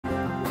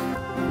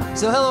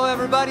So hello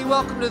everybody,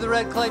 welcome to the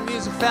Red Clay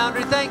Music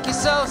Foundry. Thank you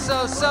so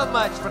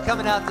much for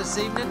coming out this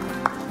evening.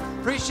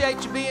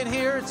 Appreciate you being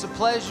here. It's a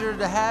pleasure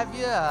to have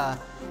you.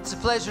 It's a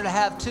pleasure to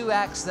have two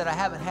acts that I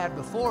haven't had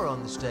before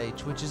on the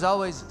stage, which is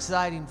always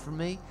exciting for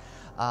me.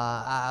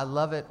 I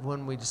love it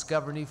when we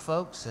discover new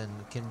folks and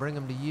can bring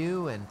them to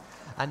you, and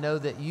I know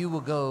that you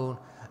will go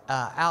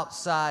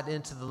outside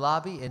into the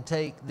lobby and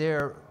take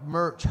their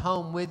merch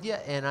home with you,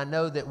 and I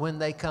know that when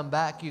they come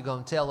back you're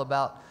going to tell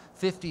about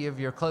 50 of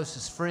your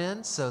closest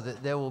friends, so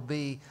that there will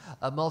be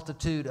a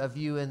multitude of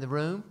you in the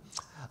room.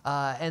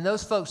 And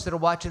those folks that are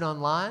watching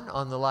online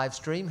on the live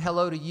stream,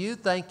 hello to you.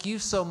 Thank you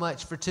so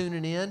much for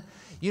tuning in.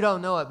 You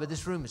don't know it, but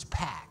this room is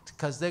packed,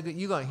 because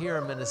you're going to hear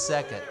them in a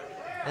second.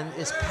 And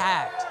it's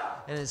packed,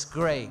 and it's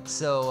great.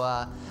 So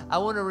I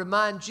want to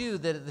remind you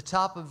that at the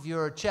top of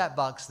your chat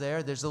box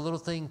there's a little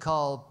thing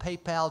called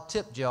PayPal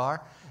tip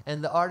jar.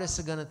 And the artists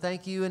are going to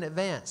thank you in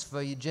advance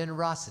for your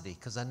generosity,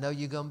 because I know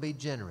you're going to be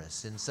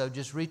generous. And so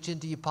just reach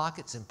into your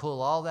pockets and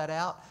pull all that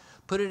out,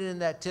 put it in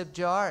that tip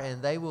jar,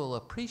 and they will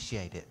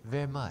appreciate it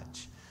very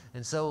much.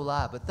 And so will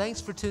I. But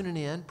thanks for tuning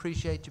in.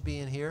 Appreciate you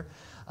being here.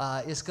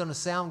 It's going to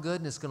sound good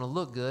and it's going to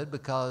look good,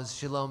 because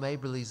Shalom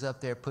Aberle's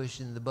up there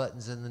pushing the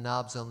buttons and the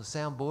knobs on the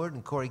soundboard,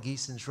 and Corey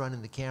Giessen's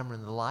running the camera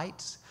and the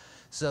lights.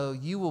 So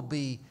you will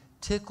be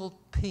tickled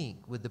pink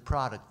with the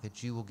product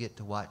that you will get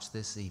to watch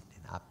this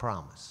evening, I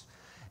promise.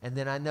 And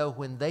then I know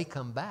when they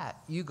come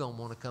back, you're going to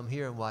want to come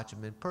here and watch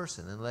them in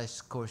person, unless,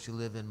 of course, you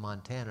live in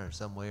Montana or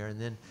somewhere, and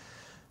then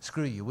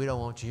screw you. We don't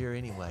want you here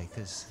anyway,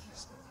 because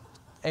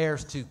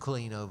air's too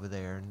clean over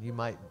there, and you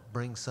might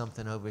bring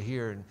something over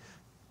here and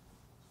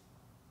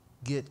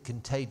get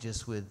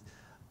contagious with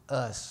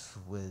us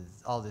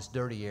with all this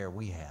dirty air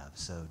we have.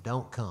 So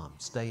don't come.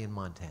 Stay in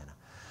Montana.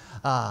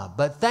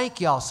 But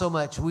thank y'all so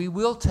much. We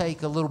will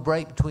take a little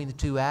break between the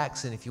two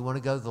acts, and if you want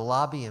to go to the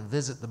lobby and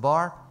visit the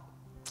bar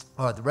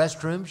or the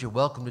restrooms, you're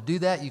welcome to do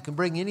that. You can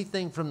bring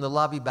anything from the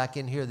lobby back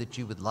in here that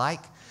you would like.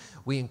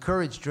 We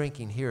encourage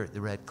drinking here at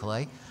the Red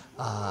Clay.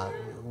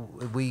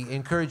 We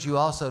encourage you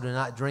also to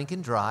not drink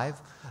and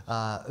drive.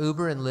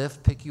 Uber and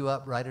Lyft pick you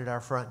up right at our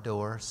front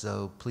door,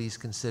 so please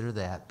consider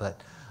that.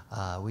 But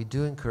we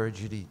do encourage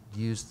you to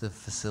use the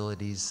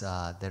facilities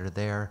that are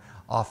there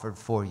offered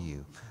for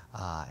you.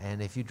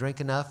 And if you drink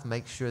enough,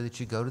 make sure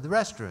that you go to the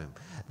restroom.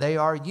 They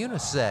are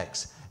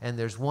unisex, and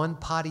there's one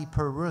potty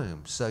per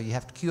room, so you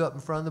have to queue up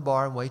in front of the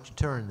bar and wait your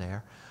turn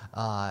there.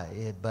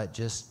 But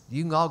just,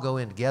 you can all go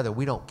in together.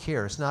 We don't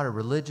care. It's not a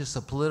religious,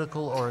 a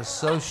political, or a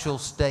social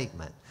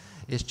statement.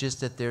 It's just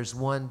that there's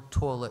one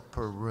toilet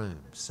per room.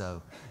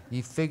 So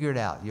you figure it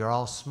out. You're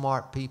all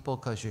smart people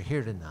because you're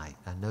here tonight.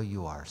 I know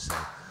you are. So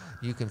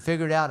you can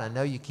figure it out. I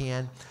know you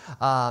can.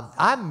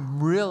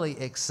 I'm really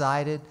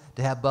excited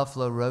to have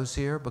Buffalo Rose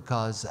here,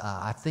 because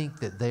I think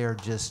that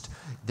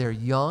they're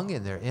young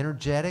and they're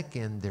energetic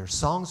and their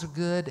songs are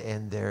good,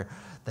 and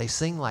they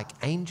sing like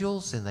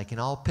angels, and they can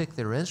all pick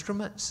their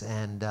instruments.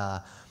 And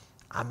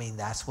I mean,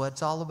 that's what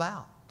it's all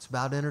about. It's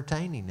about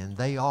entertaining, and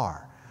they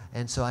are.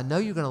 And so I know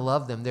you're going to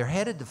love them. They're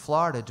headed to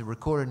Florida to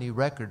record a new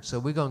record, so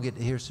we're going to get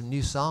to hear some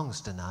new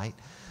songs tonight.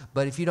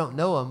 But if you don't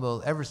know them,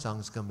 well, every song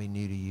is going to be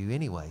new to you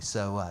anyway.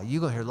 So you're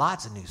going to hear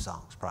lots of new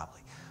songs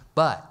probably.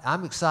 But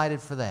I'm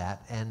excited for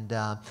that. And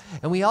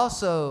we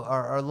also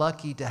are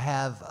lucky to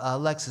have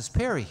Alexis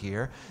Perry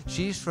here.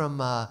 She's from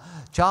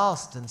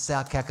Charleston,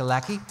 South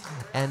Kakalaki.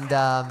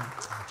 And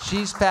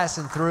she's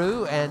passing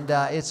through. And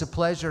it's a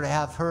pleasure to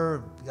have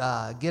her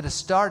get us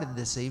started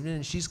this evening.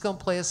 And she's going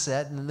to play a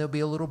set, and then there'll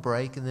be a little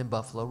break, and then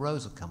Buffalo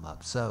Rose will come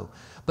up. So,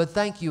 but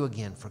thank you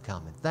again for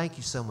coming. Thank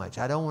you so much.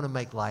 I don't want to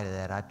make light of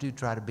that. I do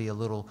try to be a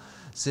little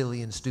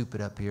silly and stupid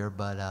up here,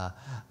 but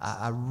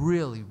I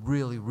really,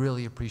 really,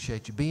 really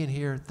appreciate you being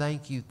here.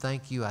 Thank you,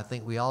 thank you. I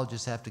think we all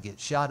just have to get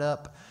shot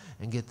up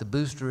and get the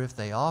booster if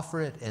they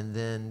offer it, and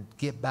then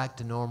get back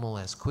to normal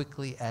as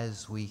quickly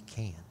as we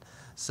can.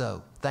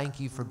 So thank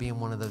you for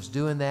being one of those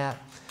doing that.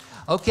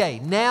 Okay,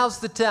 now's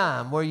the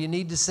time where you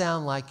need to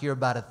sound like you're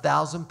about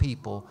 1,000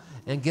 people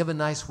and give a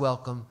nice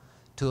welcome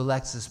to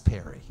Alexis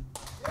Perry.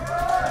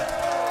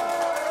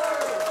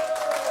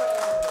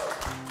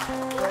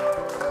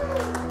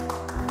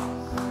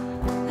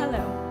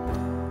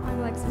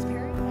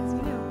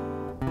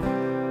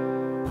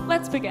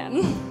 Let's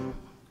begin.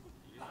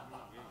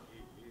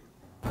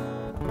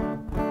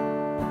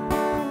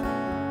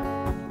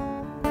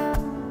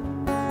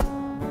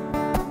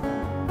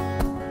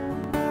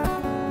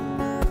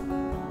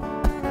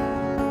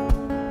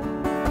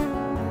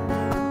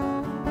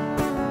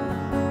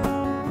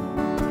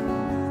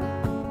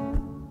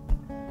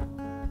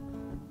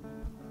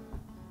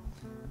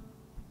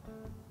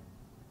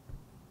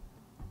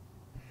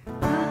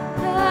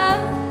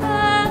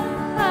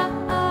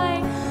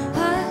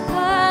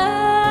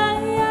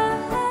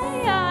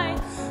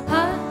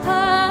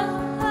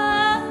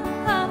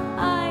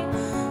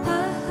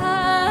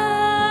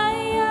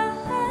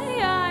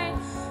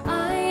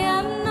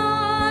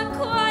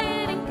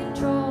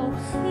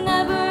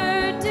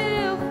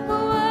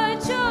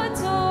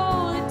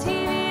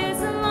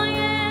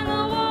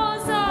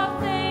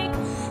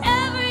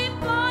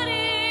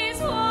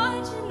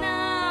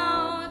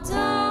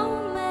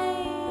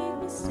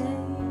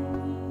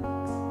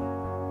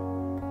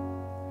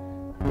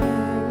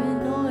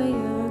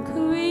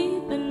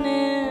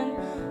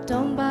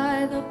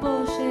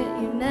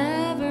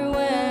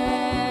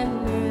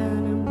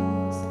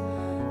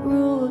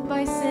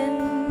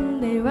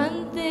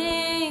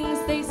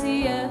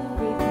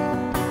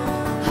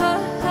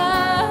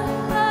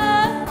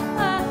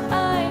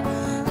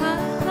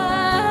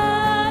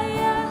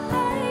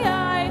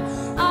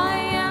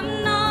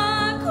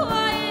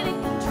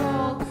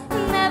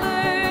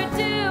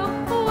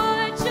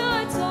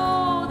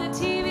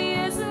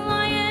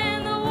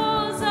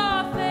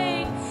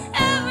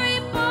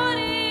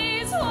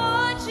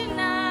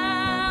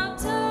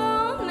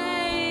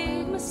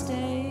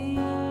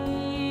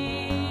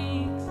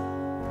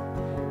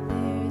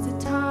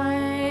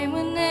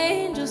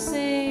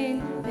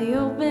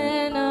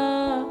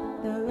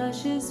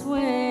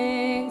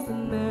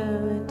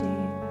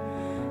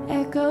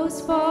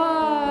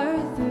 far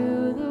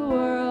through the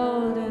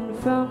world, and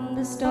from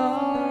the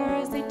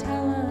stars they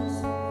tell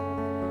us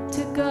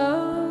to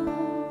go.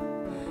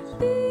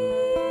 Be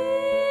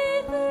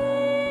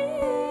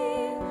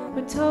free.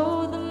 We're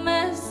told the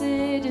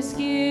message is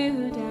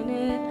skewed and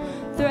it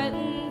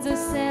threatens our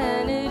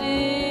sanity.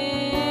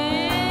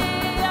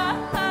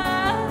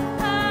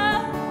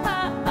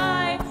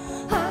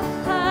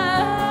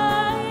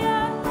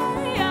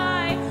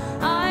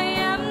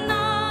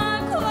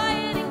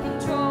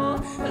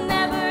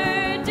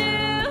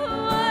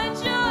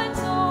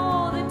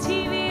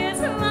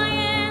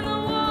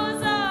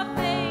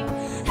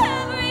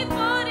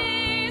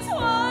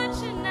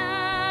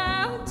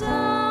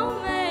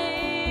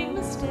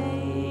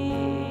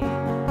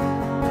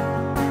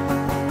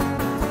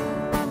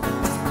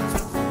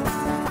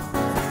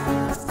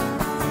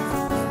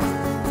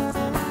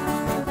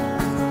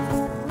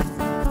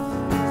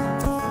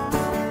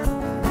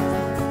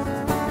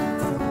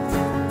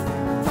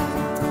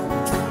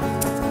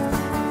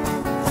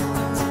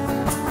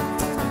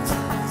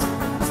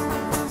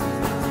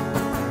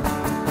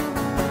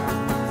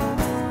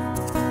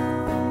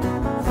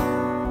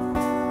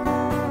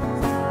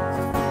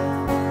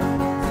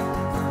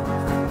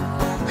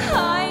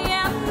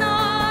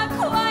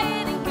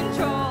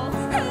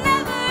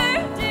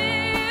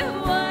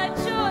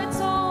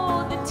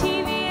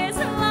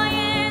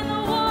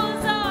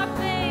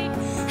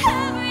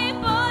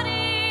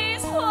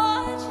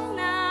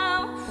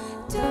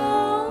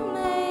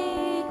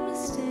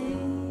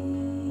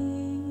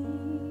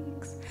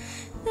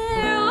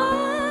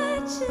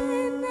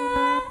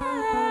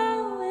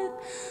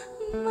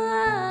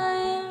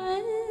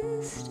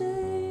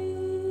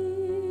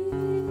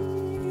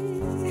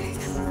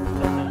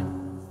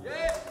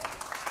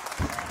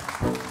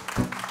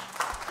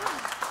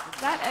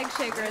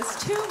 Shaker is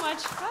too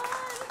much fun.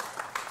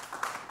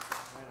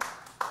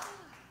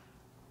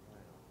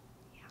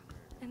 Yeah.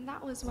 And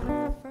that was one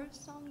of the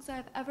first songs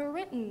I've ever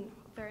written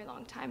a very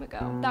long time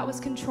ago. That was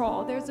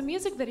Control. There's a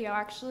music video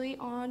actually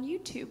on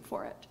YouTube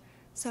for it.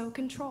 So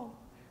Control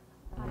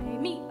by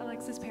me,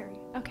 Alexis Perry.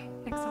 Okay,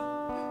 next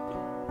song.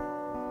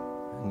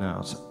 Now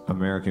it's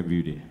American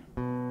Beauty.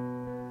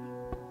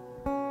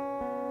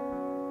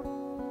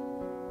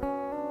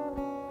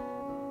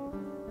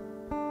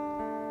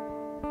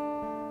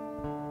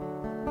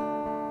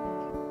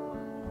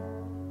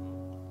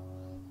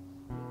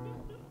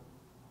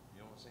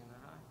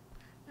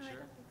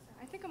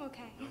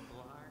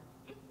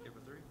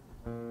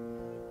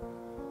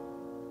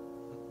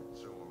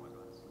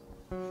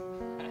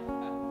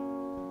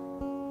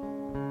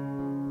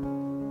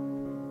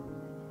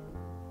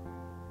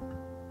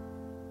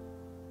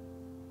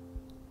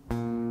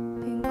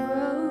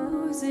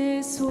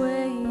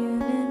 Swaying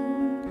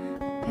in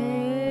the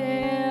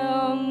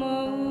pale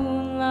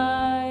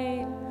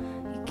moonlight,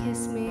 you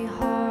kiss me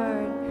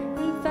hard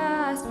and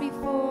fast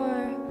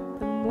before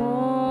the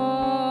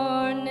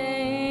morning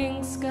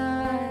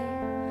sky.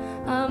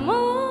 I'm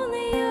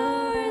only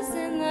yours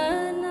in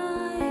the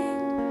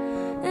night,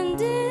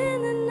 and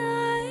in the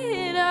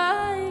night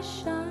I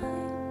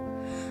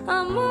shine.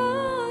 I'm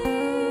all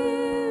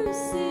you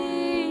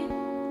see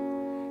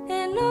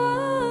in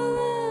all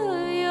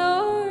of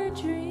your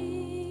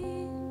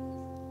dreams.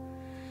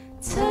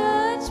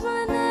 Touch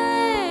my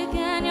neck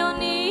and your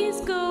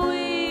knees go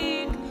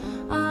weak.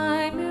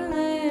 I'm your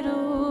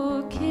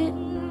little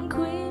kitten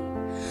queen.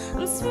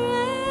 I'm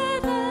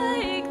spread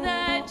like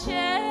that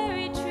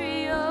cherry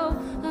trio.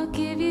 I'll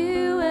give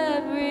you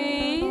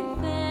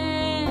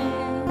everything.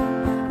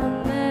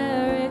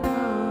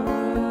 American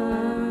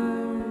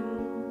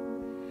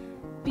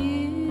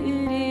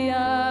beauty,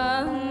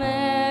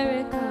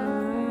 American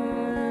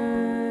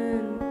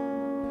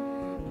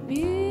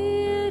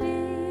beauty.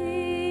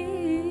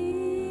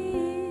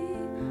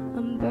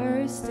 I'm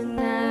bursting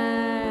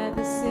at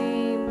the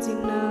seams, you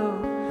know.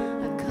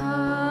 I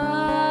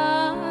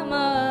come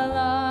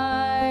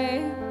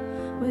alive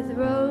with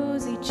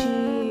rosy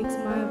cheeks,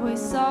 my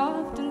voice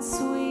soft and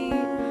sweet.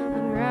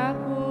 I'm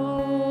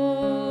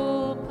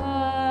apple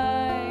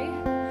pie.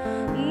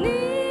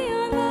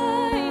 Neon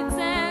lights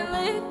and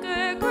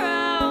liquor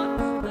crowd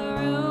the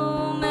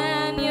room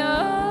and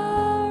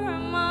your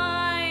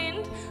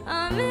mind.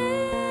 I'm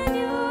in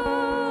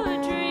your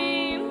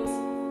dreams,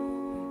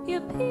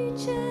 your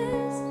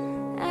peaches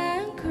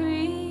and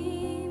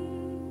cream.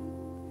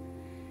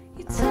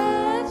 You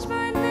touch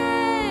my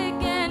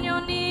neck and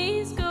your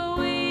knees go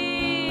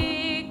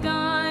weak.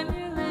 I'm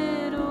your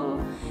little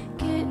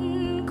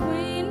kitten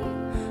queen.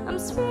 I'm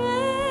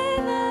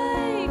spread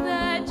like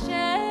that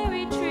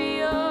cherry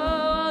trio.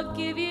 I'll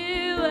give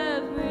you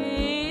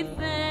everything.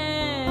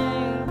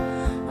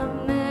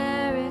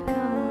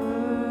 American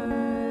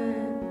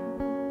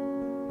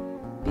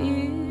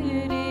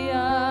beauty,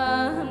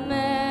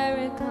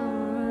 American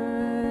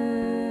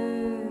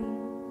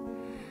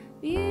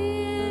beauty.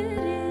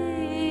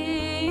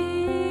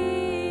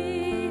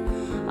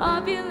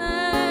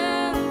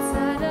 Opulence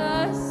at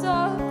a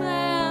soft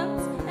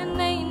glance, an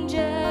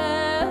angel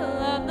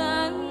of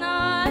the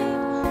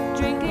night,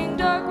 drinking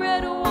dark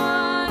red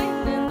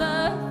wine in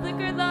the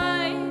flicker light.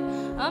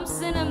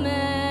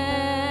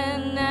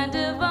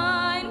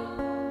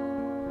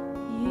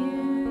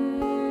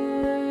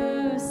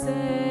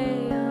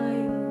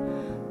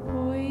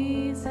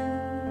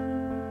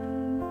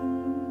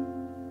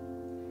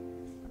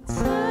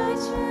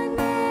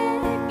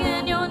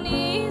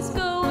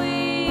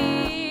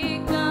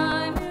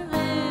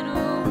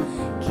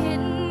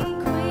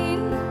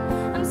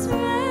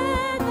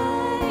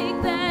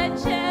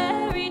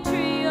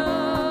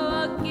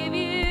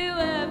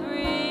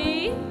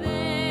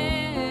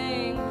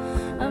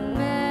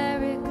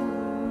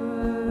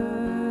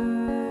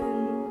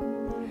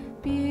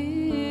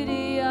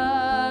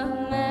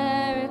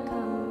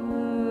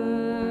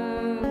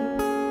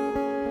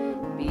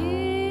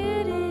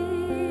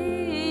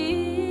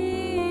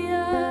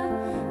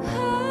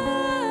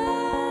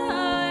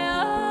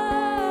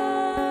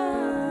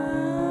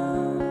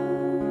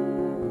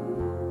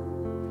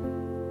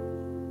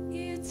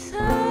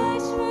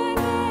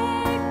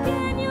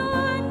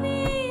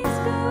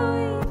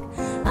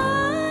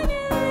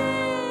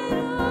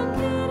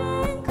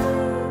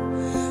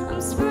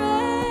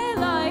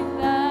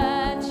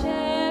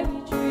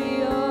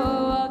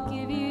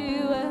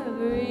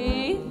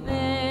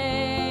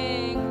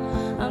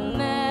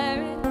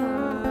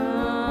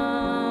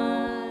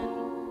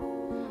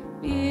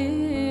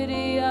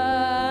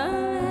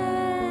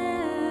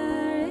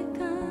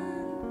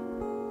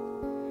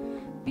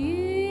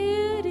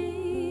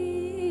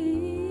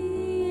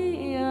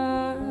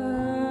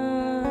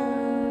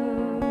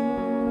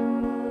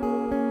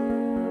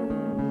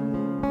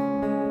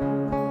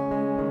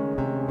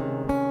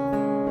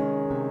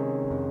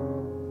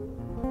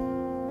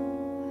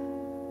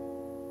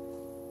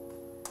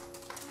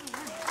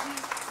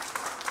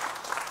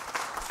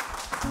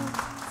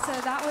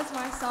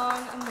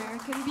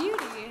 American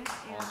Beauty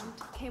and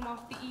came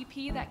off the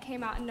EP that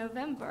came out in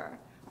November.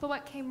 But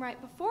what came right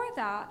before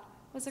that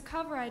was a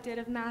cover I did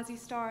of Mazzy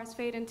Star's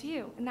Fade Into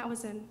You, and that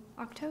was in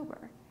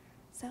October.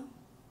 So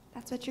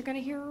that's what you're gonna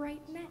hear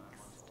right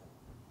next.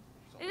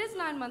 It is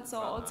 9 months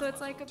old, so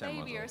it's like a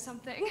baby or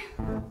something.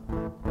 All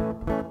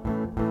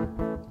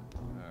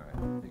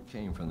right, it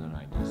came from the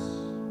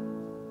 90s.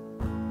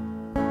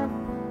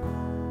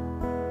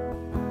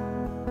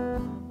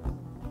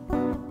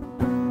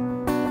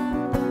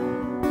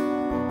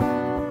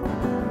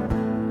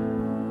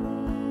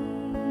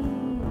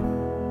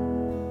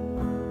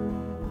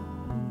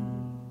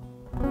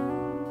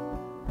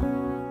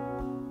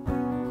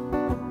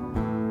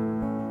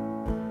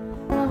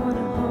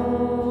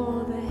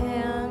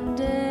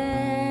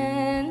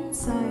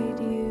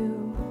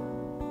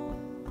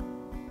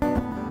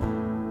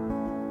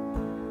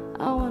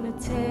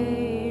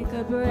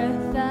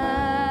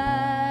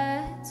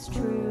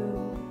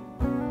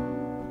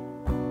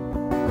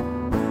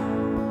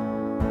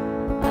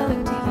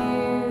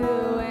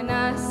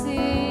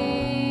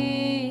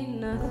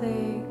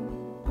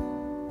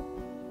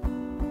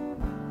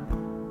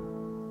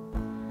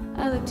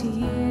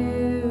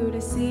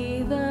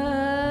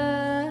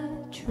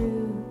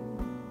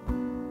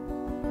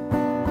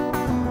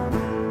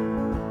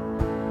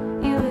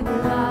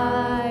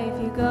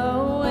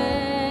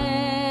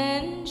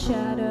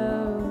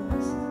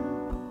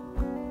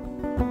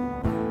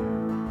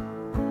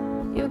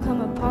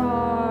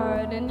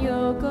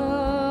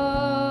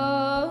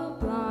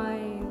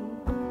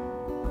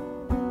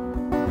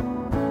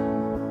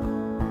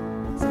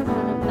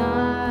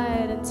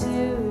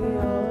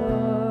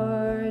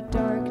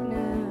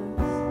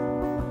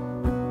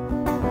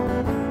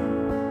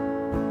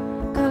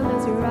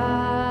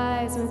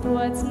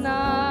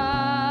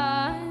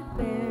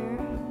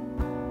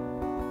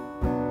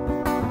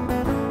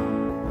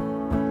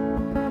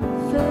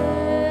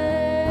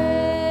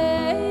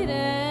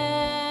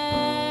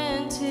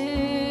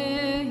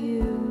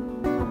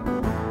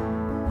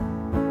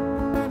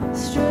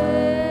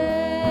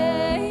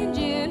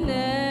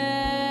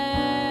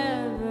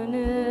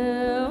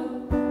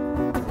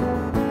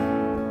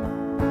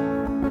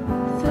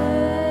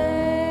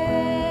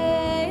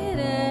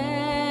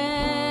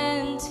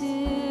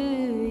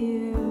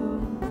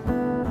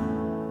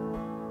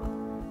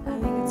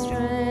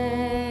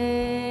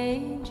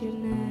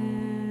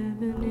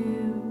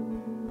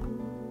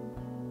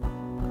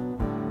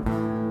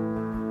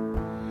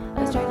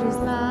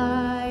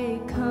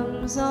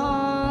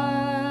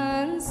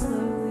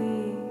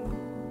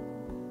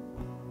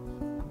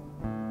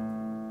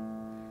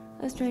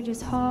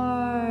 Stranger's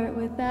heart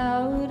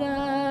without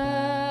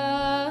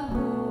a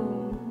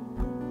home.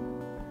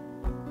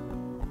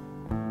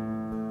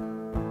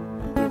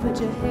 You put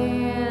your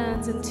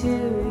hands into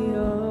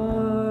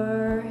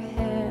your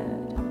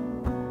head,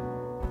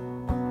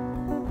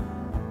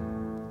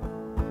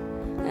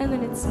 and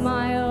then its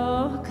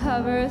smile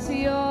covers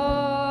your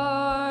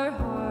heart.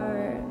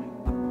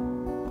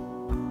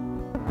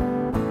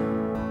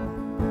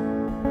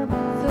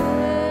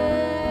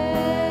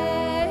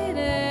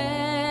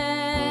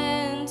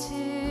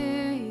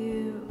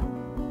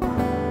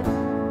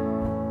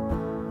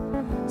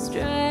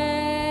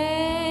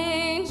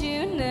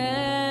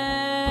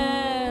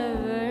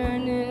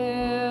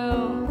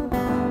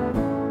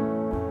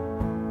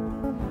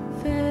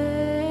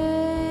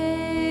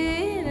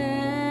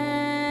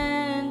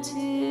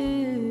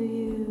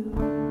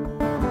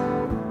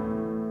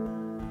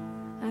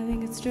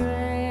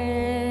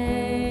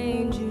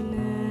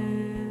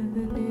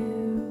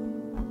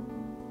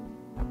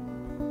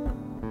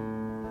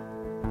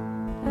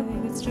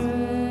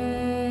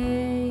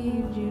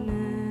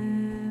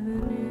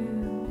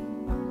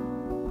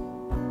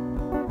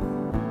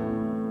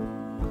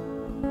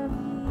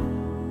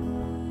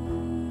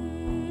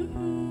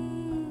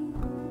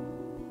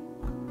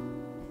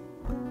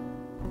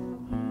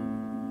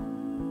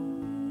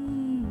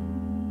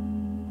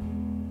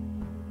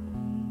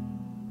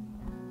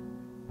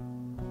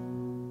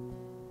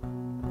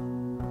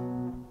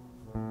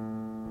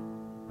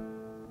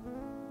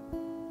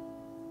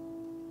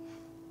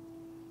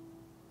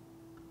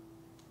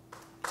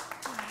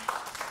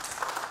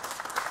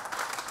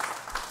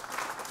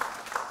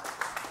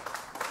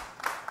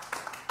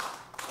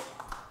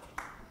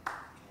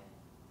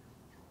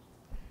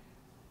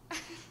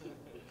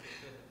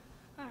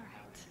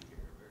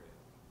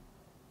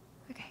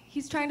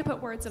 He's trying to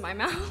put words in my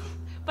mouth,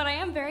 but I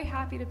am very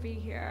happy to be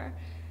here.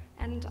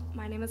 And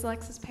my name is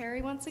Alexis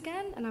Perry once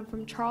again, and I'm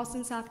from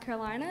Charleston, South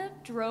Carolina.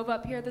 Drove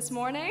up here this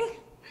morning,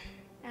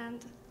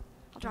 and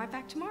I'll drive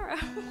back tomorrow.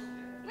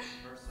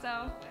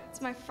 So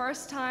it's my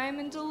first time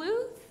in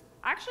Duluth.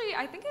 Actually,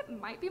 I think it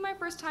might be my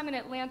first time in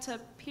Atlanta,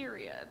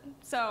 period.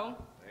 So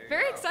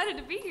very excited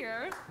to be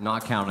here.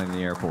 Not counting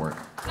the airport.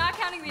 Not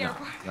counting the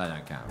airport. That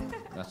doesn't count.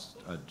 That's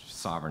a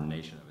sovereign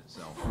nation of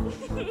itself.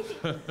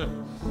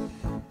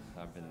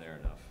 I've been there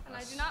enough. And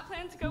I do not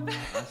plan to go back.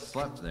 I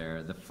slept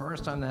there. The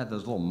first time they had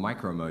those little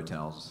micro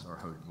motels, or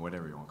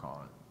whatever you want to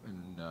call it.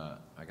 And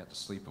I got to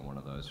sleep in one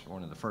of those,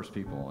 one of the first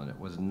people, and it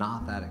was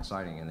not that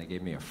exciting. And they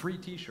gave me a free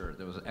T-shirt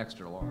that was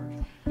extra large.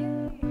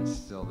 It's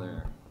still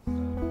there,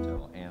 the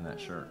hotel, and that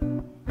shirt.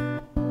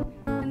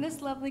 And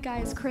this lovely guy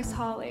is Chris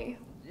Hawley.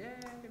 Yay!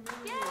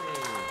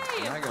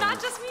 Yay!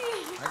 Not just me.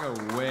 I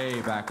go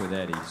way back with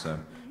Eddie, so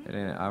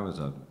and I was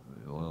a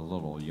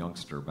little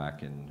youngster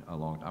back in I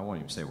won't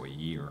even say what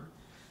year,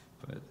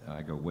 but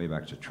I go way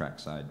back to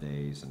Trackside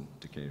days and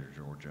Decatur,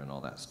 Georgia, and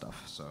all that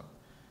stuff. So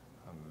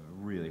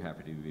I'm really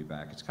happy to be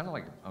back. It's kind of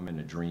like I'm in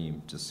a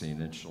dream to see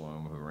an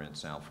Shalom who ran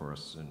sound for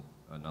us in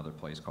another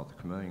place called the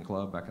Chameleon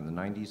Club back in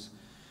the 90s.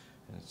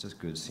 And it's just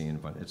good seeing,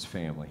 but it's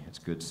family. It's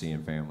good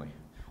seeing family.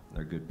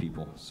 They're good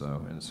people,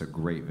 so, and it's a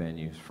great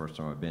venue. It's the first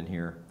time I've been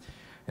here.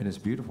 And it's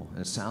beautiful.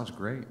 And it sounds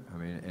great. I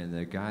mean, and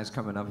the guys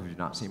coming up, if you've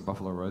not seen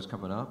Buffalo Rose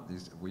coming up,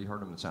 we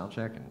heard them in sound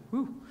check, and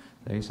whew,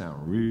 they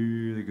sound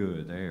really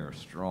good. They are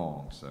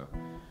strong, so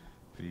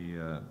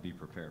be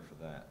prepared for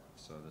that.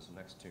 So this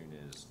next tune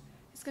is...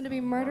 It's going to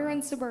be Murder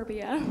in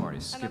Suburbia. I'm already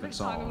skipping Another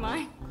song songs. of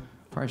mine.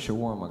 Probably should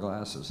wear my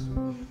glasses.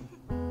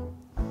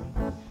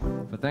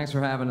 But thanks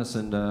for having us,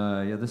 and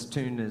yeah, this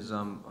tune is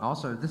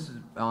also, this is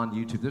on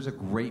YouTube. There's a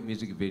great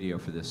music video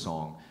for this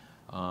song.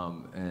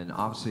 And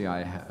obviously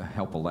I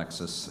help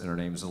Alexis, and her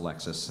name is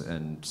Alexis,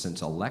 and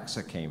since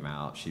Alexa came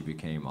out, she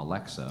became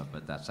Alexa,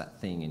 but that's that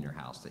thing in your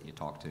house that you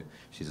talk to.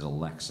 She's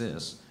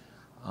Alexis.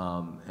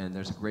 And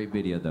there's a great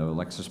video, though,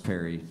 Alexis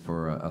Perry,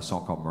 for a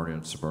song called Murder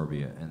in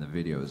Suburbia, and the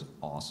video is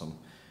awesome.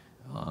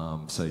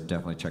 So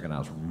definitely check it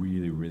out. It's a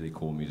really, really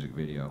cool music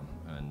video.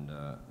 And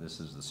this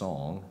is the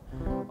song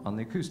on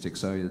the acoustic.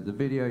 So the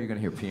video, you're going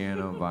to hear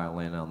piano and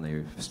violin on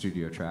the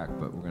studio track,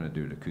 but we're going to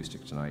do it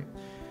acoustic tonight.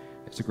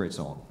 It's a great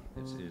song.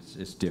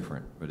 It's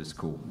different, but it's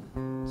cool.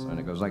 So, and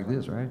it goes like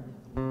this, right?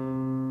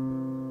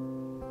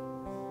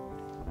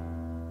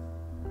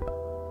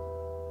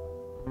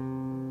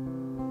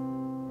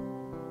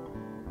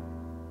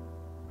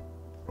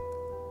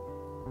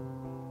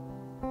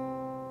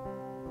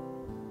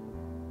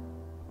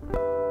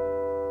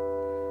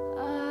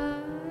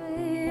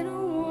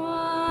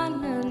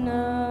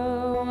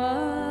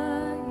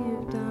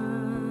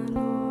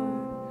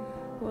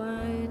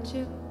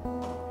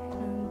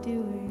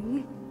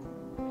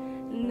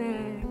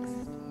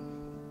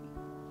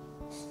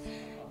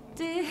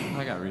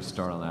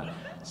 Start on that.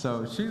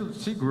 So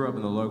she grew up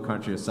in the low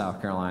country of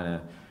South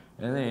Carolina,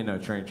 and there ain't no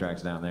train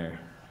tracks down there.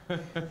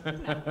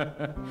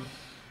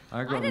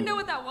 I didn't know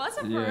what that was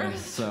at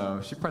first. So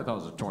she probably thought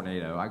it was a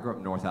tornado. I grew up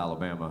in North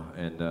Alabama,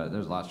 and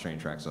there's lots of train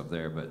tracks up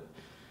there, but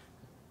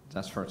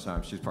that's the first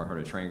time she's probably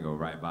heard a train go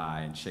right by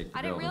and shake the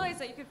building. I didn't realize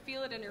that you could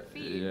feel it in your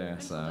feet. Yeah,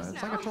 so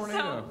it's like a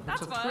tornado. So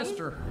that's fun.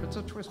 Twister. It's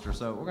a twister.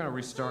 So we're gonna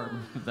restart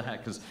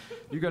that because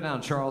you go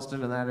down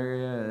Charleston in that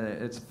area,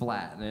 it's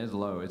flat and it's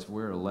low.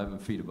 We're 11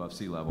 feet above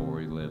sea level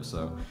where we live,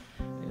 so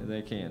yeah,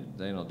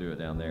 they don't do it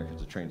down there because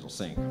the trains will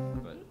sink.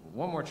 But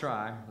one more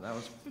try. That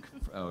was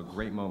a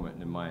great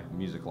moment in my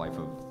music life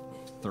of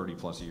 30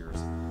 plus years.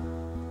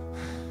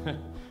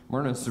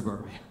 Murder in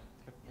Suburbia.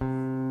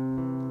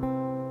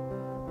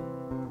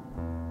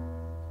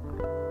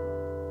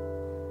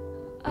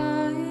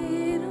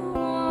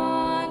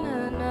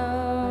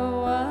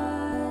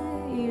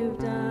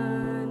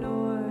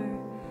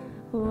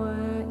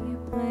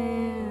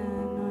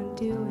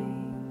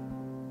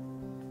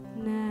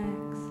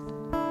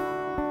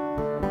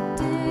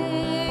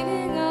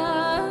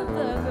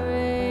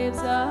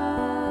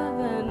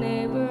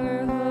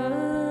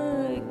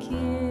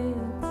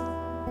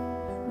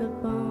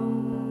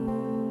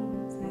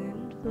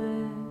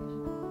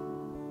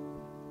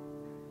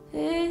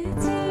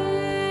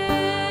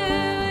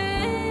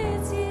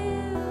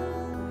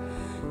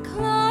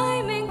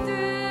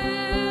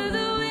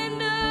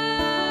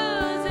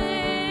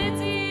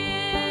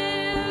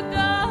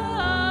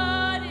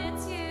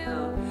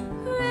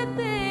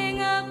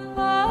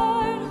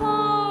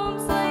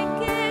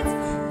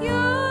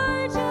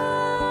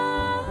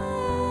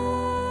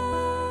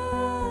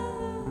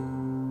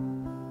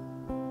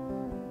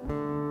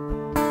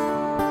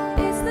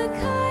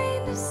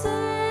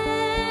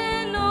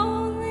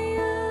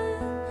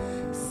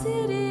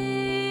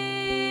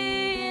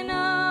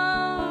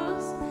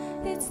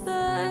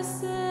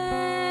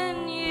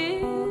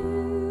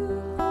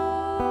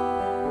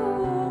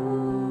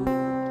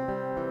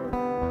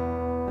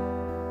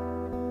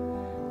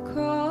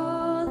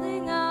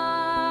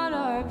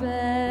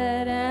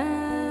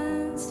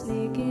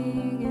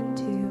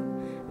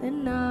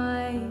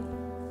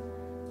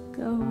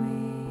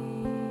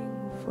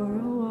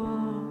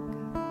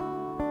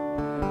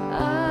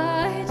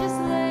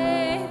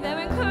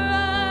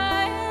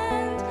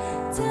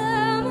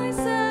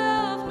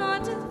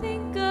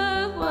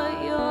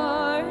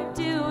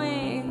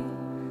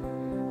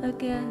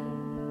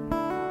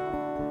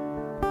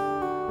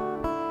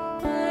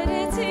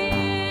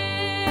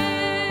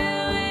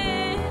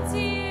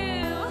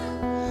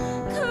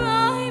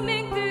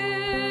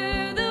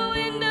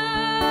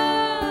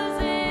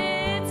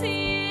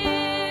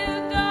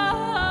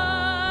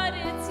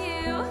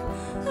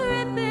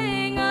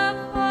 Ripping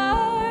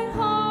apart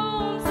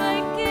homes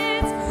like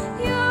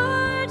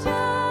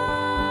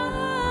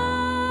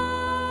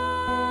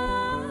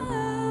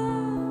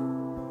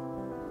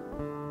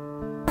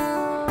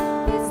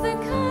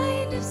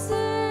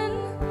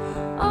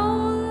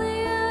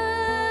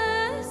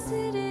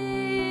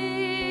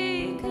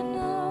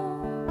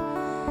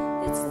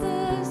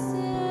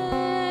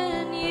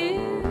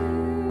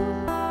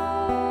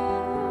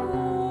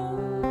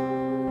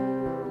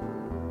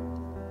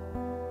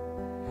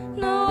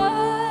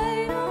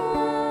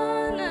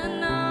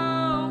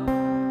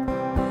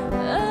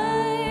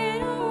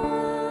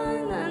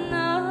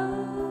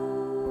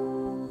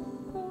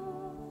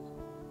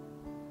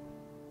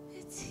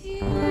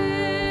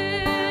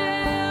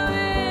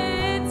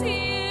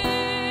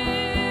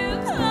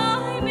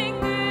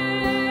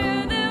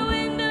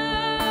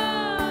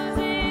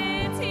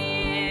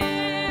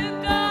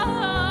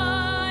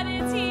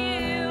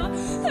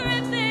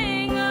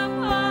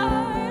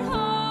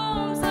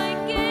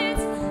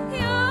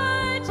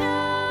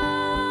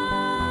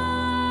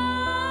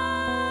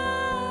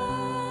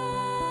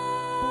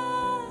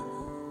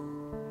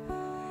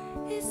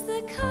It's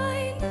the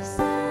kind of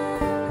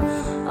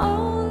sun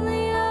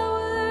only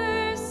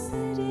our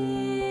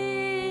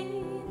city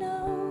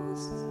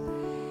knows.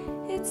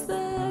 It's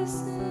the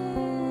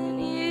sin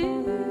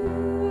you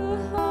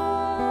hold.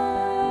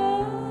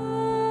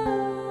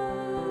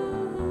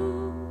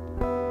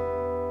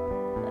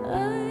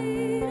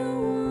 I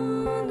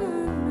don't wanna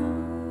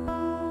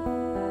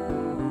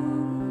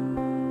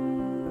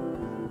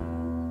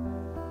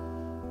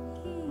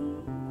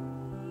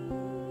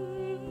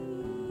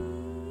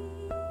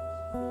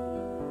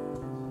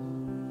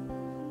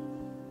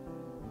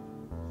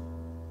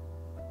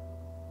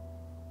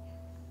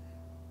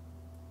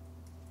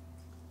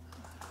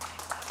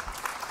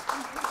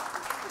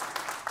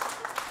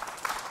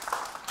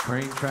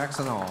Train tracks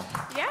and all.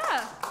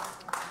 Yeah.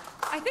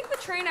 I think the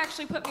train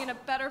actually put me in a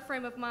better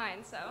frame of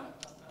mind, so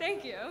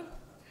thank you.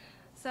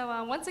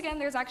 So once again,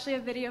 there's actually a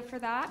video for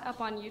that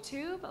up on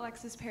YouTube,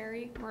 Alexis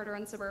Perry, Murder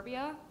in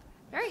Suburbia.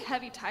 Very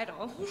heavy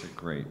title. It's a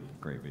great,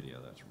 great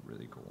video. That's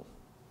really cool.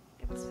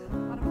 It was a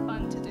lot of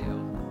fun to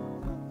do.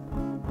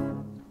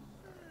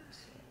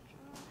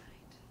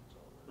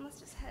 Let's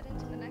just head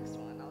into the next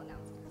one. I'll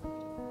announce it.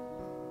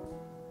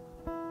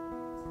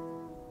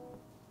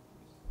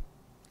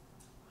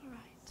 All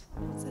right.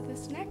 So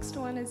this next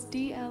one is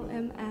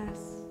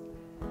DLMS,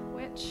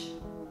 which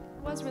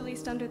was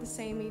released under the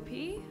same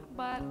EP,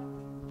 but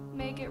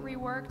may get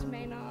reworked,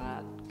 may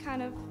not.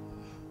 Kind of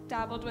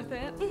dabbled with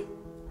it.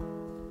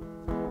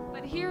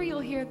 But here you'll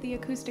hear the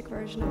acoustic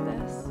version of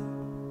this.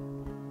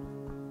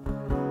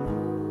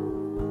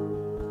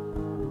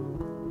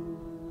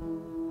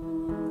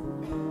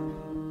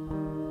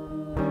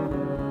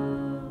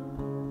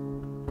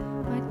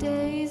 My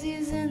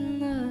daisies in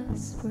the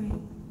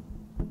spring,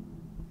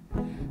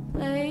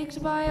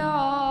 plagued by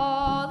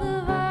all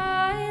the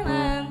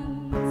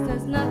violence.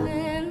 There's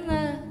nothing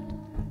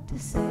left to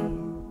say,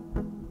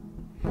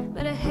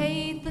 but I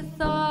hate the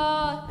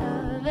thought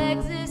of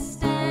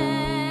existing.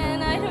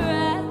 I'd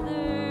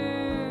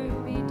rather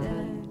be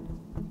dead.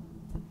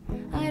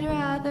 I'd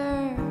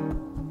rather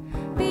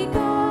be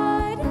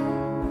God.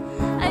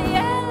 A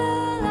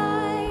yellow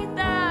light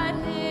that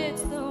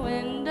hits the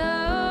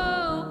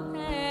window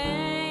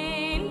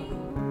pane.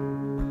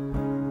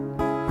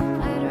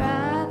 I'd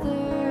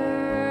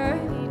rather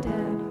be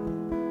dead.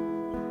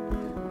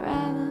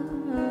 Rather.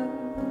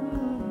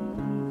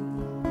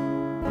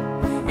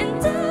 And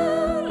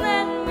don't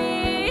let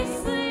me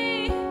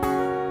sleep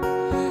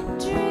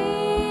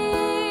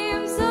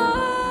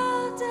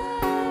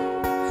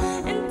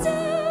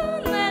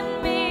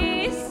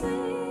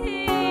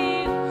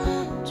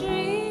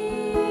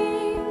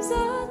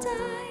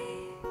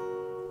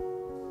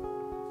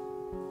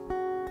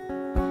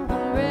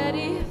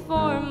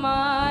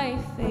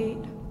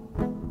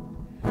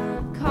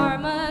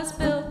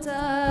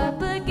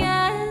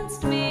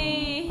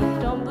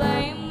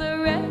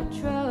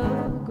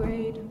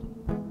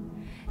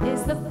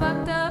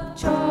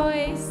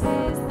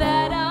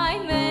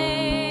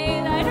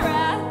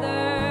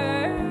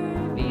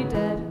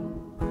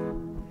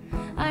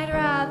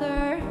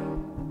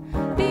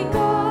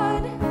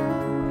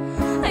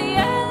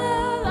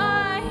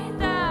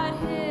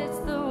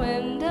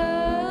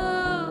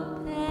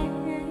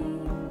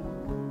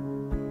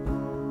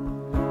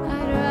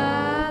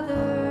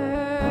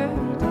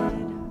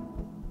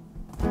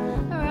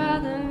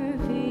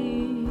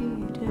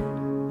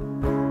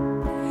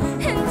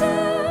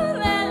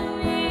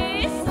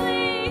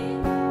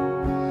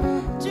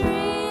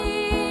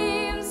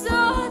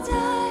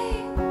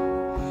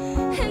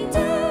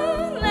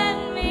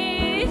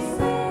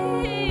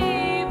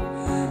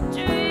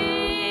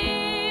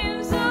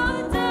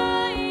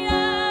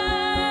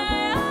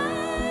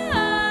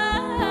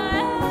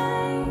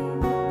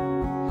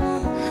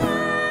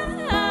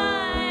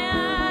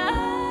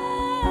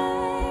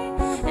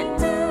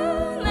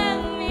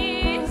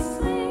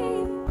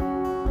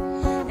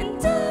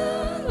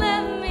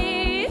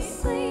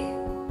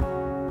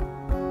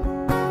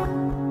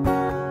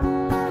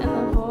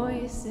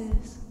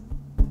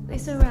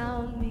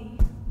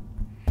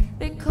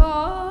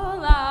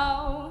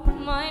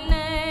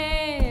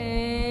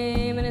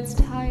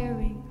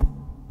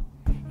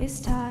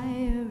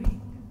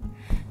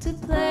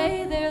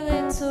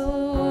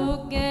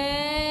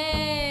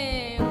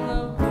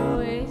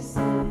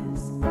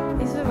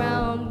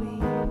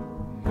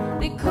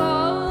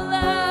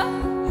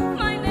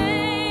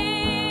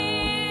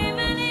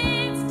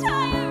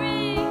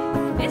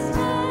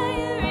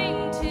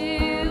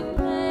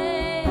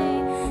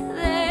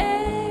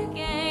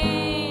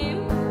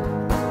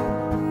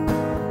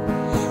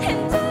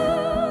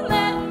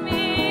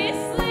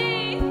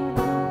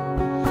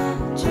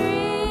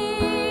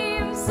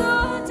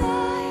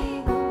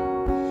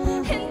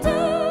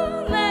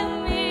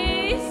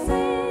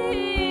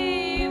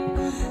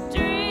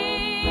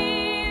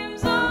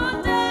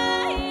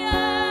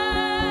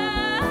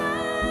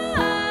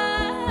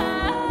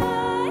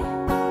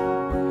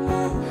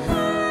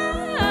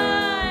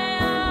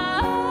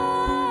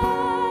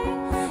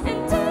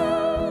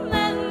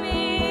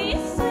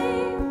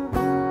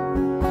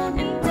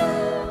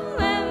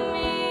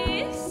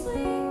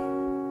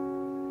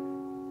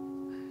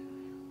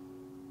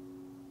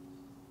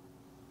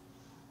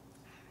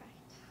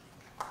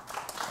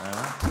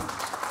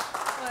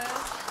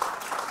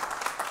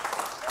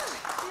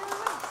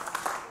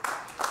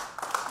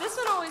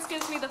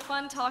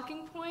fun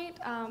talking point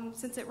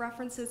since it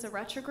references a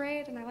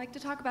retrograde, and I like to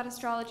talk about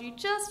astrology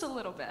just a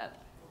little bit.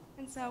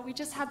 And so we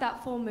just had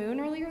that full moon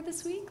earlier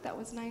this week that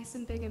was nice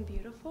and big and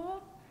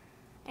beautiful.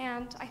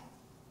 And I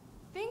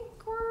think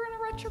we're in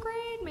a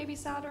retrograde, maybe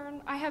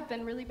Saturn. I have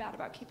been really bad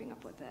about keeping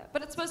up with it,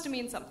 but it's supposed to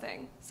mean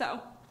something, so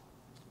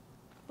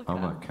look it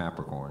I'm a up.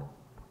 Capricorn.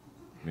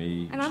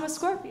 Me. And I'm a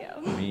Scorpio.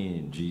 Me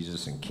and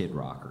Jesus and Kid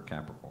Rock are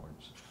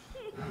Capricorns.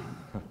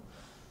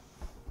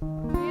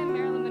 Me and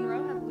Marilyn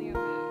Monroe have Leo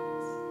moons.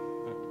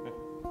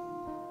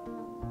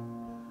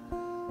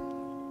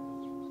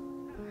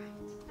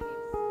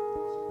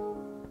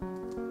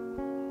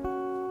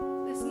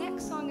 This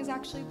next song is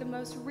actually the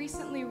most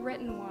recently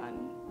written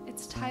one.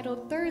 It's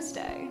titled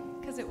Thursday,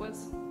 because it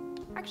was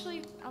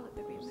actually, I'll let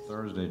the baby.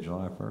 Thursday,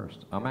 July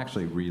 1st. I'm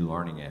actually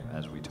relearning it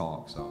as we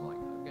talk, so I'm like,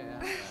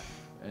 okay.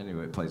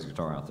 Anyway, plays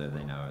guitar out there,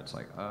 they know. It's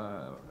like,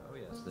 oh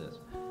yes, this.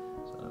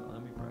 So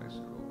let me practice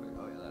it real quick.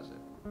 Oh yeah, that's it.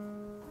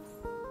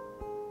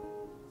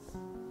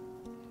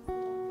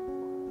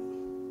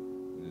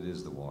 It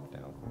is the walk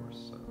down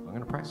course. So I'm going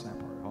to practice that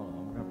part. Hold on,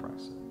 I'm going to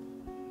practice it.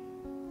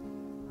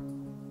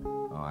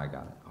 Oh, I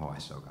got it. Oh, I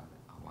still got it.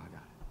 Oh, I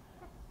got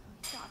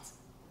it. Shots.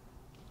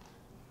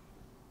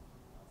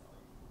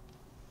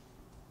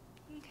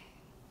 Okay.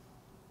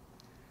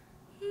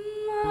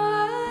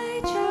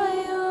 My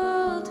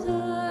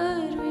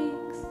childhood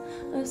reeks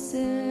of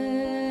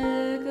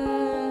cigarettes,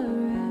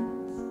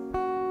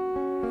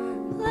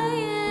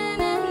 playing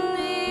in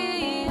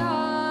the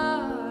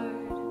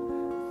yard,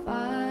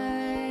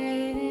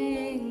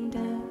 fighting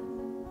death.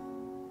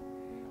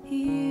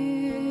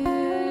 You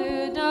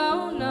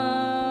don't know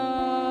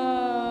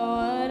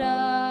what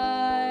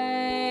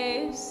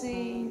I've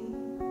seen.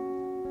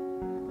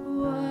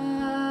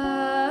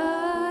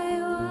 Why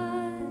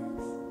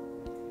was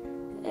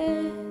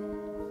it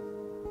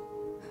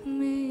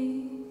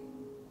me?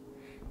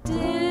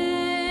 Did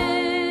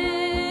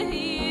you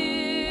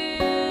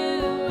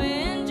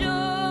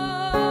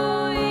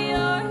enjoy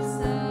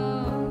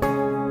yourself?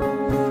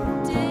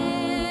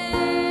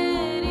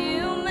 Did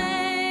you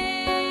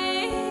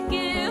make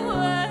it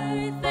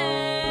worth it?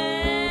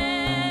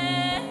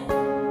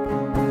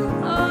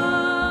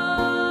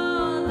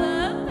 All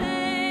the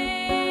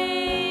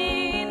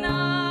pain I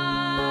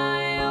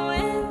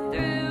went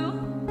through,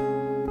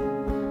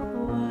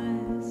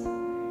 was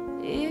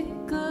it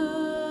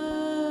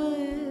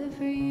good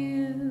for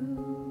you?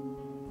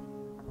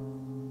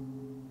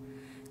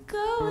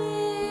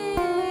 Going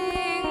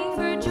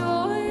for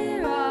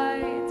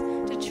joyrides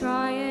to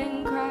try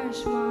and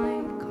crash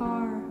my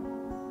car,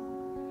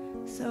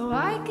 so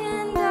I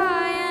can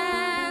die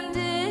and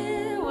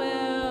it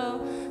will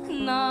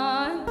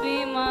not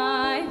be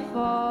my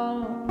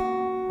fault.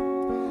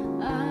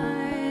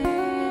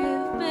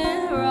 I've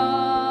been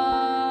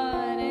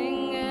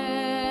rotting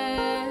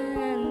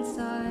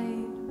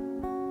inside.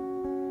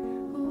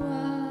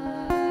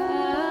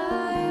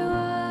 Why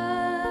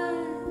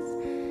was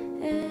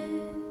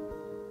it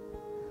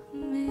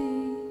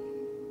me?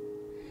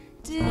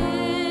 Did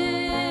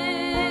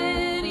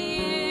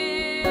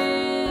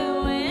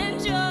you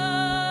enjoy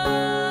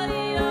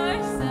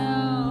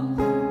yourself?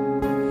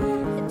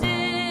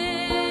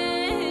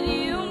 Did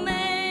you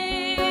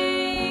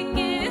make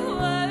it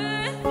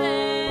worth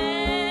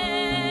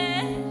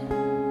it?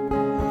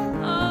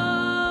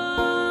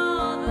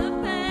 All the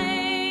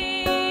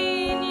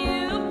pain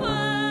you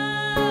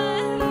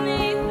put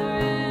me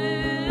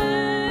through,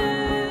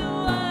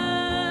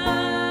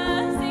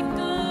 was it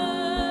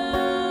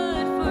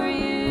good for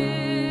you?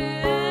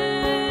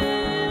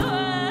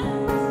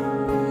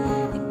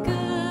 Was it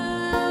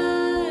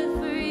good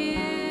for you?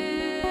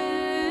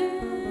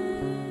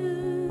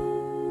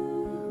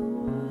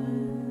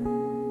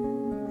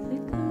 Was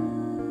it good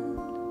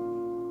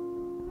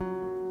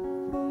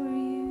for you?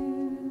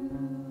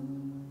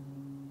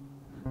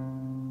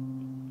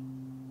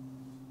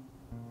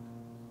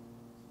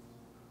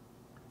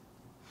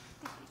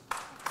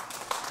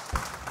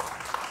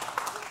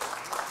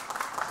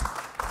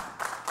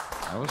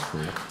 That was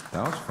cool.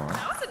 That was fun.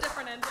 That was a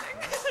different ending.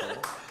 So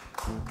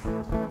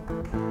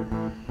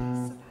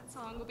that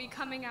song will be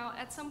coming out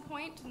at some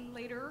point and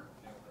later.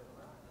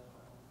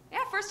 Yeah,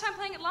 first time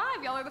playing it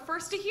live. Y'all are the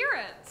first to hear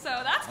it, so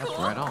that's That's cool.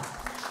 right on.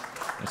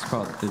 It's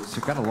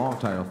got a long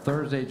title.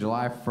 Thursday,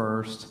 July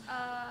 1st.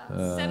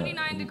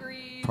 79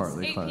 degrees,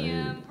 partly 8 cloudy.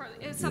 p.m.,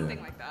 it's something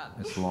Yeah. like that.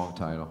 It's a long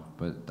title,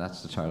 but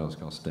that's the title that's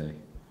going to stay.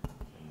 And,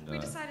 We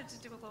decided to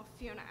do a little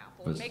Fiona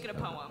Apple but and make it a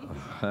poem.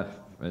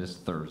 It's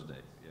Thursday.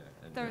 Yeah.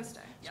 And,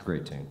 Thursday, It's yep. a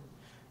great tune.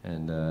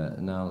 And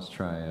now let's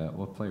try,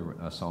 we'll play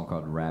a song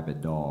called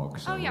Rabid Dog.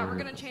 So Oh yeah, we're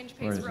gonna change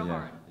pace real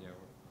hard. Yeah,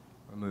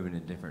 we're moving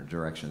in different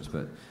directions,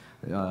 but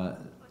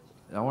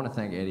I want to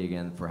thank Eddie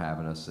again for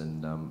having us.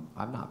 And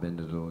I've not been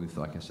to Duluth,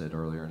 like I said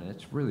earlier, and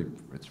it's really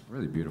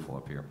beautiful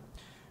up here.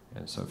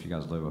 And so if you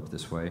guys live up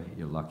this way,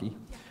 you're lucky. Yeah,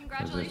 'Cause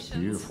congratulations. It's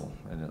beautiful,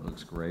 and it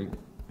looks great.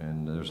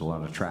 And there's a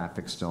lot of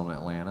traffic still in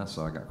Atlanta,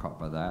 so I got caught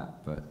by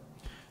that, but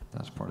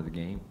that's part of the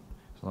game.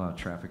 There's a lot of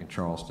traffic in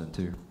Charleston,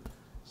 too.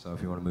 So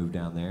if you want to move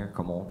down there,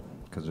 come on,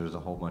 because there's a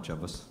whole bunch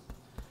of us.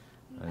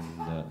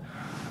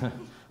 and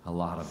a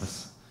lot of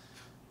us.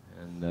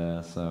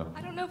 And so.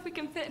 I don't know if we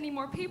can fit any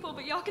more people,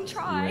 but y'all can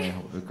try.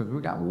 Yeah, because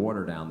we got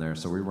water down there,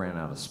 so we ran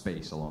out of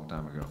space a long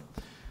time ago.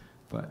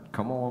 But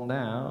come on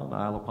down,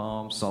 Isle of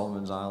Palms,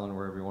 Solomon's Island,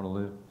 wherever you want to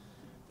live.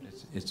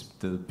 It's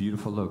the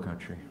beautiful Low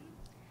Country.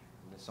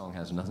 And this song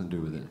has nothing to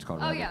do with it. It's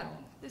called Rabbit Dog.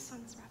 This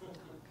one's Rabbit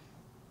Dog.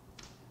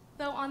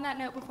 Though on that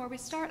note, before we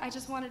start, I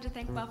just wanted to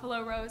thank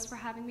Buffalo Rose for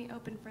having me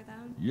open for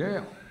them.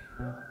 Yeah.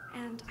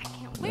 And I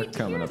can't They're wait to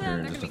coming hear up here them.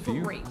 in They're just going a to be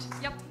few. great.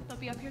 Yep, they'll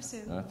be up here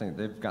soon. And I think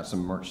they've got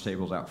some merch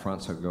tables out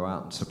front, so go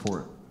out and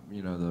support,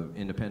 you know, the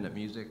independent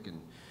music, and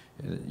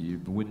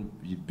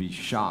you'd be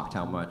shocked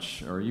how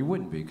much, or you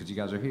wouldn't be, because you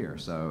guys are here.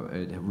 So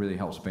it really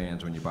helps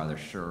bands when you buy their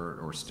shirt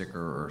or sticker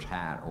or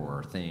hat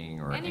or thing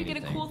or And you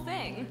anything. get a cool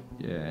thing.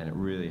 Yeah, and it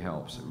really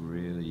helps. It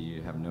really,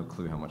 you have no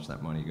clue how much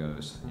that money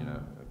goes, you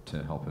know,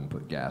 to help him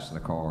put gas in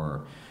the car,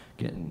 or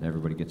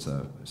everybody gets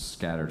a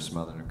scattered,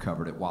 smothered, and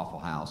covered at Waffle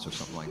House or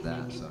something like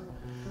that. So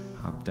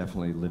I've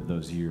definitely lived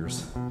those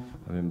years.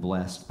 I've been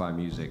blessed by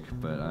music,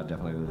 but I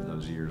definitely lived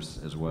those years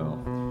as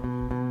well.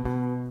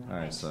 All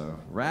right, so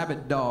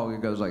Rabbit Dog,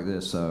 it goes like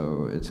this.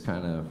 So it's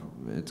gonna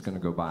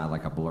go by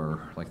like a blur,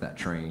 like that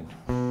train.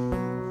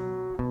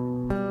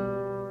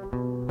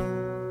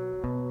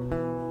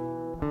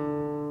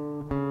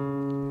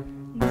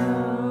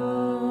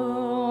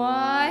 No,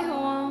 I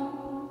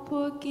won't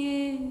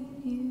forgive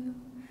you.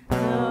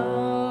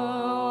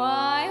 No,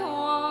 I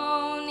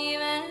won't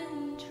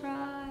even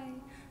try.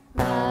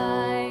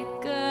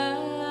 Like a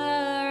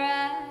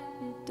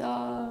rabid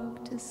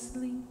dog to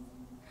sleep.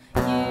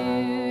 You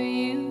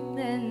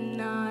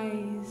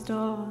euthanized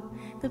all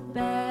the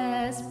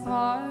best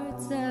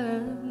parts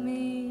of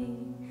me.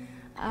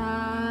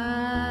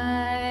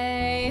 I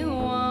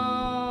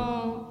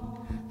won't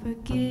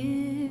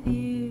forgive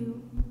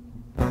you.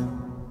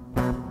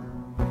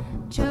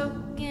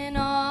 Choking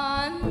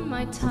on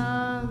my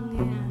tongue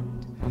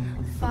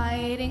and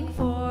fighting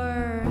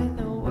for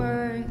the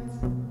words.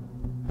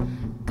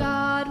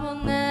 God will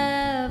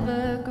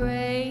never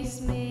grace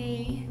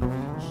me.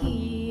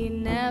 He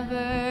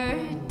never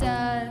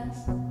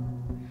does.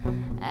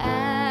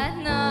 At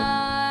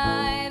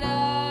night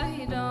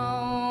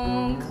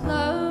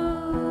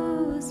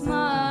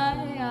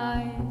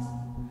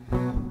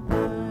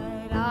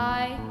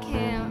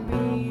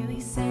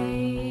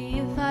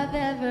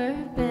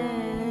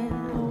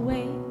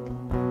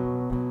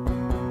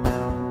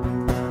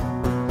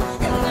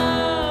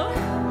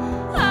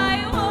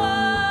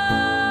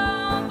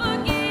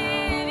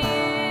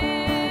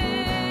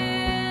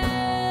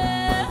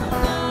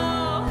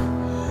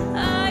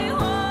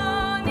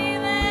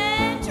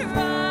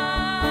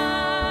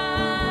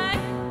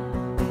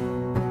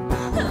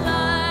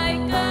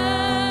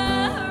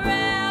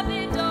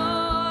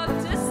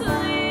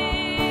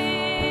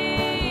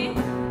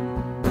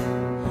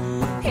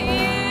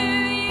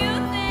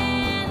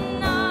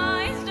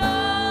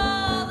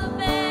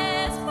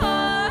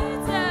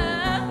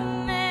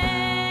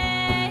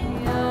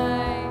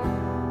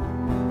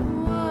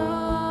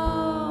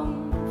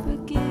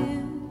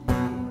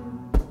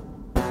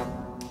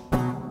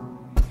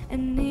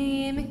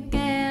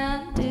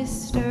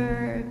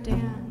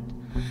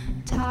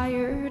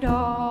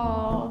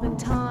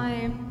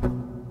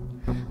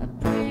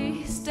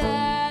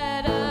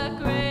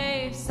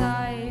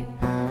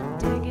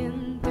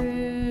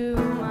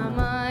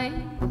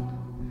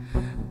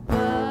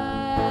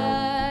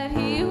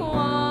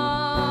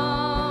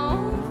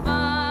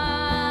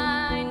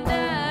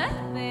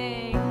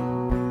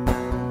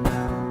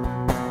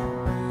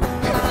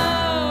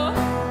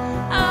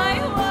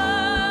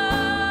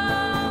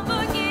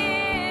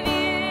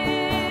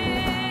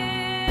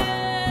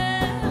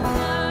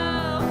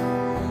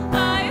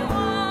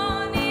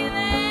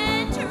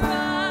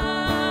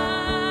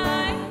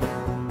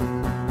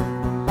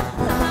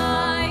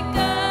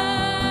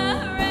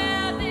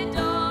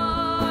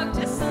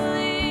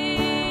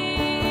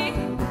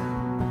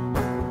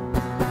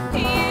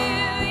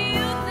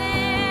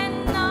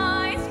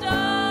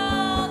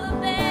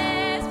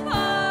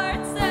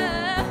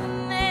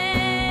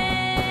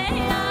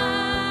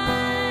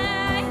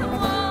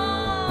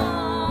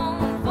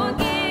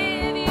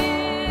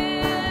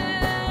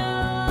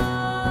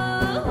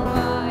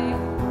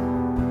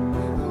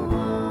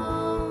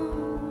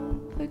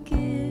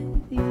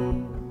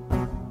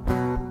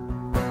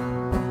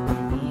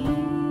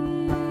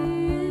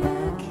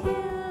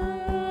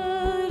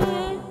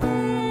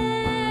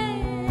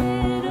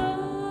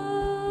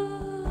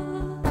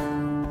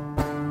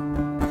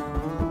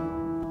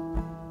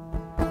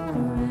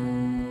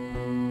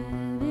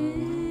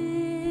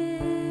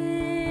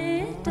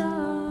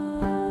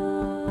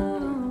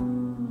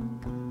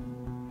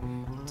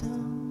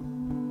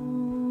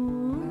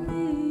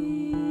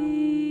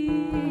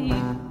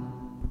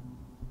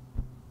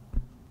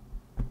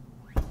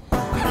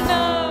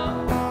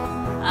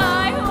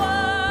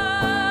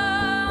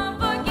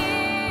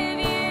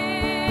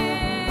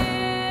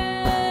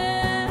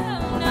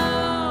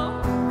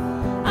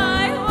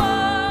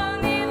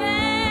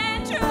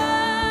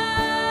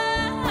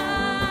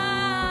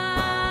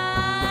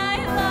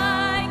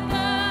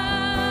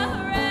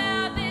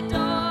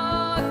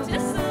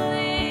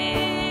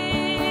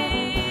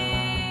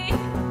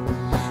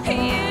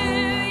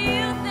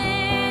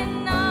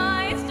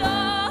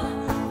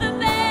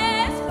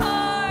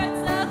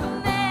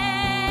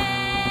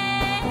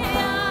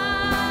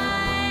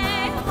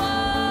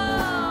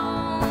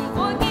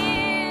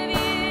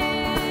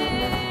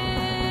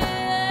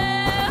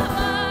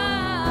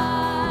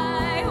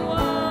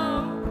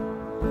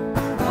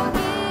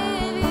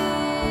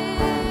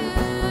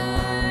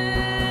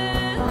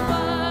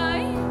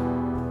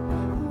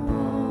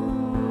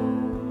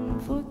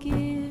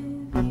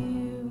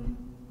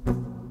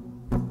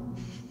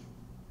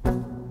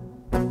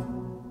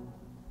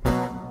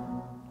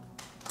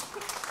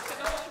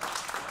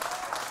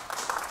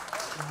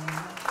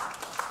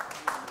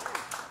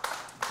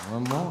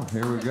One more.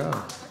 Here we go.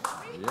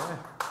 Yeah.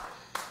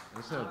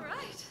 All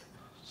right.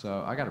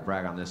 So I got to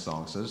brag on this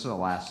song. So this is the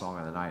last song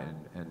of the night,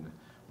 and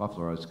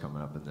Buffalo Road's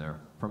coming up in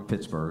there from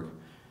Pittsburgh,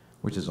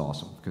 which is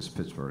awesome because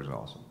Pittsburgh is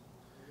awesome.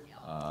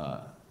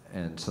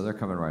 And so they're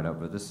coming right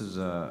up. But this is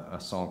a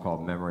song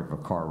called Memory of a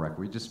Car Wreck.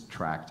 We just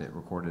tracked it,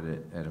 recorded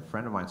it at a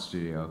friend of mine's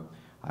studio.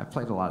 I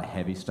played a lot of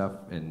heavy stuff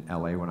in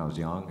LA when I was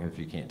young, if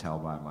you can't tell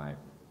by my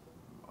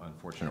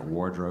unfortunate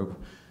wardrobe.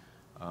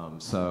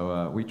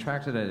 So we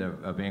tracked it at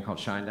a band called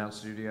Shinedown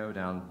Studio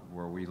down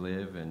where we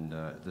live, and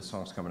this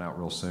song's coming out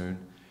real soon.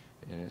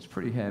 And it's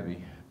pretty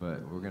heavy,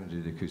 but we're going to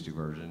do the acoustic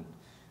version,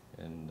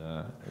 and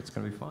it's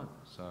going to be fun.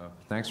 So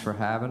thanks for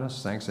having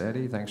us. Thanks,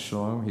 Eddie. Thanks,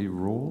 Shalom. He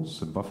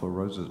rules, and Buffalo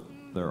Roads,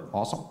 they're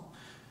awesome.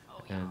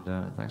 And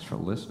thanks for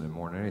listening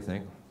more than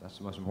anything. That's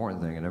the most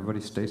important thing. And everybody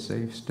stay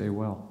safe, stay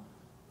well.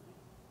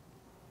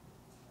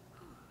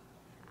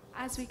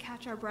 As we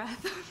catch our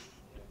breath.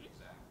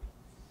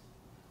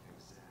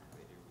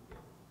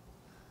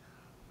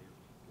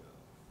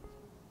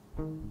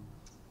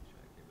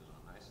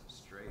 Nice and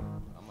straight.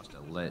 I must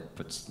have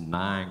put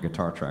 9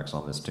 guitar tracks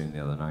on this tune the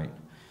other night,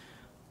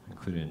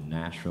 including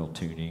Nashville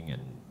tuning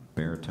and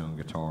baritone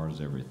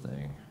guitars,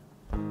 everything.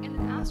 And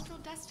an Astral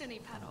Destiny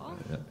pedal.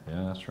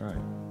 Yeah, that's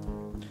right.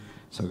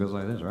 So it goes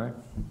like this, right?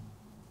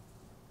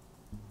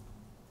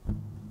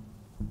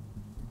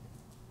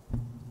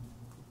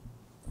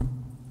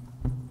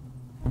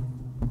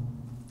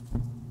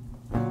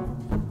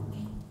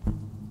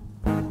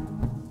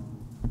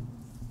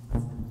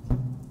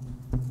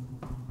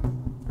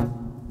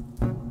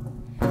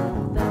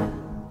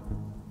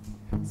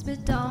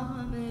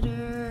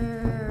 Speedometer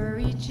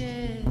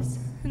reaches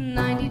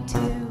 92.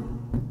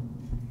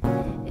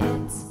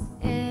 It's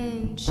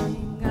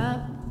inching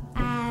up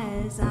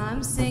as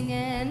I'm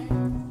singing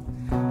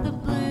the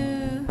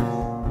blues,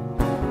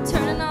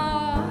 turning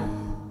off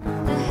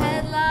the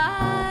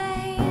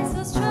headlights.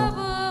 There's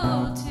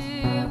trouble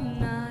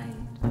tonight.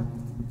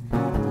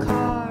 The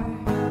car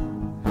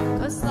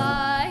goes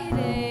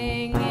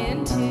sliding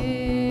into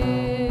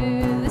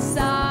the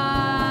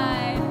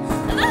side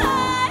of the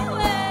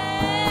highway.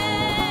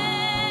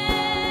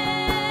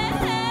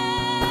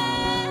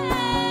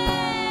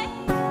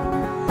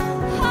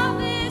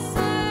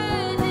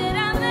 Officer, did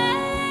I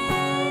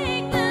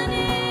make the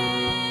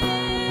news?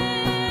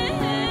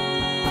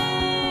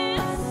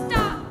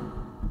 Stop.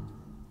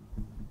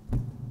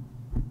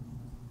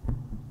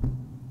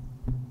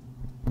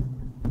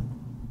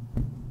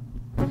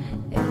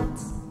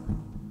 It's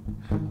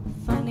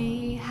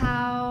funny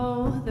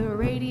how the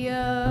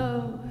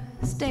radio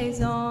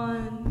stays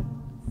on,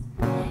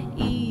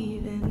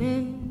 even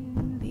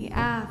in the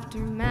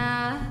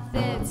aftermath.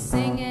 It's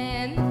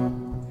singing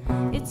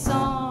its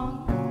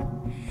song,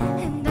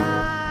 and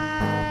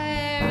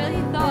I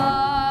really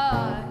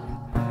thought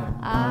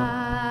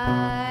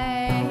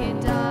I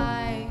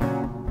died,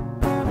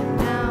 but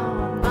now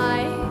I'm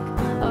like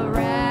a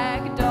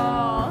rag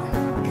doll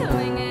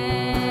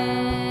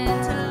clinging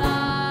to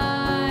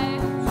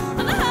life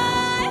on the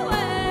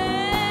highway.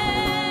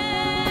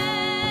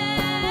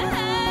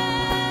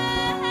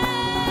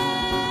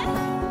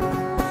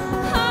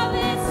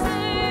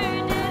 Officer,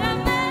 did I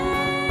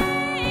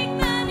make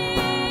the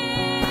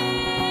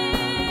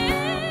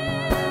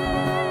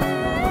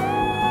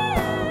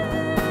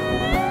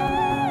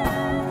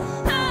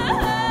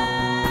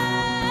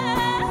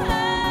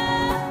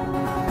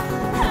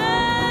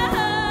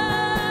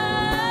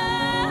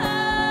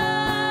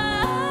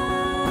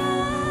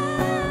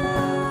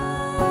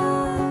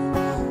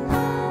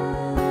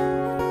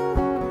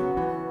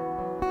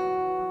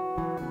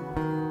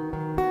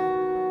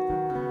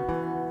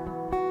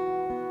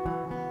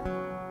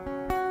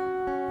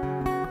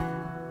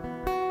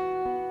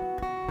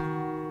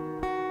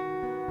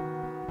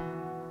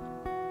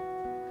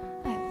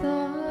I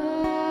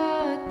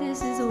thought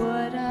this is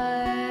what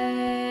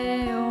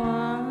I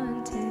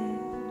wanted,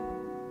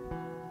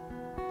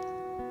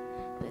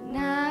 but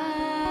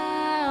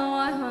now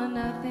I want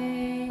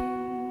nothing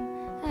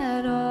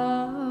at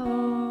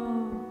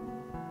all.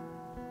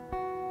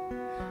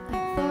 I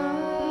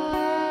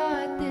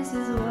thought this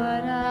is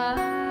what I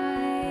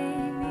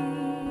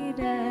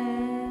needed,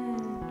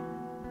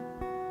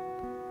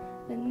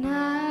 but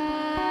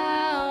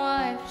now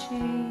I've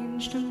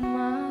changed my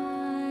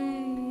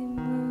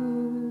mood.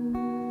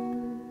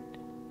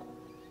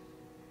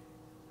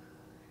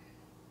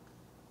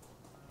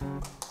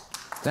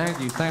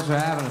 Thank you. Thanks for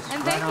having us.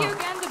 And Right thank you on.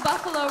 again to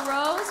Buffalo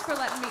Rose for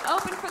letting me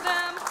open for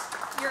them.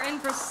 You're in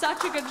for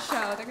such a good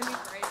show. They're going to be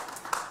great.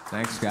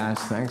 Thanks, guys.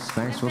 Thanks.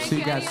 And We'll thank see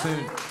you guys Eddie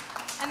soon. Owen.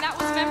 And that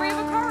was Memory of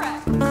a Car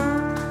Wreck.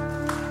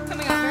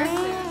 Coming up very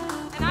soon.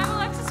 And I'm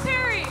Alexis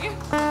Perry.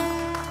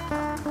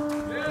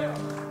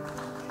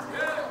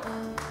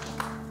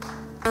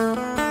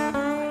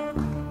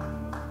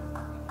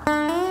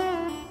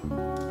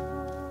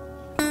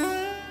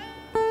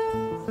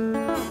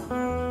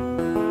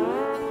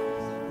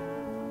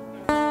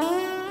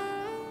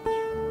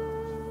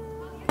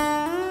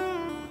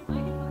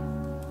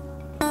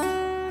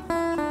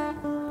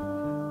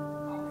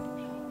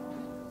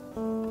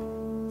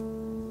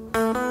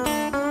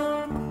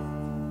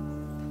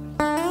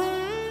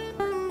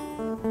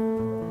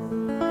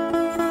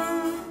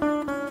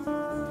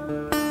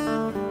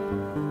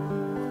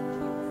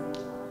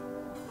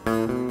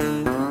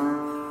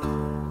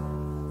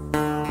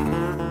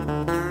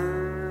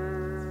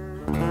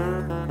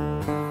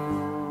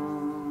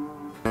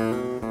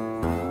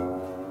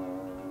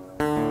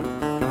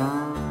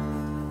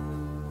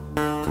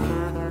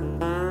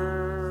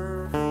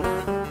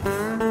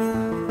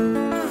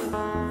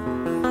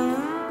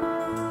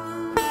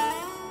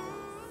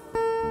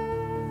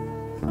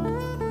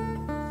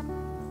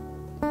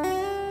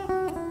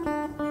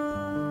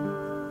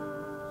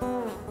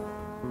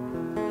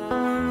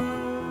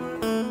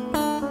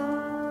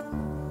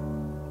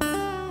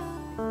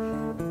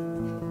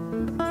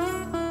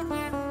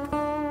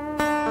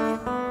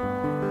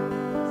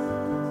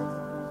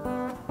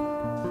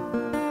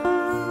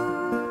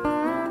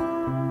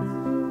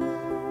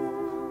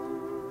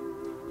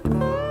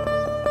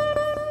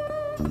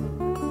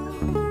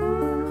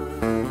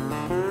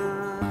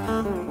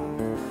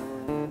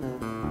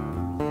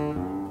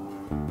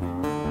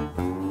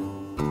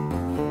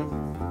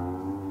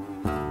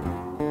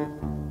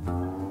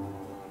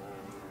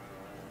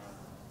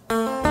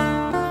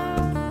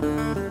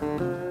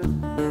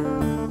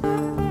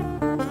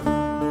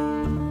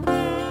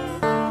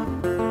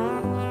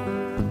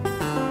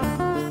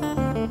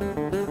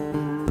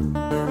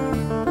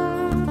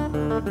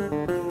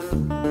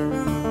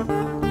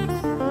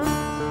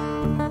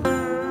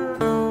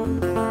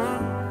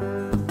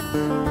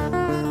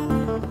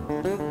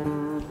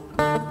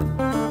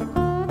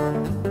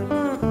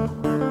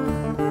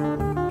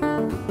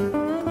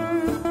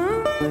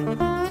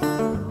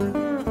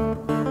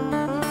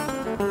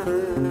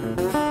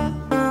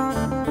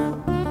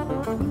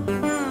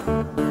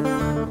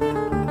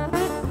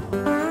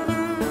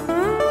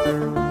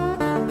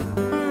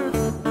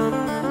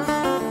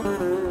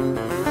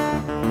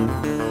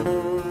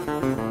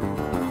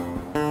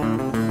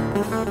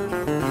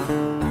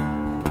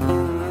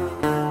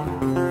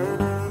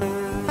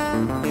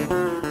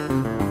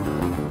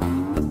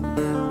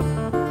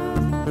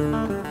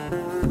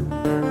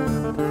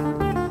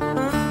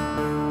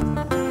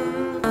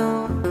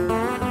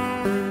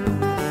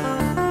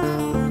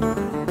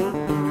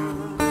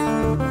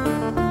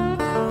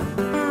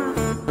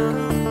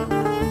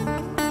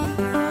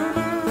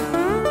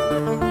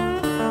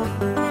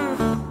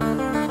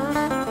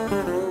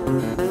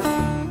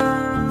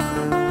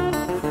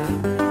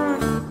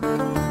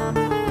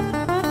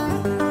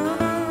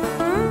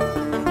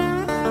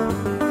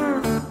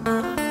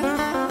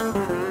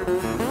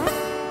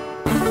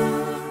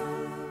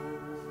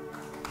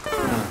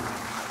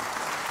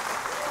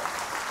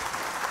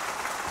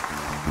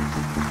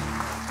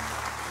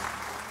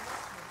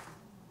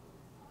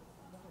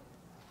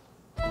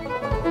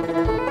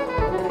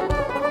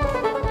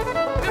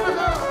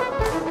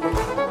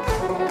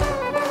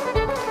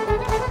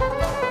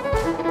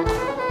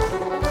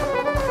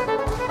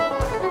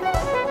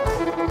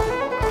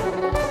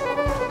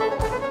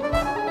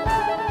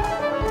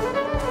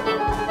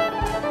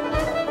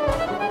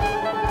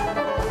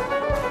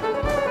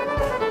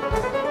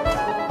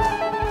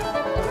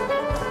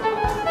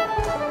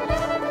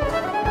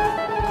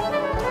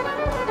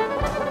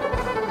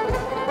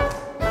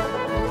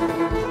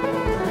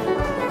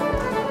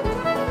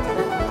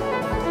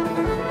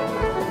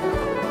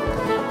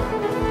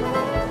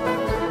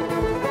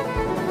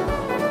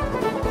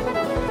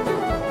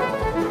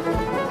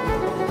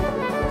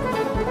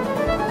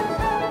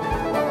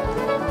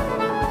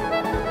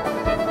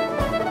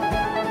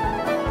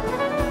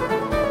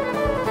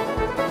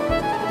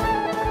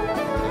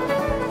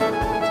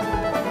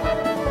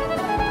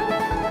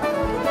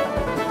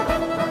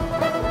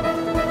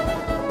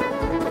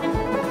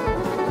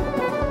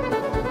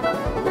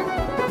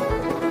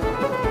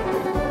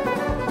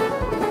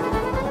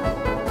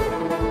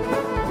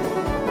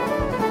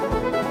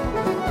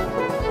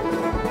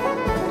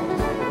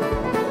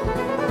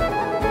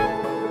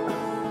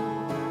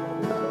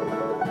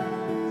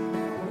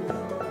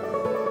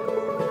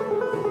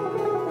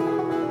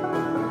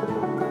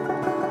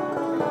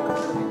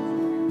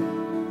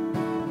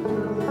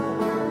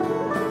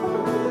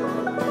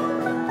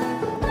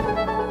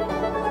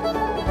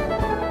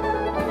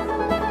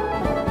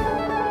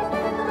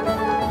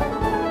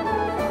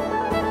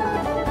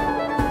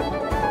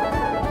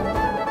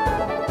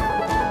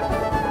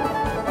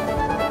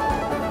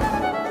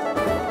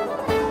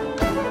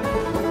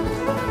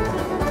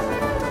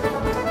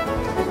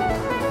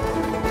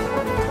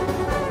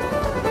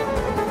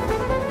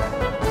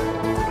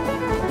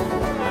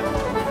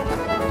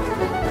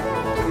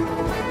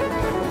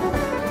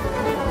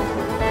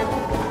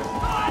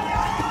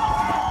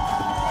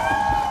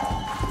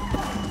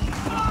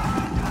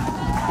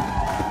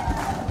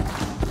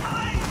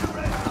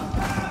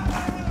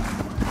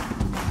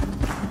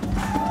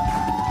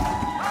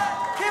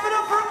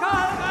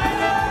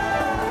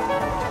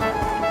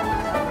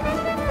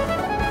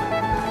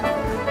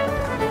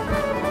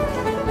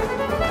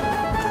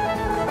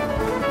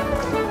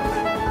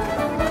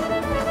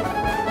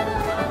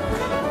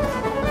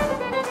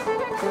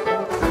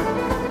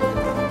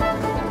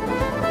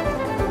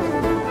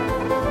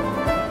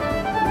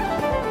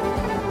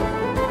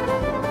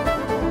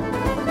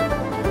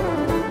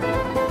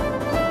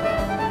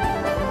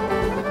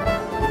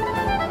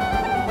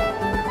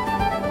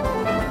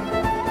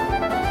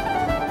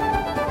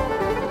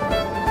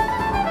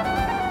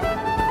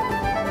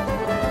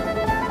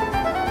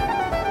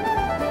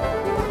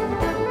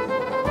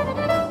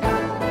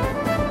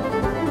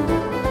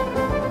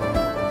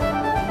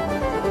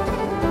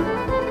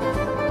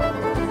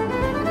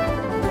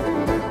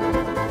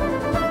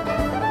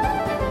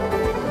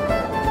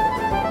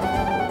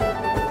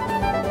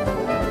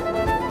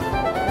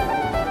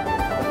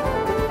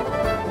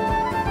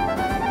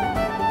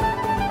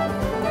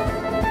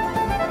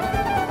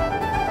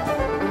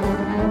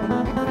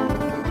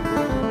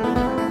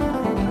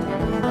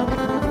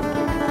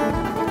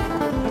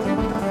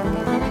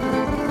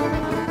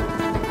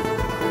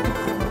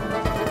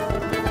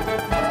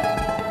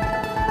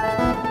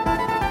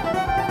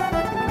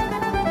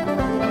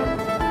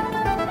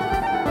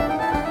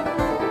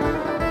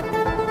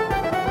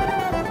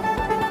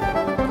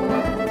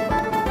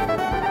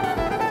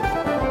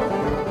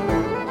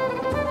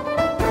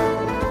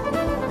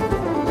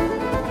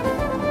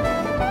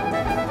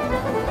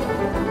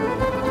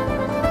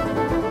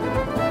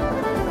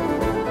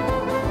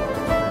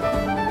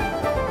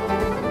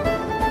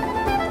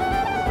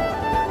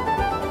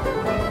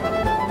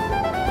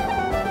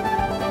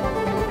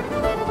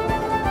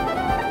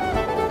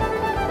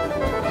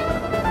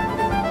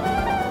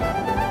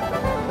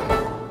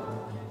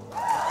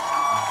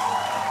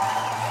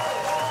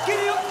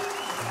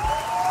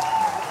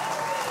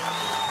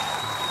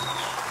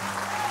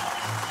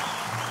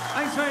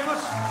 Thanks very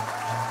much.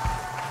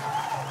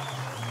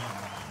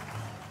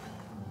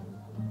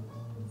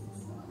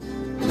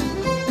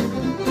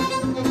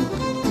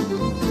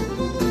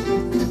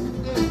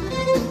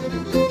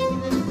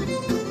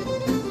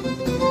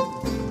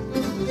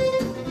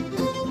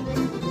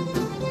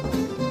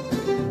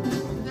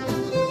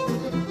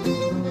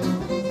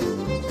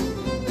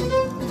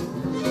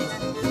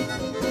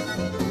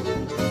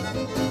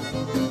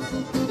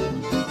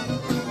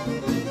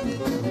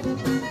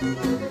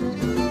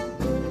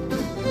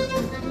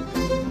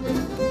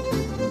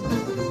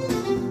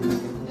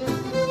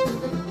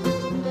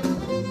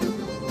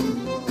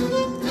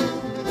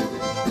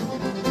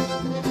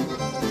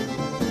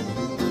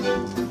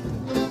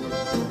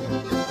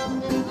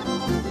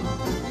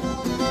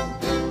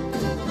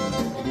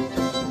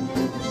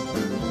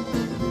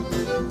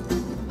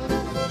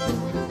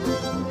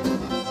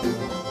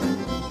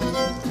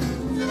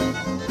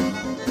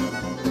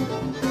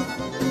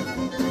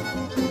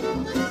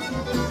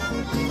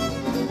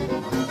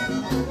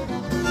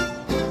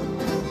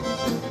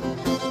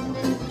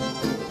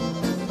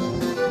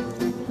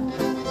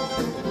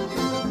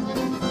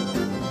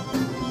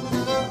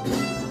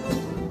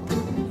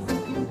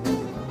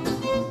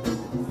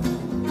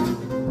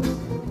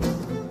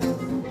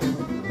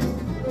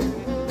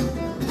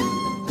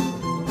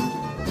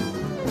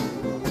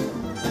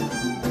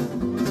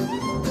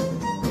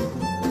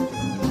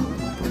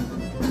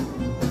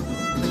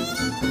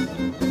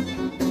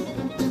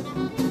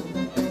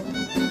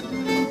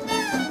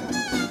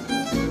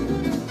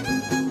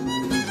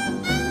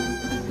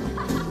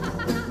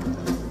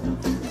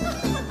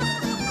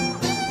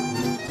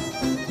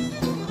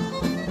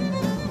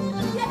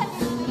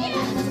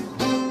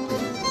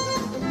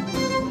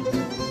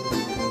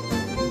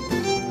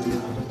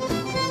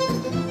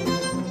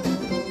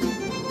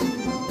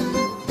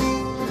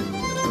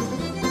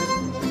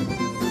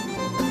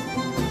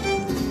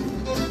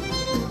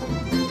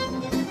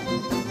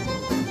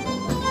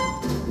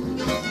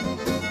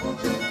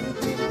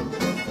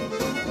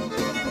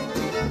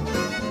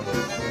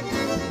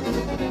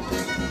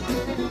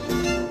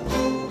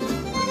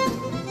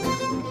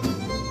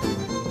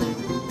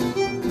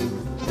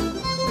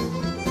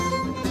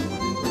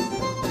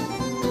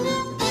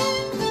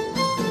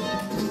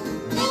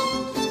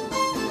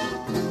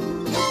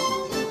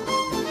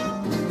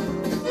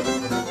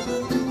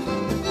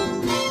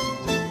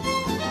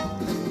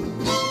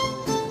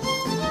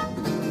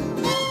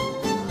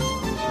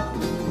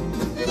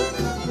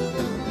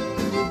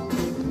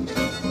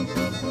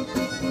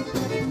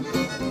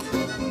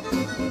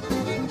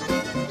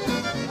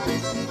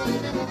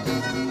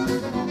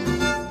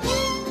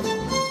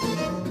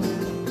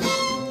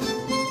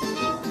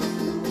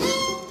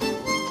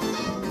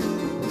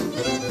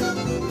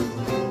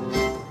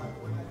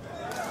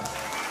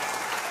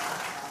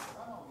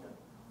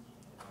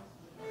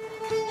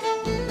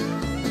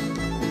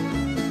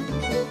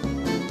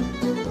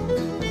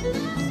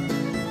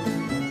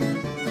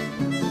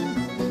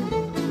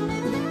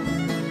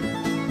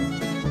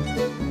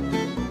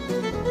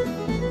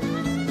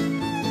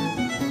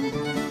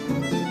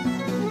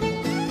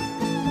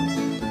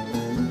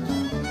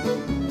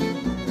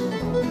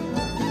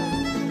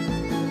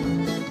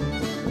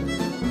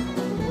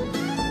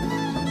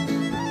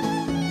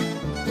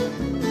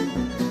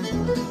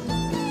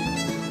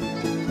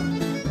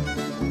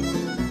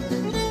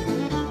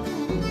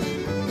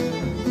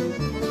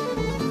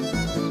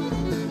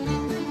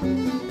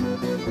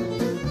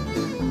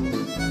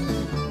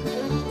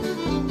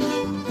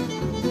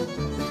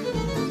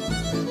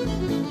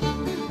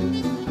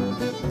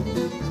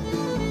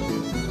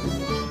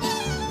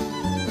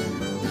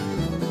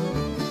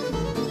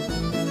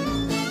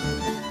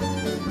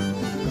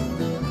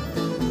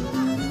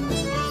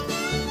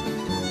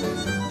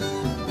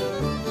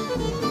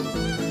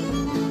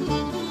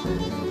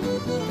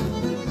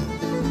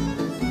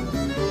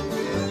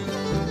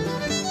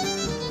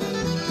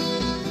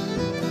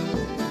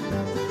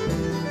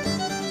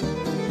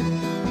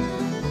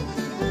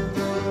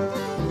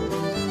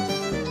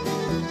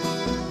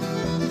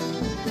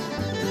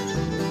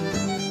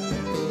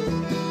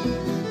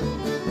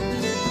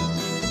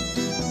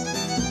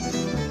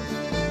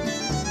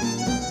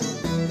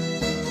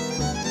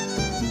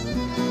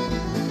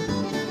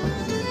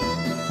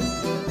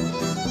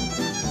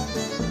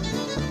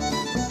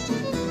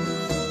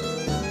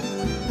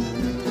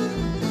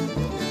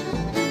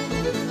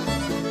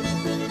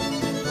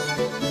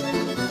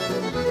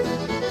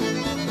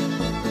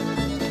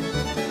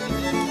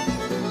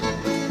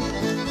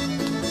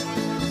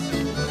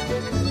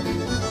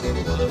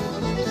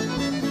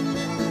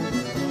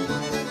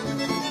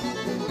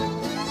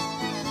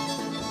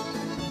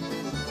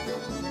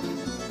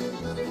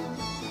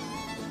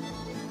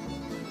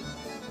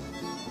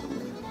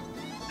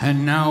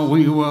 And now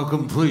we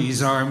welcome,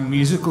 please, our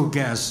musical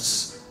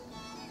guests,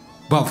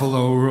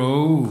 Buffalo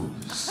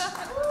Rose.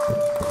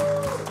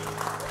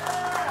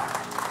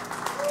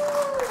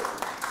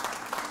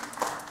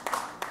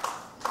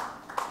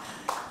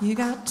 You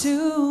got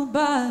two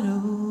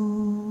bottles,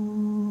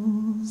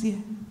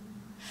 yeah.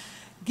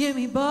 Give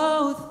me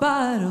both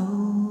bottles,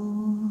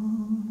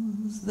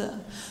 the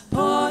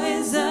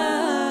poison,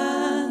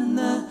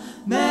 the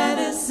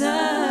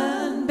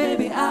medicine,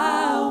 baby,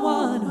 I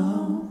want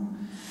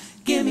 'em.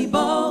 Give me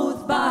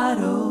both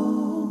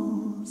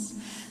bottles.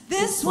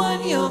 This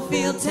one you'll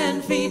feel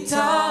 10 feet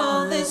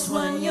tall, this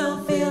one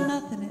you'll feel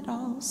nothing at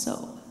all,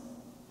 so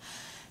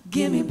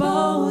give me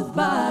both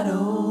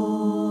bottles.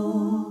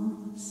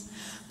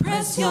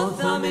 Press your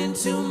thumb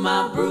into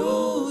my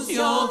bruise,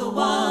 you're the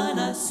one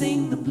I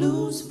sing the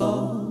blues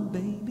for,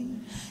 baby.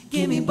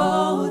 Give me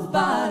both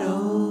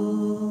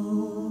bottles.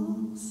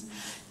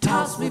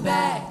 Toss me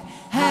back,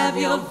 have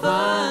your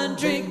fun,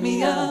 drink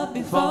me up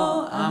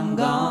before I'm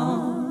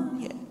gone,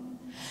 yeah.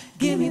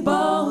 Give me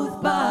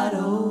both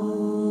bottles.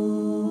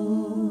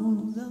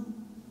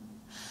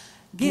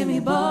 Give me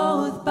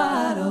both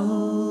bottles,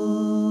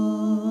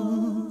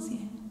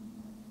 yeah.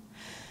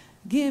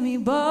 Give me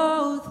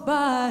both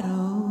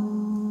bottles.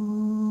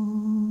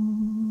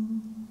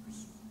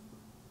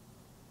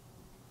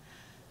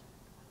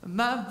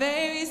 My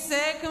baby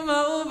said come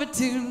over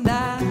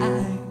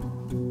tonight.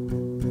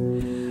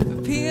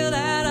 Peeled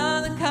out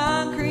on the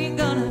concrete,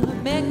 gonna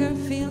make her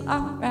feel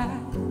alright.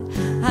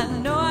 I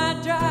know I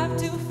drive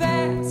too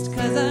fast,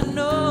 cause I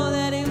know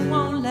that it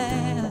won't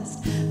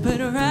last. But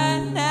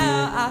right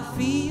now I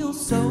feel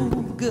so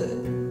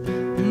good.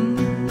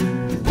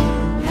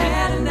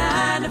 Had a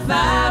 9 to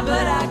 5,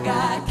 but I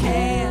got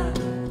canned.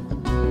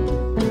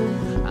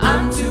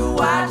 I'm too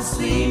wide to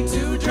sleep,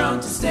 too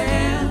drunk to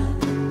stand.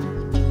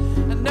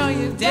 I know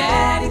your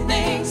daddy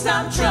thinks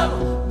I'm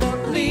trouble,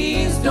 but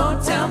please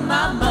don't tell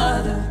my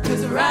mother,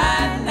 cause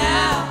right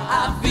now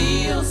I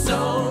feel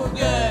so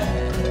good.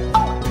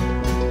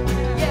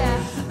 Yeah,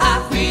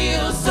 I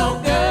feel so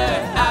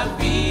good, I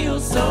feel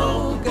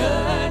so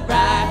good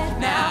right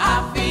now. I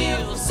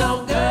feel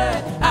so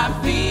good, I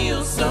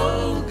feel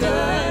so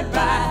good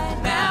right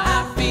now. I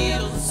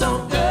feel so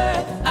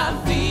good, I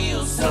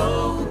feel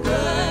so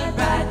good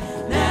right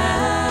now.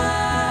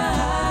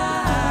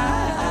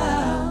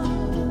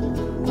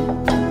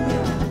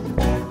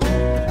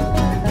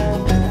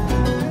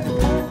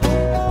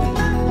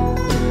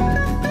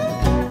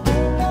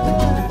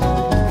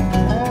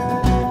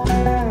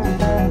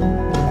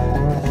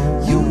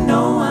 You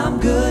know I'm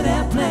good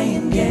at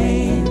playing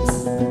games.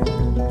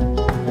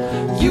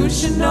 You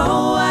should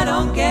know I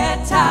don't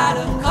get tired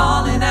of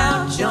calling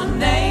out your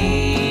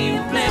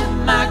name. Flip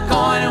my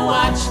coin and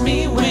watch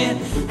me win.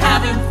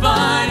 Having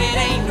fun, it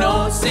ain't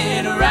no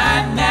sin.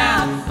 Right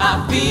now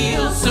I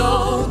feel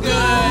so good.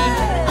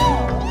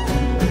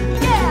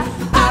 Yeah,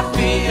 I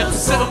feel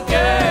so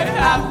good,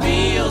 I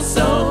feel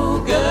so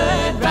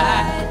good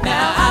right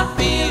now. I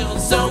feel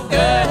so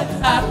good,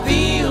 I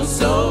feel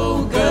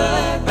so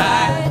good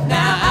right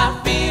now. I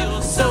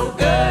feel so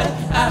good,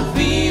 I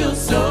feel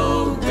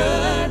so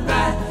good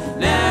right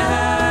now.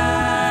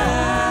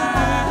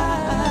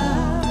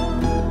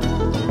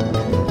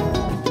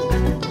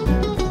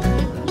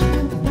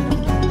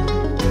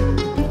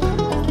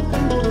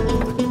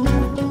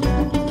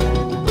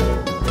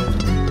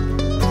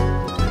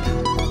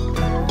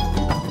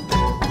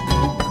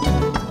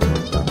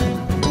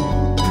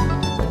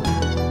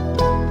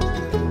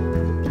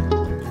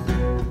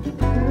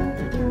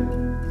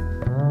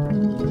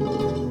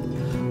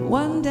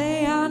 One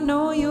day I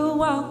know you'll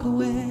walk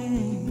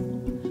away.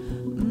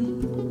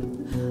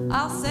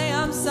 I'll say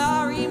I'm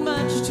sorry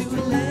much too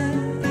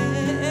late.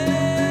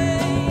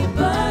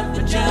 But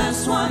for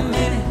just 1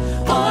 minute,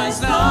 or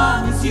as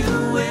long as you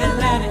will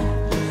let it,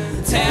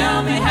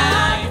 tell me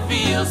how you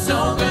feel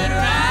so good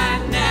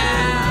right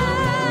now.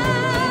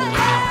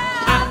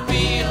 I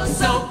feel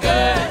so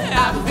good,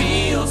 I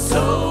feel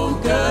so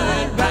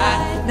good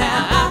right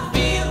now. I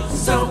feel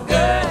so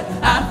good,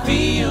 I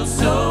feel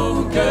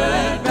so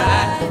good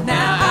right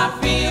now. I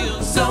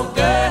feel so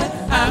good,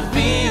 I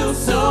feel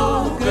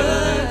so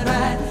good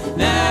right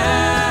now.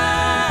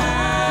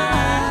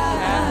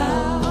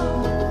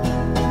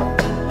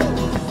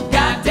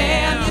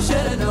 Goddamn, you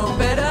should've known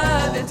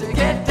better than to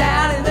get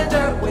down in the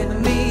dirt with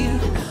me.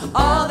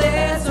 All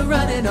this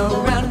running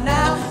around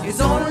now is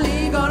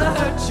only gonna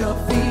hurt your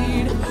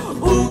feet.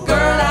 Ooh,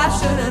 girl, I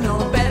should've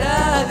known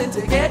better than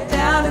to get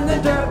down in the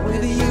dirt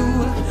with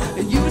you.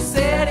 You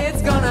said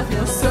it's gonna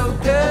feel so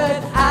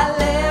good, I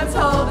left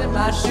holding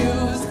my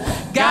shoes.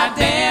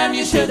 Goddamn,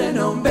 you should've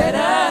known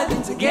better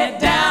than to get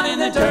down in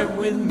the dirt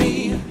with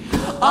me.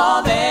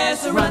 All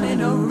this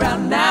running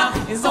around now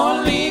is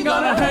only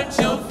gonna hurt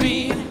your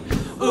feet.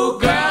 Ooh,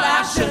 girl,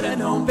 I should've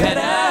known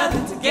better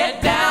than to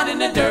get down in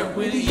the dirt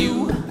with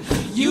you.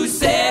 You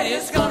said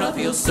it's gonna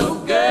feel so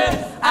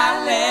good,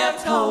 I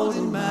left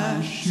holding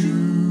my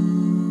shoes.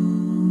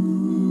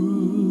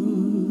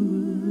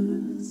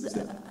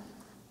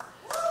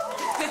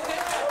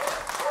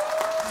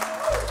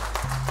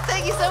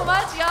 Thank you so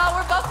much, y'all.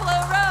 We're Buffalo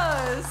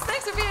Rose.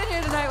 Thanks for being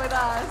here tonight with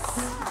us.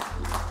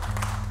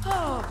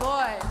 Oh,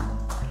 boy.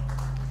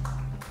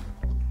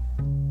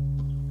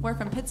 We're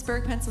from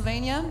Pittsburgh,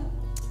 Pennsylvania.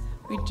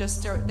 We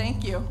just drove,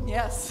 thank you,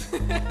 yes. We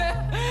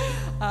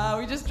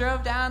just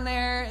drove down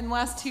there in the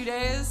last 2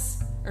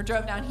 days. or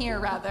drove down here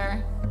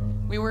rather.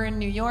 We were in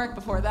New York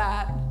before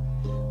that,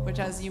 which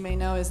as you may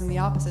know is in the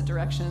opposite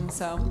direction,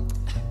 so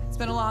it's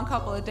been a long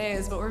couple of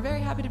days, but we're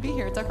very happy to be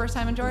here. It's our first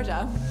time in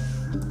Georgia.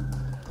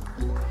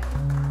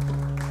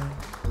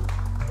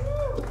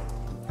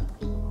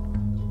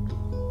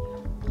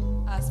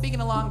 Speaking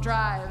of long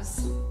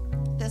drives,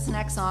 this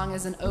next song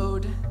is an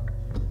ode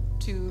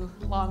to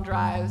long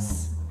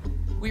drives.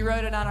 We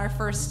wrote it on our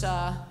first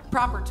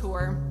proper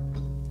tour.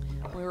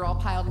 We were all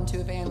piled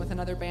into a van with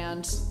another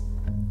band.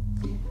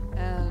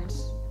 And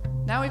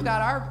now we've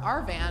got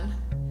our van,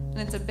 and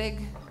it's a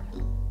big,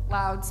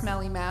 loud,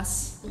 smelly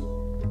mess.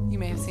 You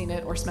may have seen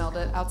it or smelled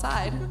it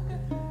outside.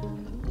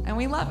 And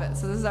we love it,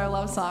 so this is our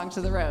love song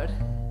to the road.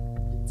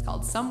 It's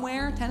called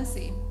Somewhere,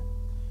 Tennessee.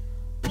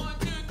 1,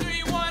 2,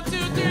 3, 1, 2,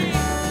 3.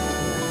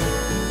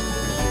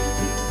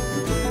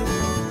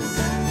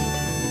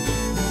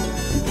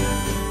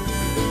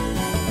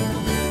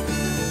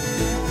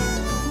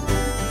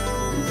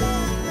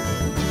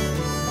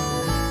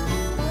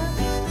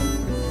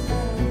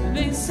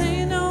 They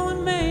say no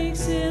one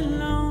makes it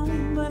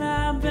long, but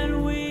I bet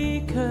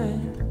we could.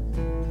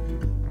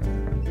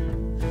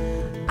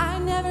 I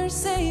never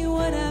say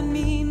what I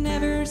mean,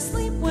 never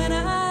sleep when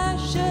I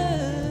should.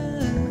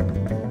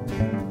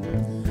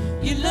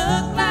 You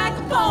look like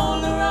a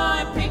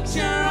Polaroid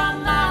picture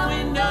on my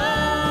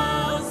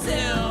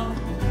windowsill.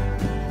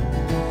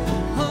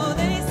 Oh,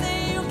 they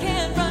say you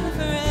can't run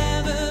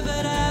forever,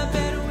 but I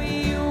bet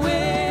we will.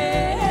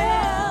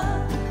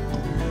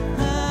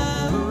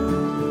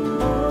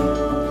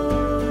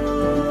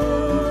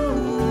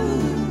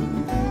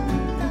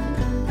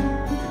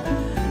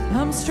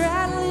 I'm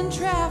straddling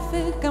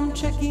traffic, I'm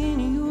checking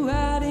you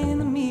out in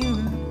the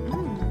mirror.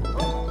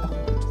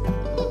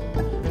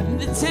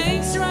 The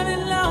tank's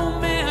running low,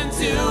 man,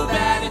 too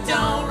bad it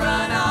don't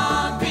run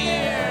on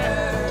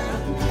beer.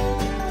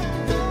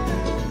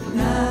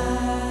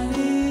 Night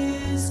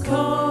is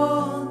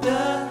cold,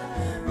 the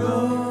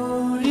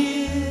road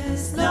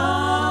is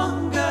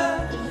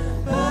longer,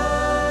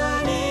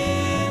 but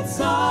it's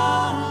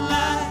all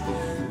I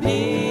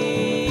need.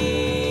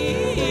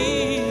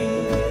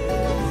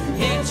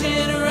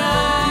 Hitching a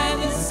ride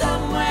to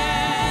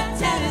somewhere,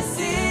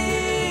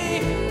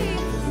 Tennessee.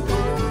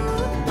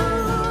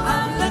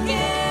 I'm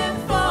looking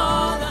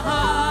for the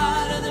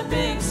heart of the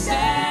big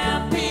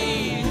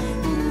stampede.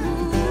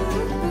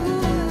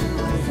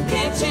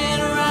 Hitching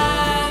a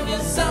ride to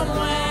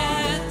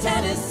somewhere,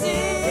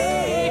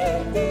 Tennessee.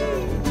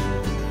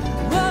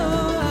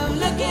 Whoa, I'm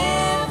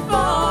looking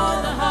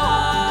for the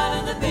heart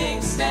of the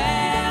big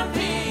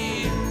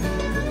stampede.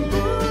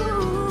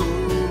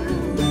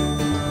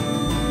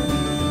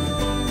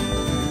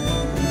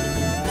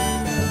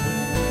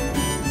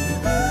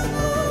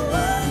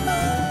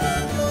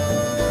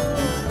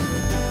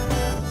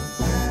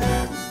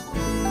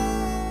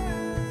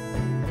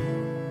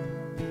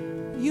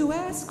 You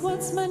ask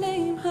what's my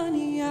name,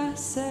 honey. I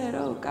said,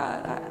 oh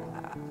God,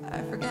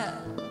 I forget.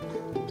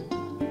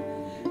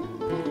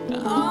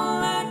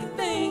 All I can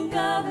think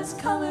of is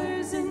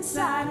colors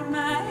inside of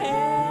my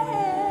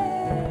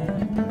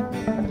head.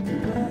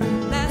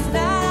 Last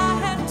night I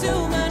had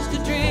too much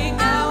to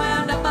drink. I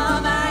wound up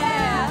on my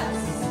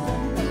ass.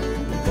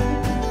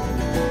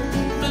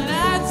 But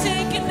I'd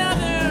take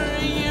another,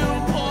 you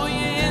pour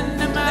you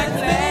into my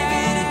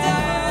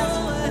glass.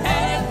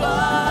 Headed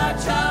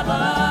for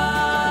trouble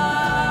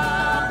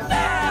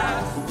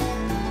fast.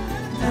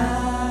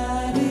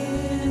 Night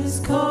is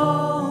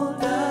cold,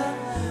 the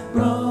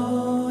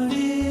road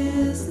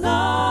is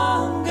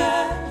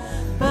longer,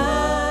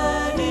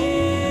 but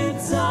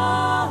it's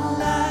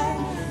all I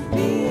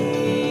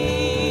need.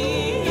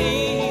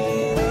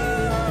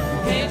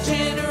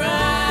 Hitching a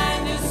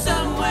ride to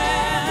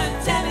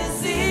somewhere,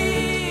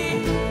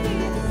 Tennessee.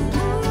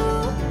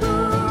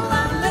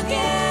 I'm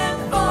looking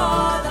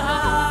for the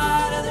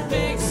heart of the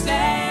big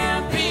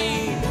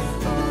stampede.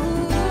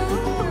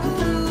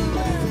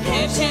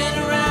 Hitching a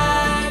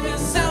ride to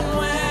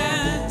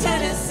somewhere,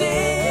 Tennessee.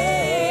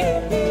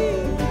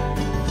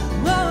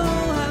 Whoa,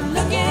 I'm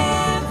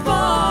looking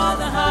for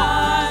the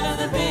heart of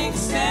the big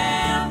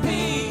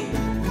stampede.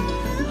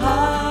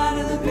 Heart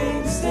of the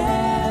big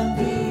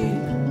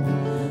stampede.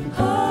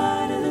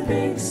 Heart of the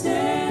big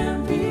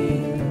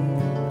stampede.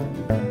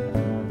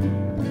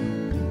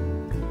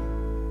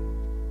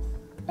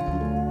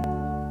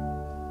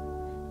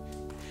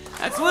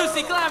 That's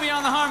Lucy Clabby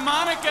on the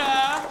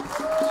harmonica.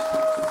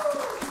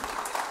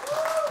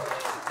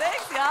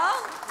 Thanks, y'all.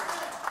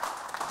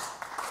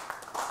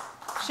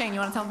 Shane, you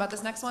want to tell them about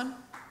this next one?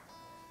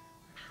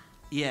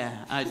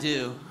 Yeah, I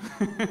do.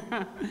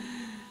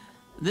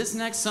 This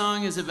next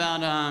song is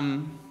about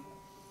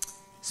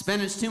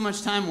spending too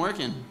much time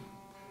working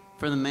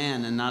for the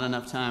man and not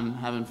enough time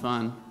having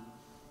fun.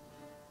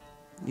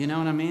 You know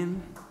what I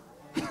mean?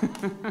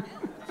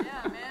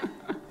 Yeah, man.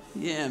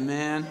 Yeah,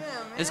 man.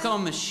 It's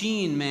called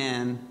Machine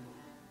Man.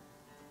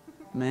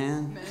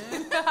 Man?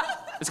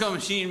 It's called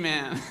Machine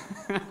Man.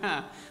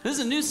 This is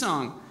a new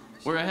song.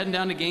 We're heading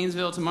down to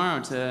Gainesville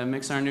tomorrow to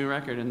mix our new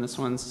record, and this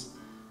one's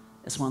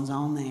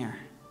on there.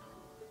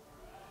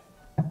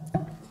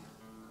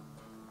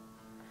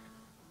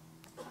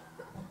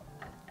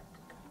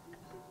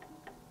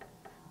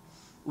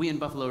 We in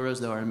Buffalo Rose,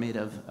 though, are made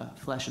of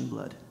flesh and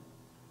blood.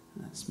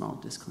 A small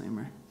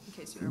disclaimer. In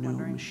case you were no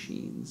wondering.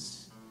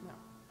 Machines. No.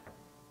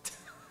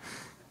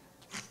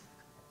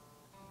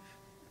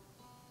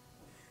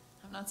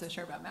 I'm not so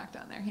sure about Mac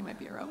down there. He might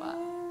be a robot.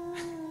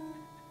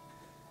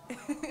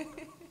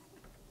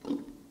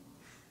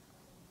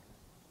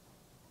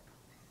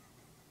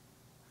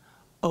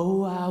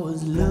 Oh, I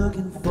was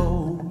looking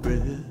for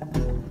bread.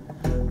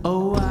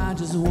 Oh, I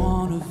just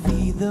want to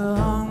feed the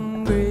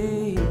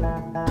hungry.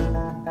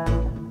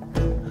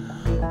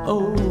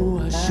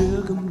 Oh, I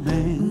shook a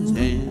man's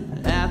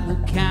hand at the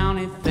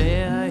county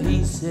fair.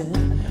 He said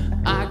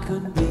I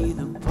could be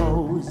the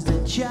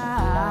poster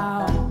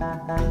child.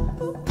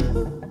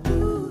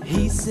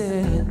 He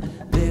said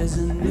there's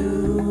a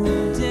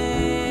new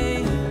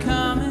day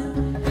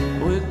coming.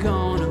 We're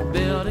gonna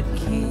build a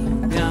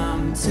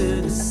kingdom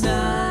to the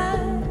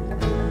sun.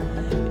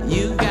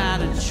 You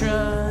gotta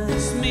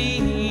trust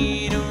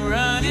me to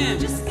run it.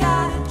 Just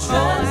gotta trust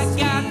I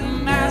got the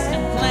master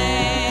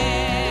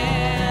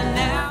plan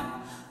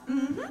now.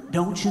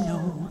 Don't you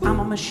know I'm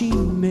a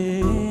machine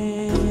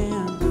man?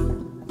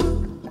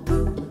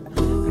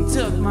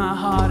 Took my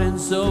heart and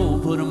soul,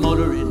 put a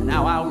motor in.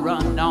 Now I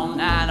run all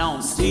night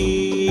on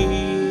steam.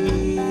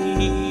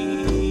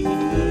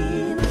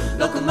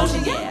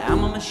 Locomotion, yeah,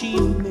 I'm a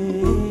machine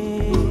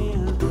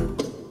man.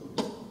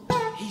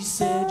 He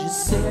said,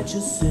 just set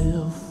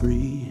yourself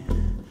free.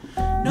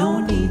 No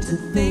need to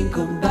think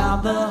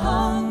about the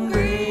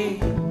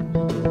hungry.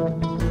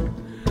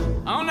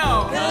 Oh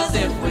no, 'cause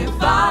if we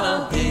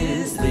follow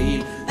his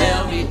lead,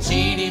 there'll be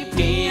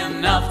GDP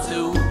enough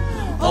to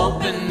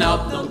open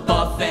up the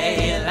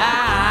buffet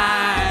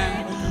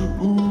line.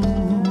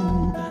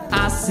 Ooh,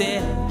 I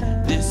said,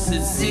 this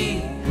is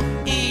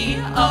CE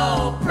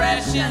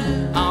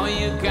oppression. All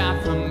you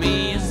got for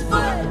me is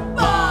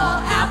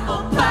football,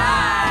 apple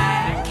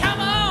pie. Come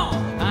on,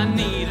 I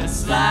need a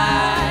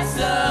slice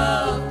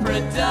of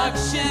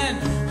production.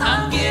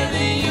 I'm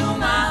giving you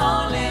my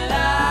only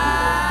life.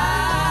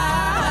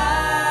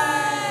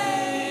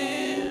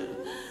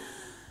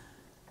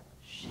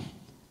 Shit.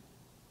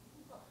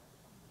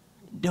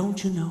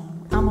 Don't you know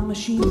I'm a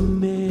machine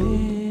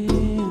man?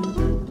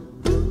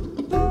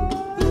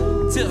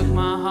 Took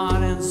my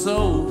heart and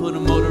soul, put a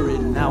motor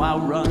in. Now I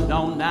run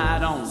all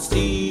night on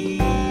steam.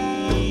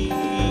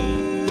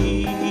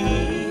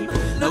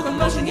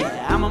 Locomotion,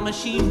 yeah, I'm a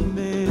machine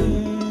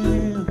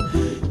man.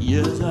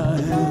 Yes, I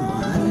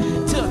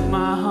am. Took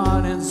my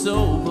heart and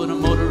soul, put a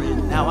motor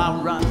in. Now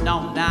I run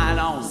all night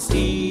on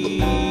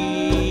steam.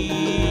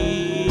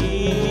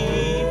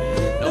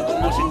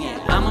 Locomotion, yeah,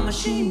 I'm a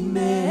machine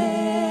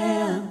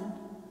man.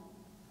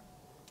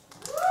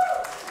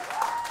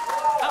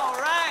 All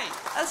right.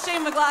 That's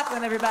Shane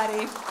McLaughlin,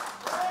 everybody.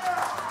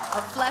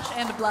 Of Flesh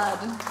and Blood.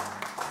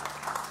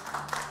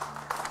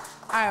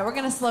 All right, we're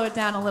going to slow it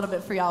down a little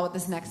bit for y'all with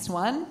this next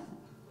one.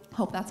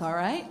 Hope that's all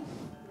right.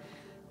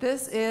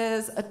 This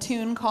is a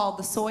tune called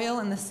The Soil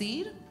and the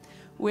Seed,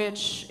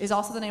 which is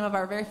also the name of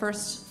our very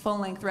first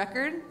full-length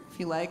record. If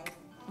you like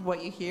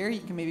what you hear,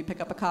 you can maybe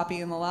pick up a copy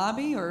in the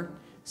lobby or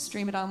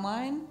stream it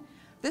online.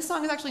 This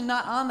song is actually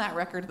not on that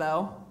record,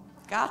 though.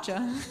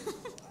 Gotcha.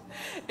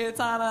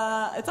 It's on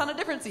a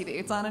different CD.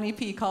 It's on an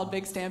EP called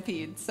Big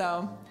Stampede.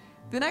 So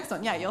the next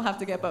one, yeah, you'll have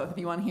to get both if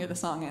you want to hear the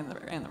song and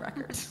the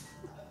record.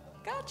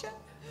 Gotcha.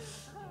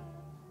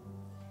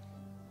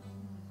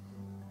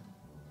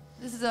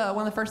 This is one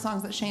of the first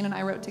songs that Shane and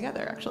I wrote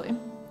together, actually,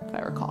 if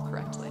I recall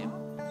correctly.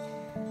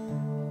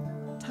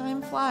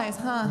 Time flies,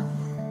 huh?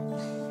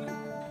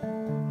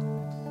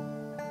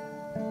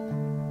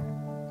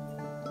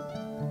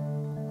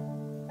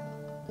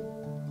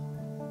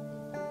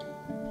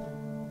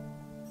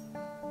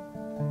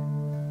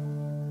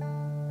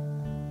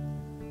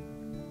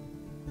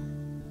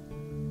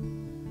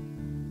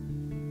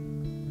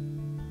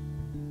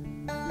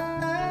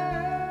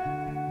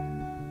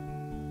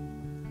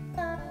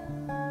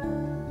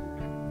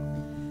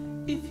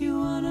 If you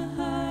wanna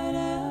hide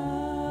out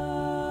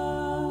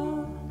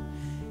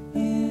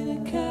in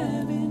a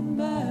cabin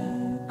by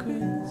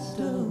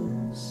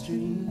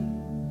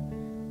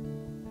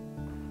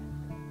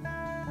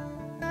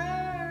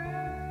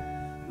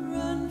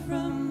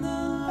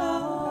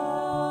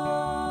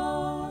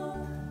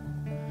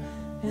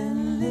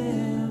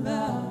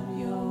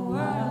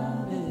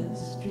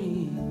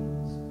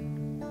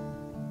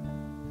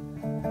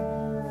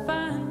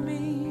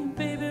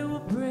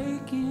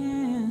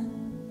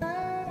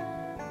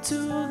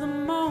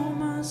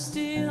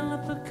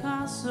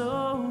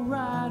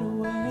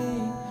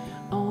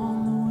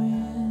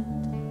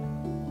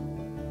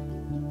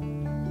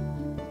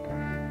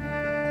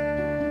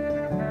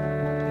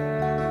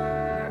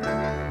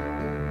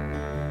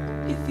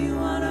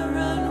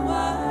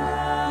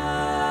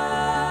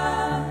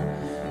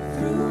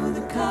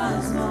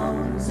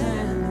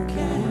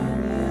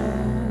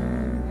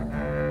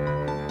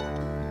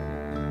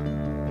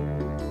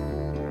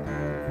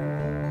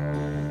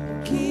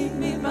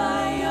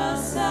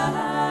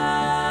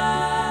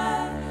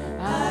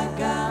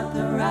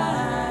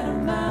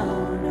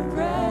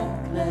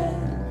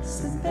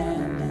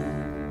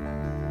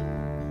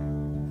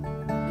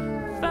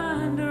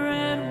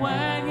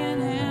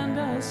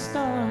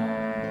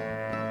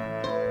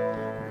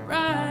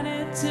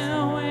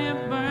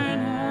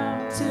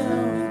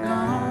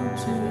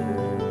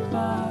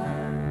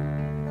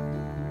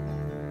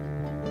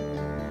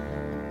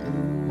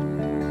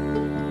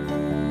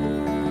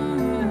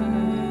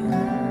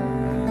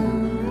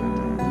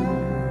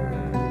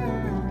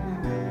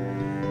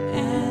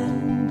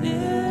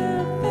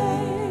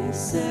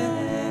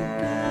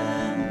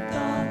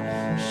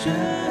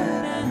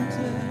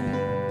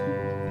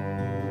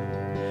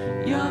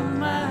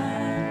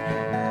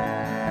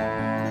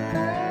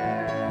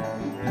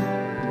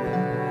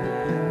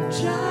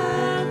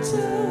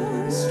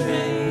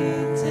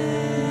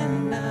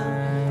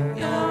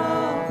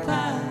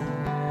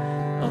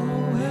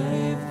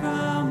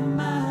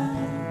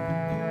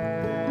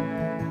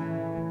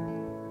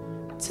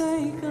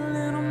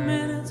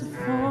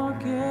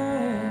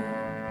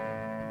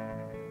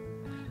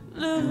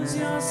lose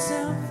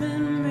yourself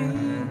in me,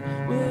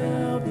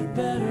 we'll be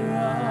better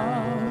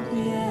off,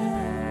 yeah.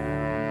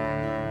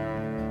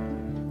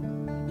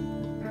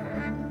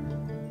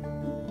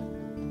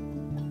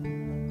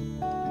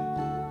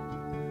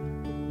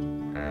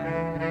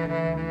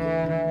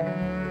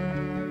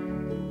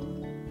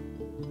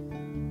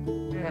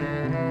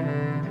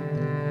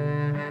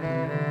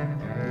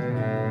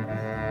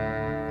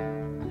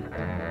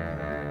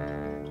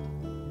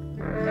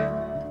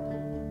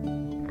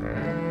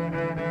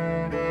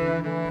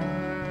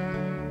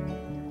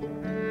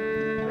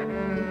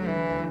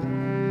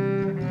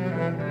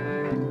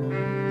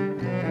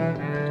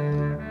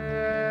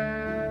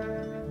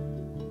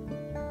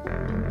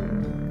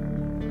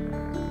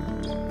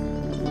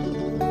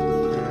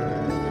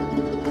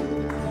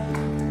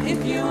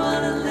 If you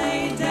wanna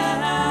lay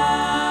down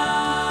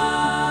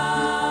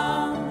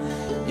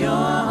your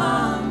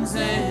arms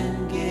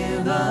and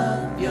give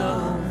up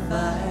your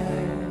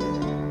fire,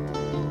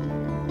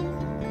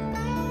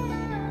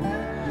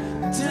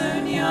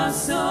 turn your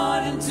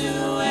sword into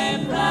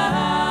a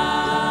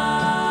plow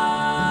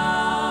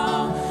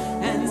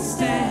and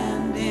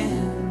stand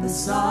in the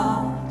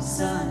soft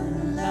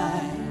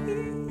sunlight.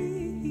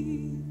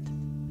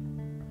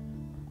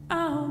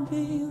 I'll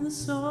be the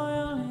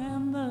soil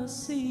and the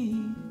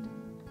seed.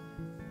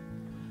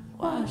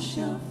 Wash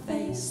your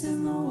face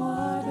in the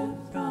water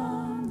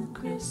from the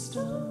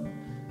crystal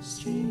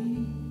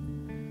stream.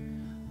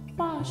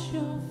 Wash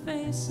your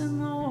face in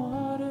the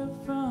water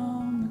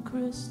from the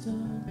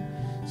crystal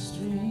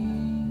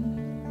stream.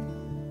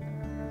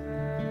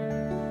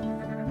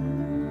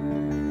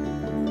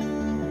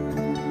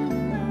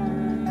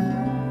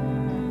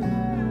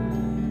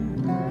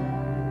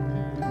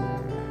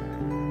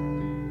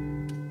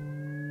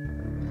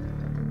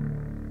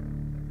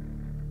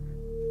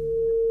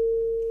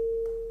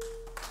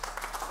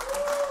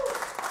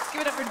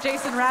 Give it up for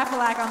Jason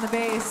Rafalak on the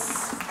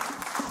bass.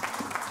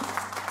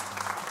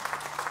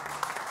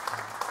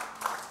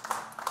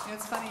 You know,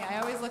 it's funny, I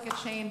always look at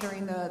Shane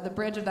during the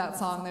bridge of that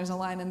song. There's a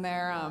line in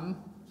there,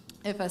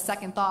 if a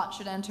second thought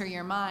should enter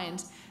your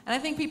mind. And I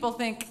think people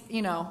think,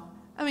 you know,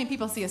 I mean,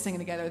 people see us singing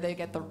together, they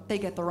get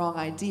the wrong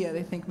idea.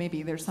 They think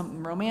maybe there's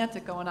something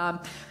romantic going on.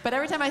 But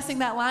every time I sing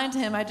that line to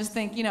him, I just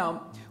think, you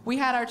know, we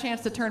had our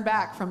chance to turn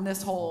back from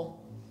this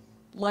whole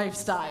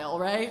lifestyle,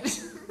 right?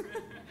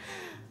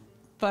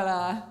 But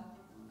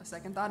A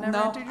second thought never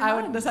entered your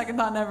mind? The second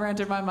thought never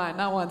entered my mind.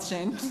 Not once,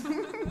 Shane.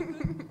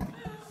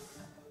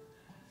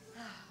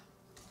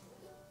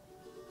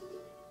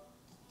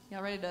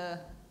 Y'all ready to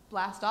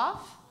blast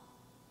off?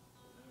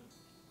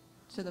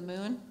 To the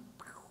moon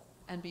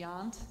and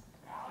beyond?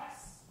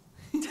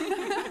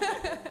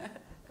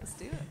 Let's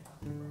do it.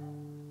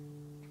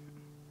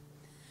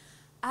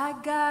 I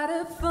got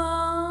a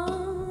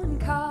phone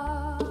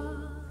call.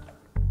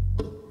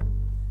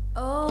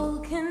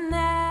 Old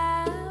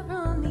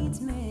Canaveral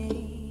needs me.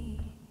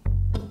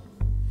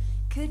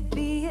 Could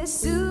be a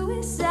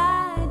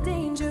suicide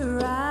danger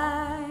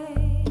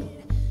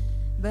ride,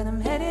 but I'm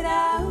headed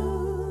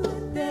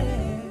out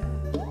there,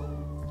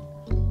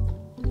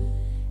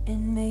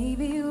 and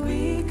maybe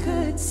we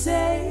could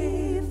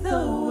save the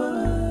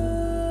world.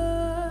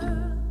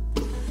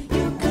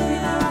 You could be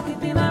my rocket,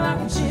 be my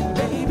rocket ship,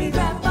 baby.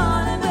 Grab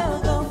on and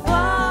we'll go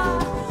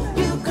far.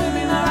 You could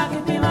be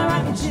my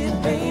rocket, ship,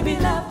 baby.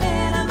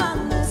 Laughing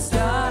among the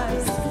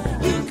stars.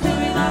 You could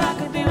be my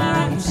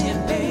rocket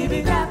ship,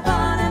 baby. Grab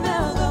on and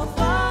we'll go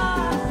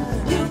far.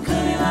 You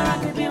could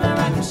be my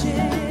rocket ship,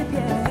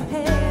 yeah.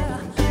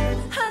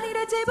 I need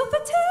a table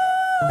for two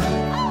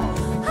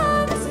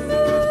on this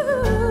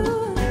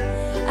moon.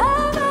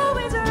 I'm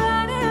always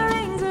running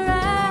rings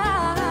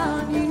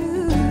around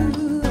you.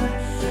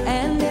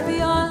 And if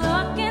you're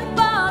looking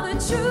for the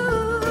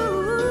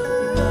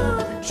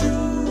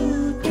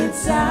truth,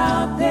 it's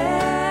out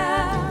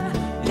there,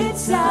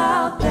 it's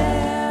out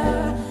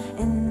there.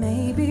 And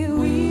maybe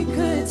we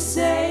could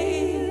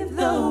save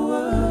the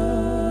world.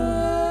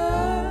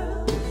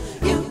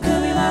 You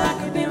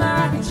could be my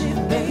rocket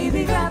ship,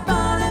 baby. Grab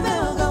on and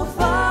we'll go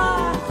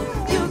far.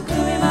 You could be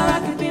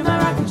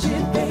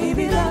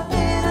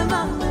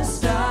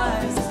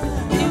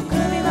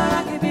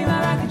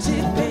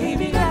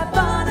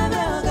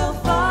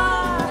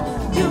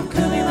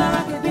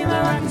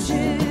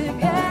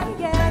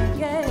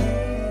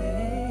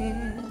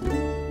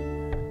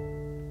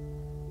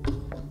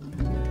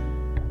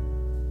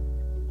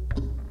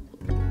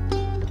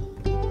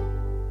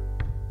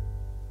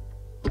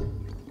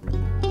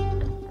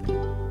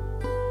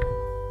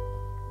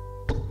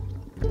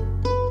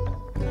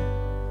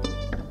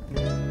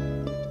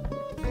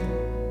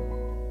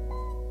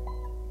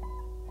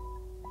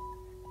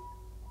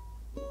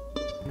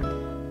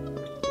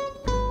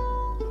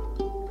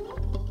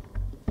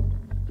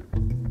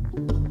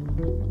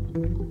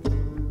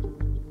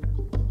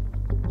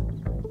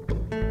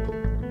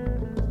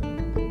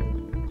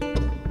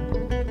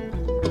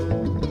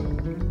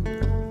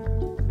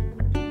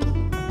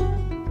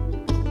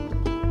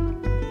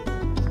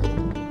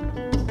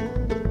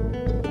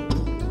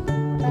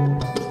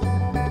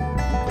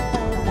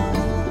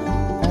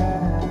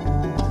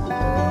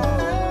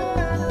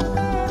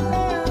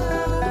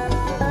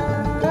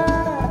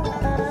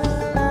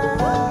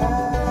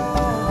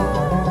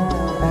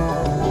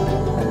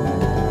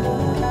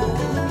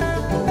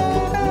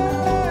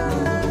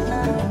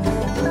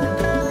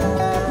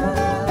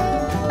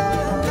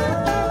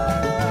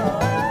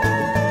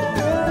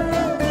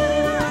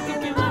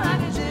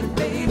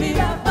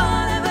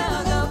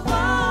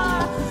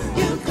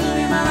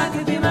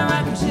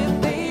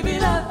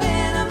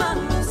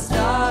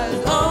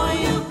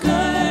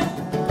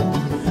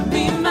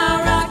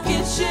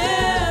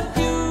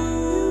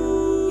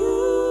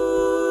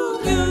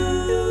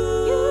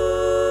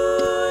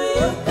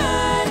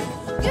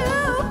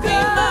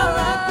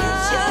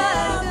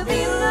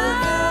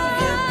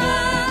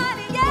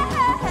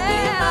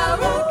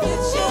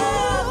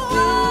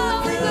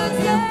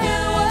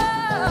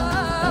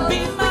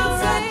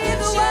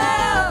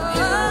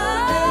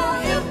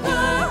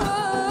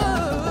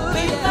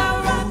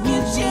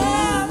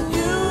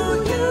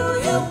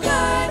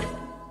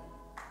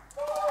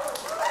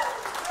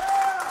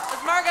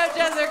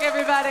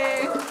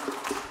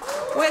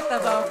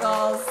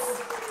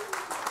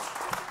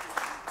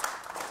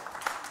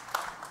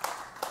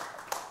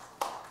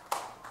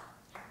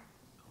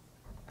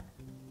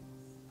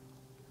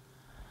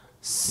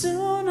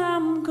Soon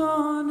I'm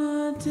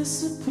gonna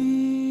disappear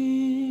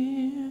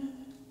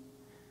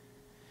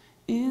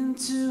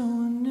into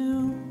a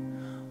new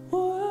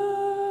world.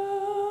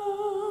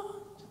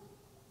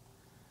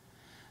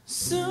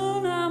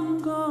 Soon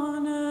I'm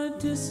gonna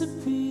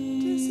disappear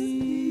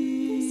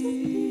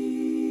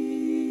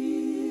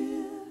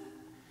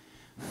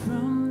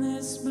from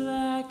this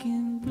black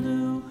and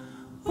blue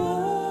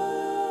world.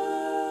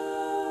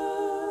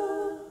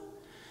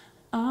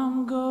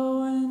 I'm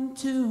going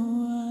to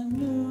a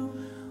new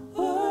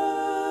world.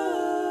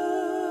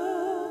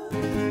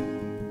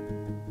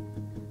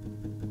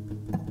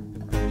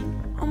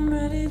 I'm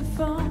ready to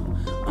fall,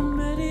 I'm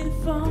ready to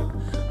fall,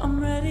 I'm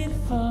ready to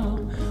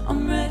fall,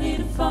 I'm ready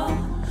to fall,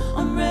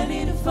 I'm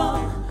ready to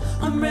fall,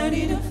 I'm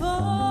ready to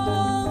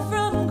fall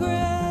from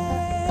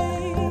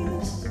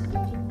grace.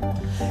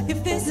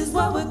 If this is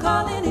what we're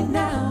calling it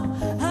now,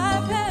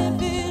 I've had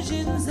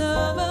visions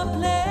of a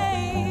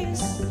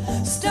place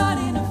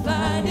starting to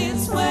find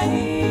its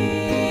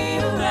way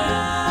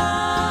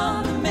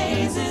around the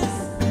mazes,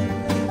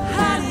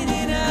 hiding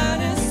in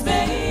outer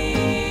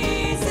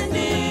space and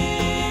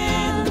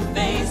in the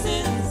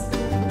faces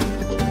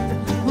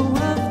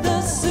of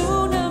the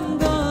soon I'm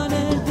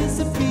gonna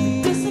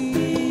disappear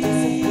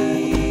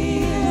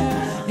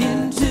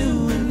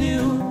into a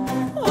new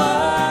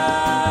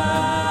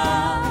world.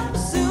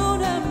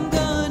 Soon I'm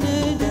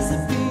gonna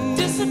disappear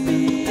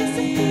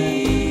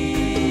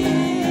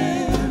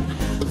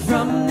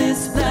from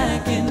this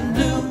black and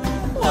blue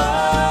world.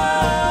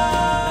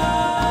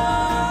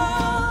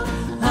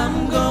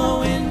 I'm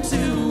going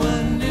to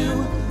a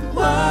new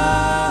world.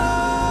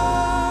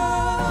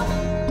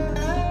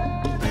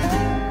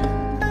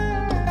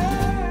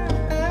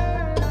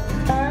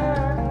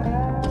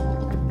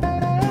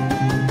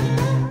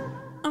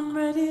 I'm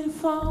ready to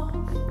fall,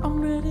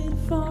 I'm ready to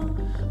fall,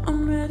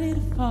 I'm ready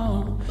to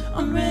fall,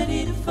 I'm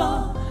ready to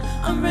fall,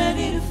 I'm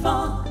ready to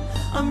fall,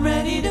 I'm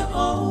ready to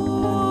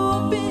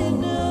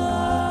open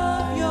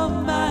up your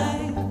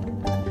mind.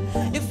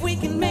 If we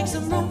can make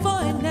some room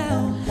for it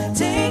now,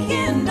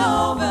 taking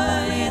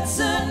over, it's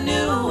a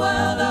new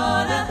world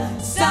order,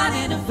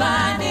 starting to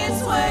find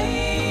its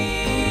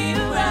way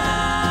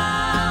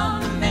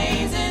around the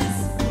mazes,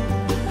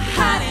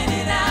 hiding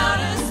in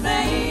outer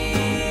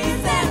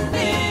space and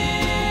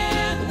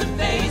in the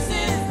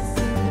faces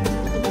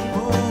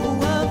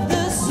of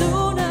the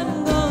soon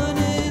I'm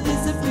gonna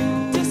disappear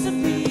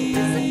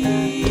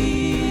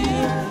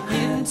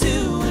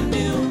into a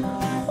new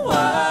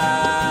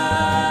world.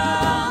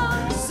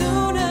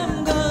 Soon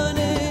I'm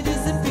gonna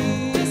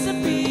disappear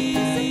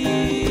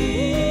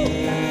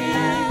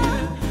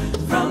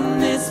from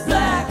this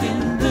black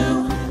and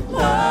blue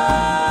world.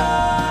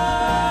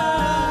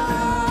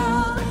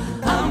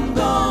 I'm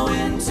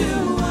going to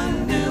a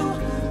new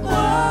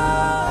world.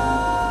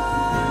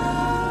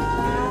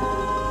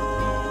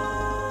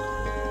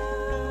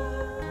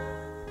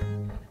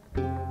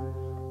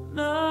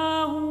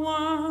 The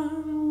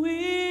one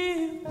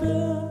we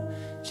built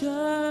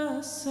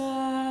just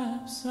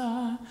saps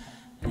our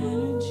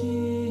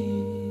energy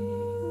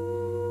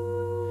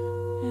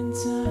and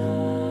time.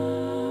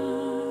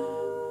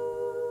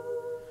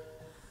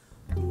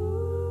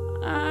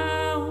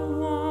 I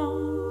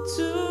want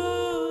to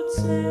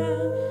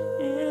tear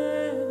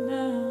it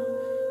down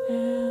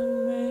and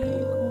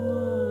make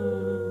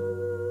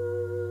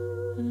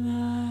one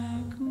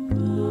like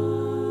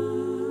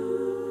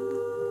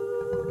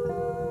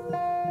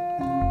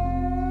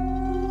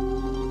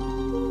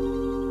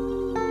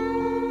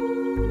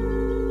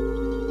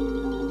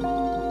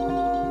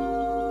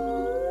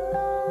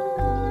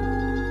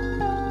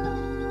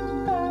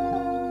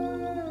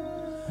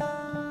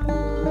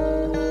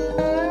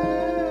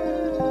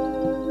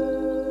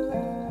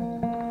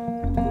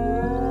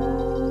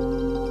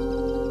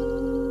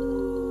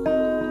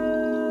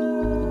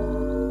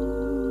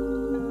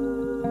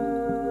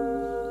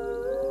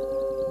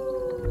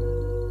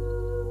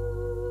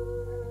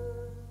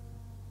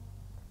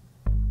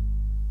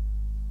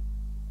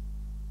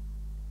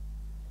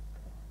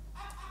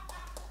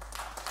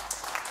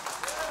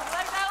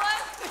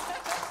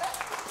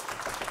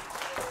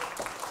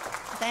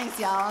Thanks,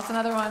 y'all. It's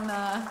another one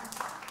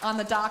on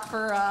the dock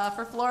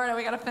for Florida.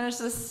 We got to finish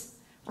this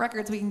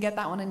record so we can get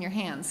that one in your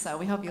hands. So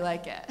we hope you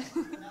like it.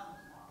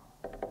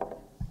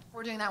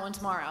 We're doing that one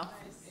tomorrow.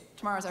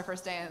 Tomorrow's our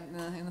first day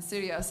in the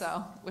studio,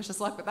 so wish us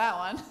luck with that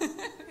one.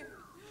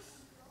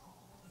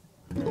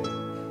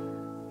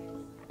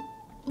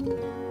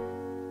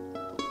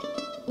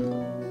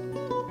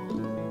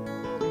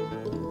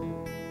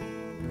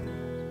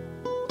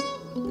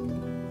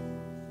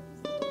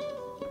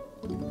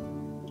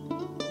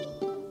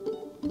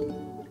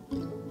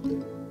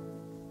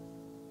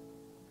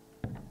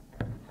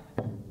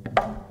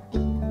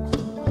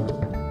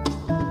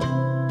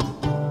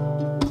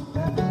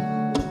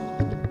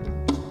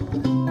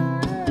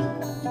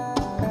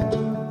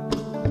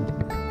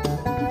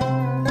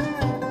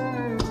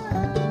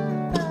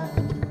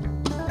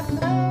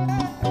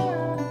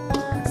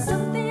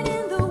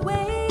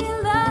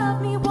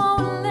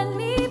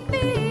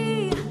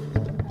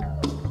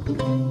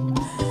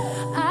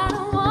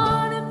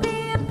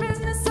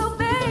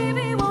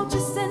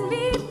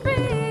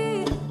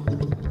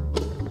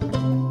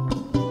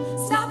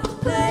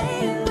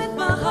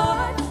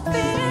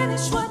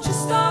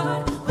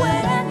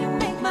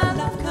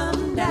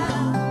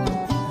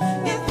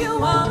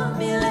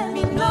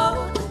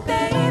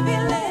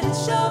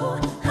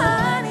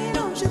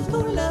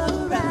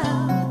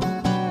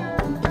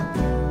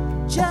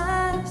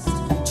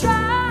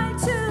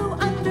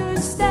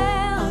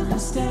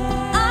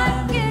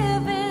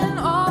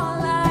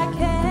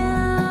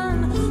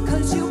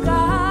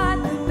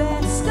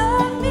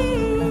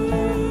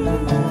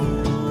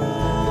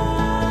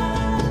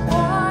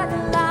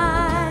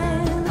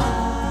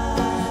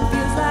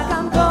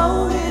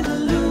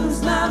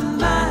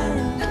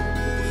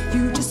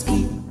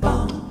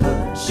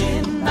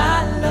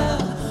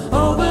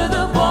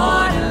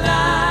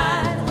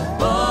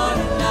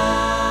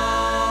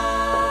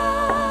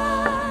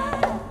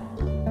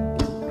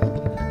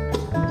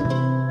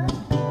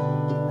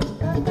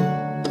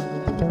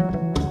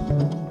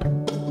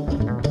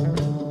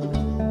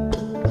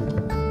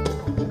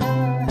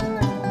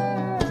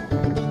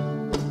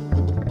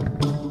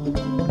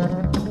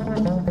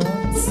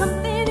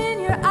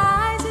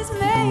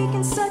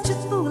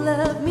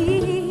 love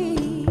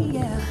me,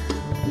 yeah.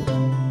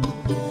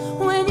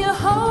 When you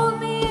hold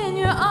me in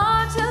your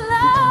arms, you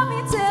love me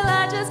till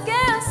I just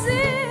can't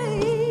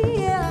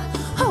see, yeah.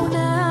 Oh,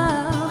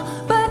 now,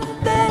 but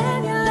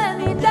then you let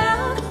me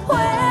down.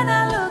 When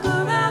I look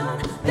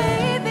around,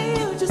 baby,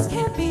 you just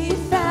can't be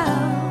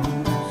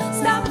found.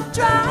 Stop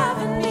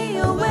driving me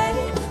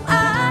away,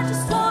 I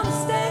just wanna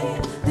stay.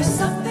 There's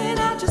something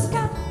I just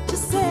got to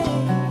say.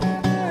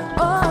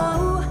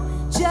 Oh,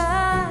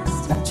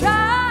 just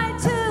try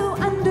to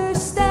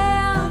understand.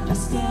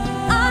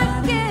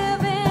 I'm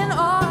giving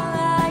all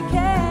I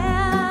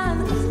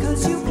can,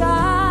 'cause you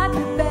got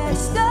the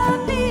best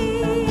of me.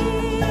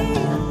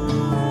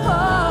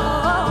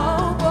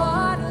 Oh,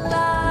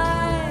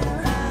 borderline,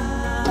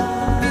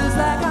 feels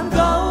like I'm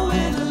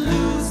going to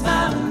lose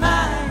my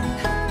mind.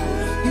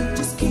 You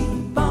just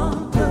keep on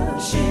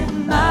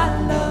pushing my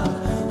love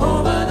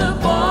over the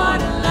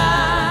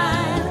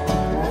borderline.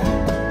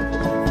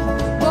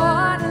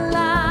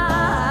 Borderline,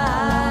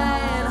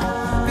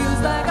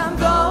 feels like I'm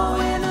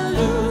going to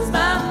lose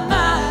my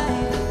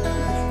mind.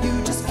 You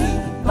just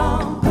keep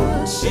on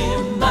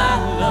pushing my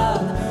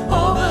love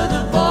over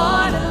the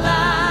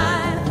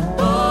borderline.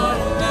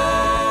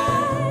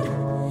 Borderline,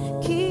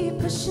 keep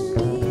pushing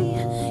me,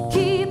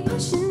 keep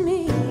pushing me,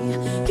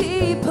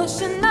 keep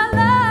pushing my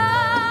love.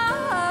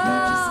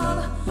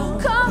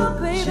 Come on,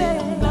 baby,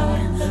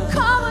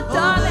 come on,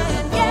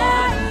 darling,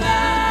 yeah,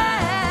 yeah.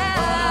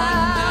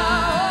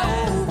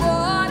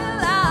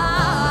 Borderline,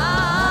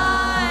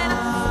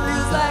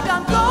 feels like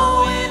I'm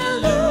going to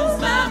lose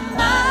my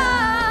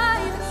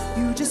mind.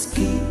 You just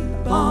keep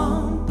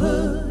on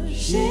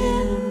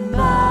pushing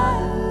my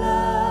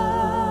love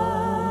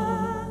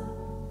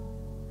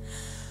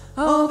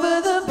over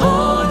the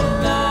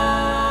borderline.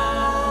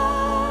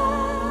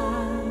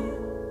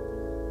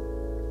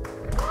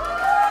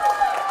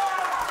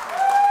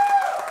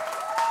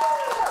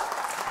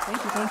 Thank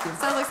you, thank you.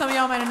 Sounds like some of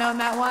y'all might have known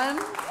that one.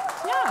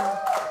 Yeah.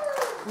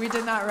 We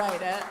did not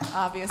write it,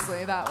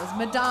 obviously. That was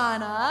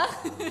Madonna.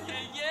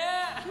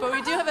 Yeah. But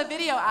we do have a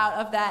video out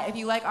of that. If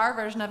you like our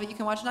version of it, you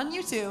can watch it on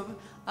YouTube.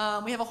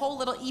 We have a whole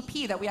little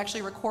EP that we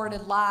actually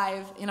recorded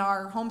live in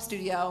our home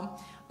studio.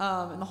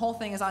 And the whole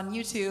thing is on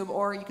YouTube,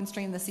 or you can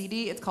stream the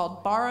CD. It's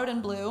called Borrowed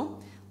in Blue,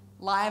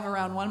 live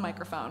around one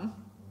microphone,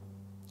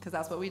 because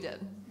that's what we did.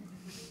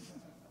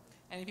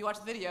 And if you watch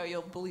the video,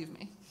 you'll believe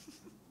me.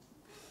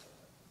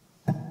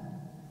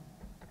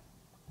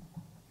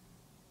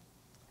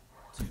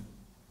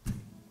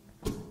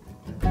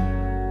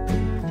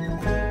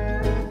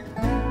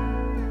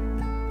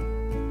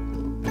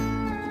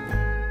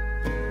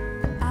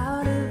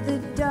 Out of the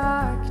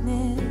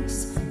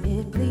darkness,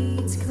 it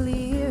bleeds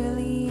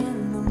clearly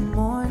in the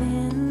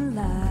morning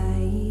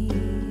light.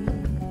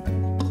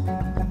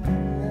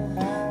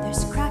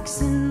 There's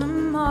cracks in the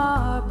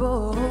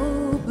marble,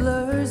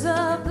 blurs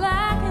of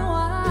black and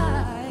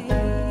white.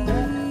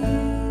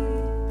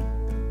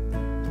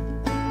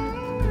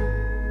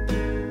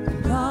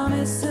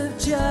 Promise of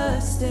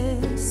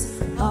justice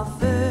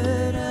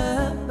offered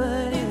up,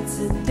 but it's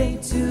a day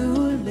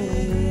too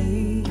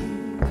late.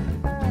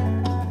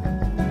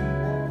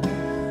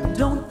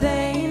 Don't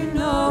they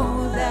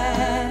know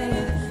that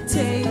it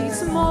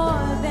takes more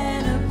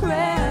than a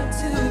prayer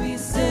to be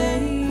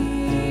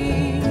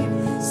saved?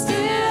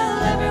 Still,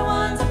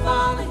 everyone's up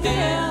on the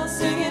hill,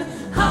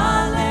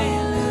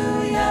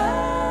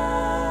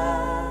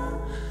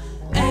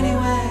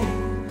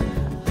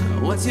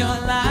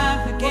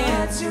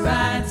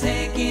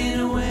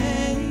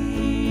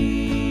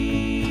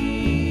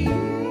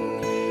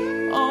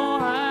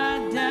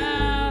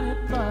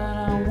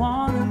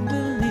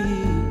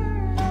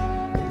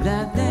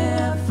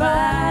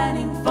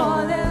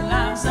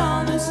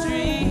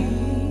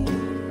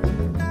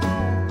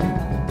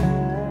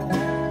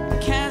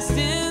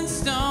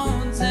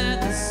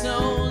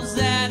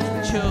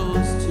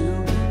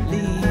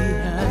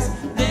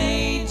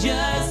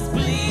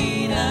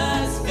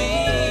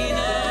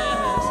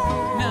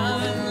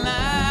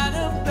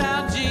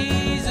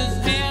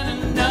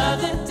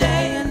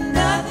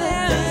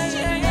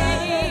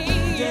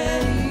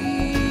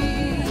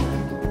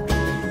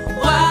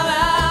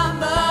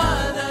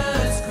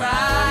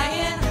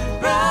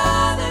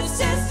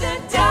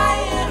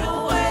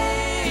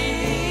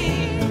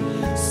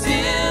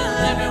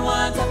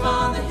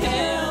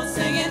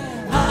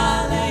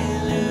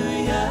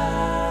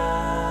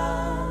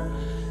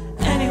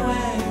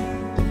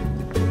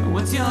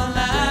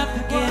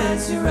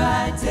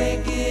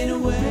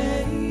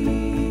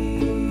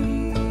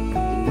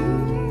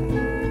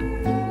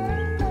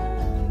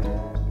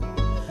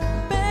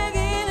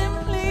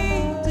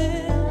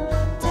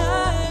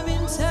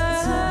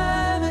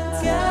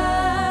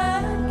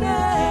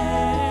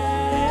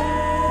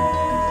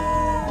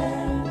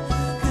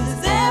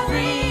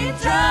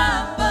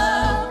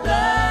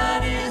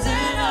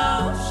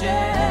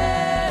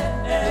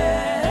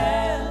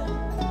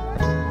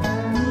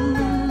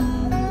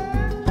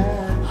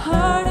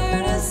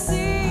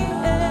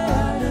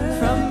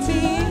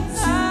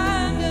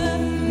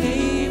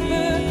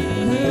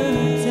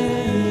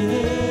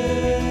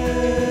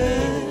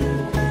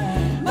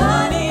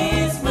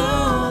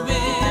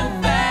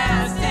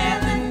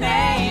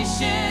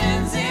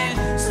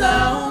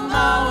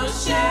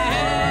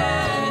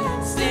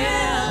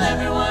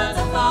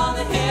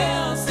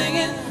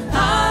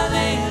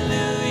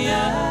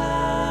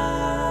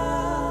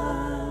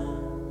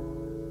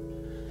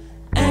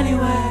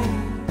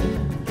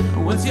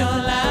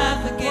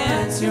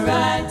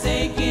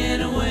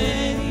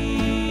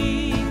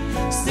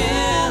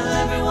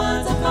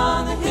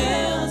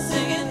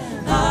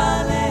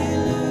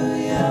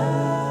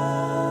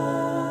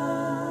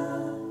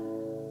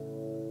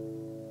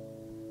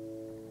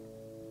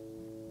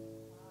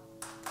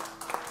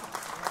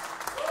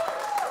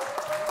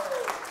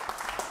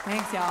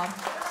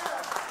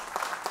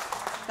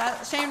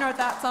 Brian wrote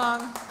that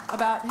song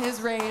about his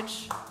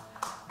rage.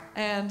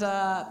 And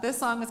this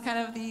song is kind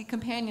of the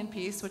companion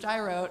piece, which I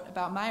wrote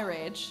about my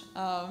rage,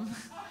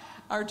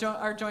 our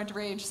joint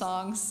rage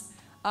songs.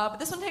 But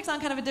this one takes on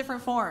kind of a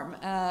different form,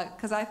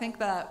 because I think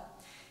that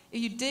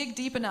if you dig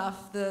deep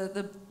enough,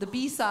 the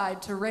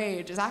B-side to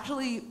Rage is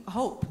actually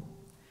hope,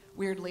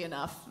 weirdly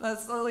enough.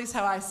 That's at least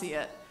how I see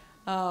it.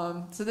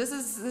 So this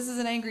is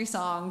an angry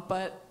song,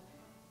 but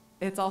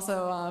it's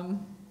also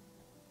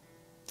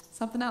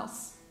something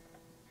else.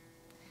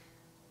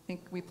 I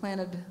think we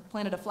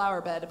planted a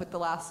flower bed with the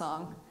last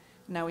song.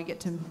 Now we get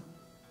to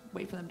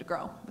wait for them to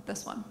grow with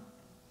this one.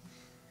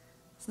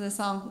 So this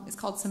song is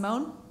called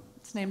Simone.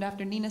 It's named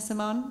after Nina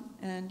Simone,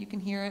 and you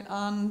can hear it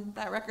on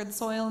that record, The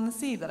Soil and the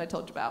Seed, that I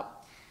told you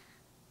about.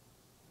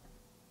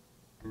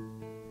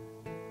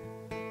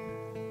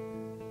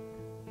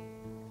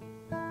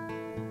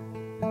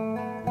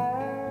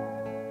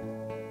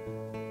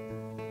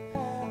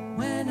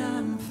 When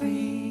I'm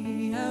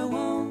free, I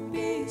won't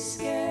be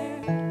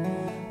scared.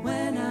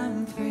 When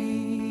I'm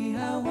free,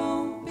 I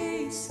won't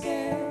be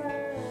scared.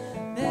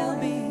 There'll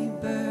be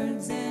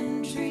birds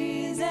and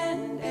trees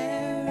and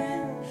air,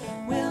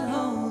 and we'll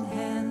hold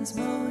hands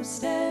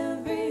most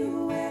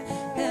everywhere.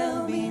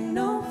 There'll be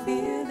no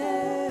fear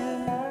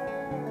there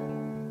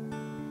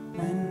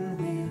when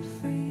we're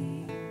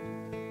free.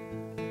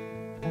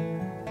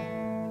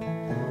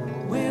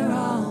 We're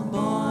all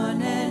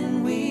born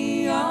and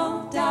we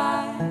all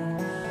die.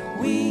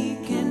 We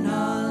can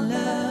all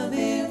love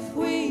if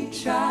we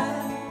try.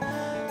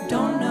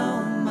 Don't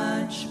know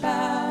much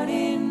about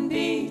in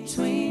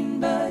between,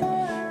 but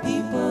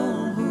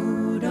people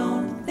who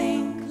don't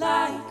think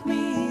like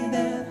me,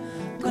 they're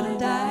gonna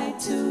die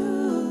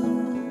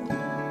too.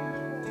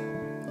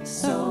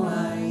 So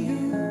are you.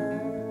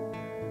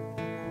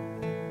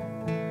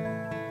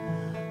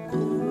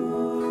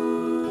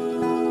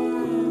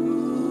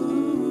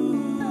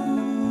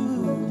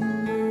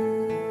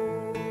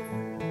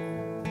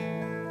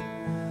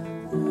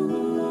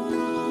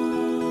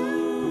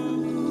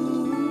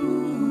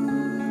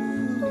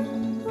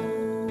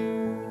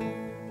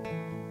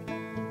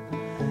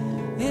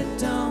 It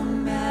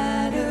don't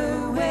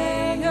matter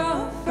where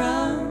you're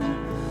from,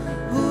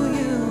 who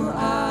you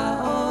are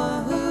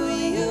or who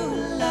you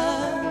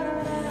love.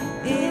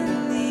 In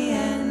the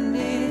end,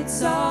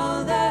 it's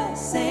all the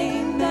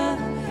same. The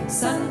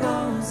sun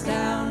goes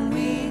down,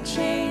 we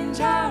change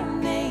our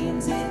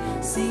names.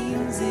 It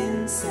seems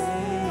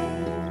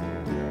insane.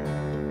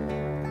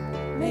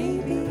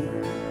 Maybe.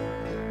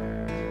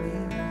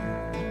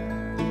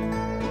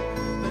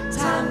 But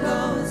time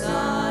goes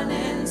on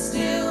and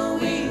still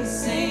we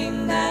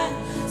sing that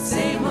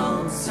same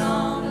old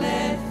song,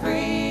 let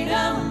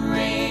freedom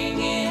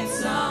ring.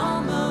 It's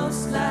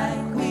almost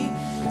like we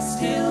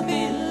still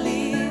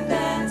believe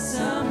that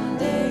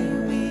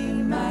someday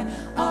we might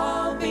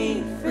all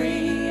be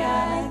free,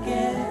 I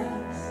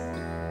guess.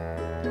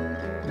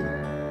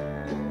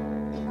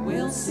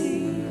 We'll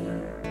see.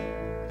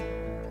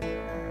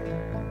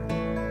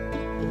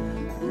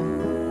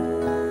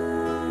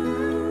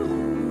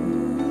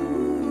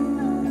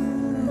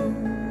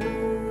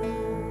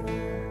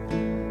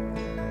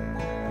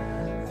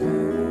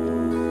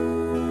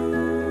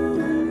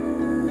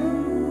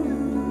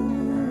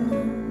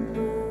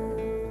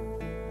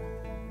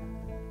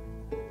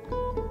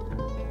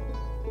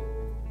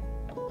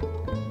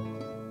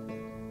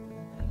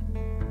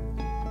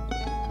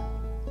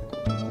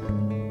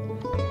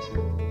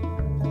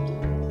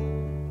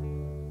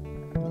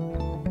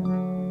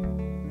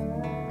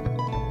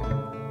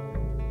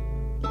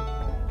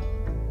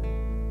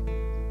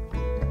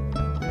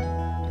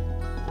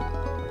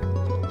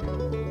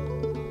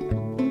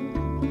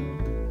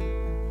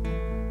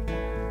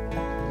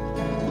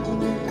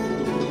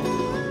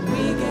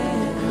 We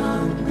get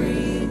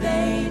hungry,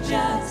 they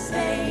just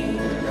hate.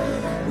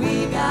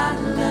 We got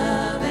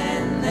love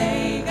and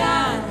they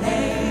got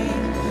hate.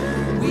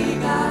 We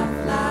got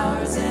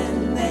flowers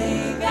and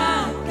they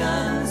got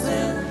guns.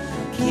 We'll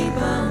keep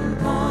 'em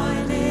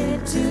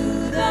pointed to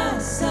the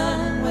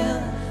sun.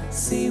 We'll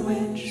see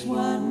which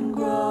one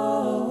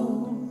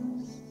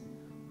grows.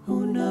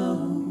 Who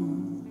knows?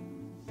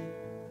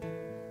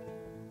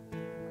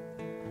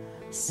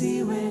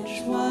 See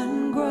which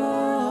one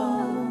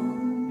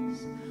grows.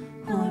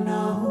 Who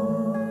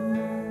knows?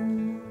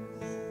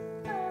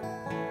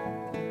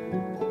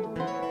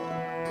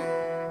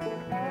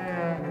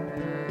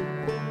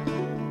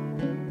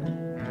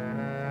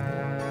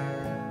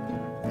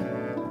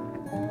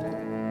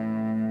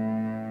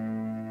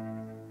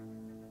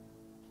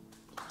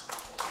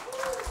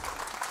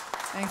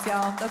 Thanks,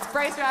 y'all. That's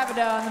Bryce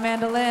Rabideau on the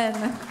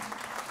mandolin.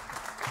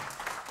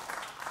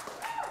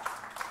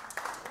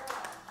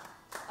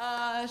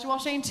 while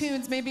Shane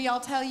tunes, maybe I'll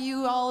tell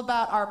you all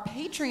about our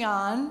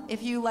Patreon.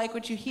 If you like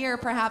what you hear,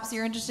 perhaps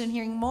you're interested in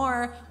hearing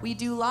more. We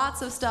do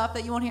lots of stuff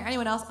that you won't hear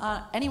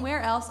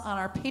anywhere else on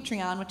our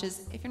Patreon, which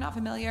is, if you're not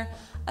familiar,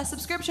 a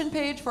subscription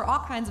page for all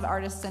kinds of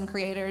artists and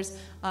creators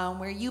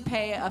where you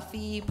pay a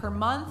fee per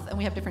month, and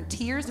we have different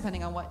tiers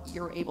depending on what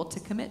you're able to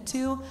commit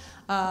to.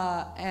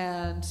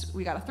 And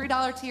we got a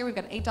 $3 tier, we've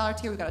got an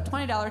 $8 tier, we've got a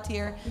 $20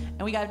 tier,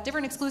 and we got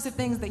different exclusive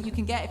things that you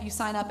can get if you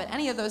sign up at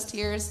any of those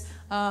tiers.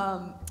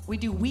 We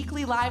do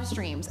weekly live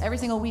streams every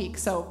single week,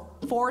 so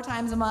 4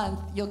 times a month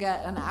you'll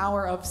get an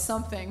hour of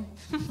something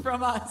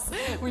from us.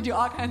 We do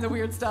all kinds of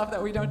weird stuff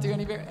that we don't do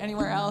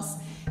anywhere else.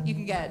 You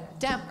can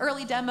get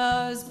early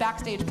demos,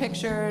 backstage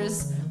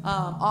pictures,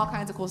 all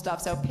kinds of cool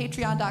stuff. So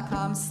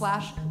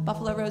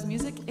patreon.com/Buffalo Rose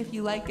Music. If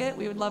you like it,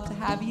 we would love to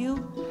have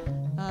you.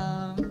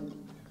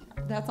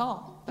 That's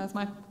all. That's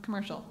my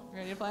commercial. You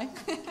ready to play?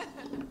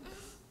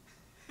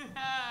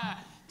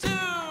 2,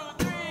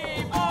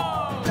 3, 4.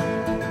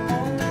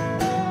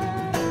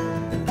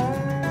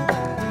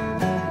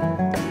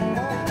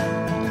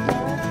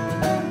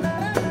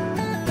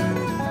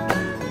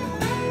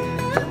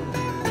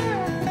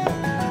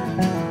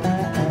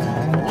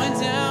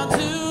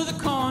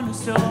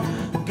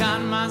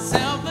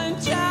 Myself a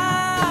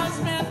job,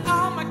 spent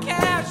all my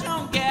cash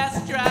on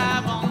gas,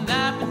 drive all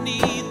night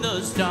beneath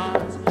the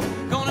stars.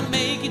 Gonna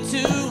make it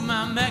to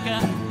my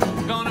Mecca,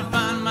 gonna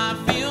find my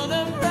field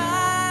of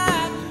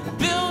pride,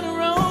 build a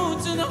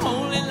road to the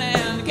Holy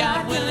Land,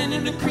 God willing,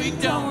 if the creek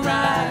don't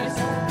rise.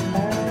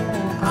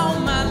 All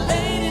my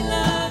lady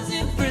loves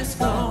in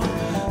Frisco,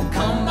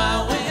 come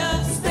by way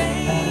of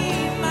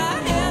Spain. My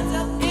head's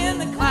up in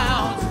the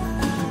clouds,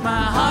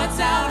 my heart's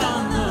out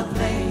on the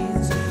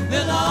plains.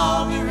 They'll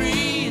all be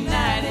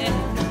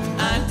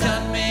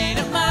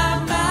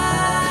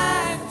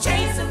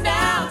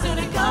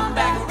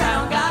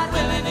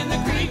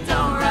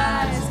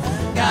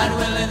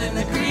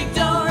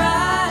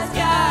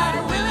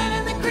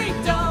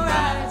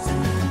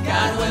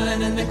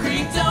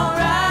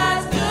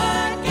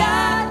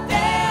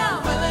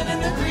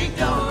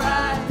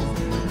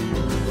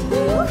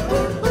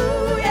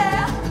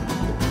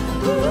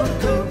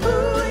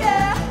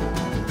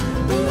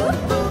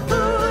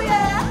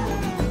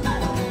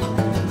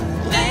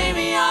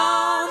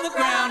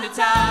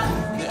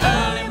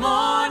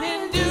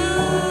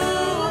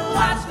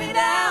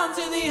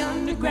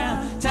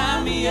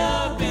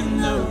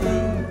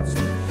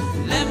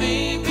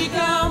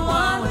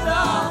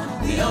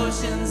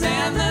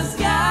and the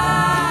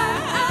sky.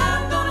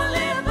 I'm gonna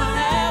live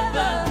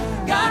forever,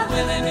 God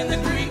willing, and the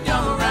creek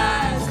don't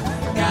rise.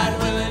 God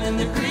willing, and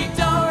the creek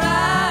don't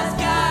rise.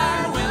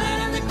 God willing,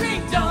 and the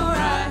creek don't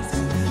rise.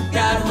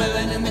 God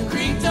willing, and the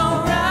creek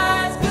don't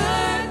rise.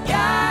 Good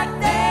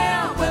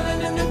goddamn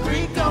willing, and the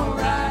creek don't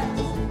rise.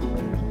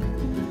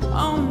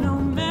 Oh, no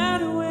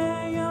matter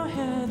where you're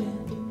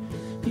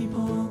headed,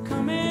 people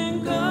come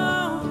and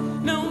go.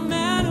 No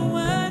matter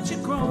what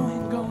you're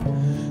growing, go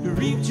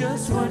reap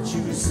just what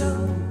you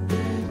sow.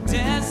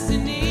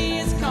 Destiny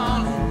is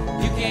calling.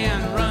 You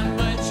can run,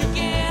 but you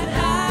can't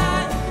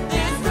hide.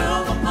 There's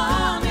room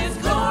upon this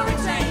glory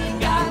train.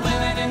 God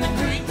willing, and the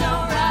creek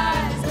don't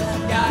rise.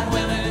 God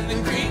willing, and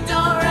the creek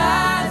don't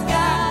rise.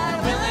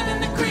 God willing,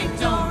 and the creek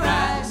don't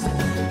rise.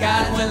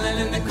 God willing,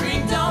 and the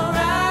creek don't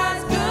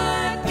rise.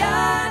 Good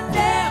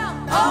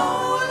goddamn.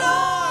 Oh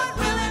Lord,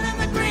 willing, and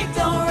the creek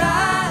don't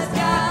rise.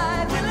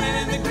 God willing,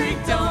 and the creek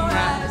don't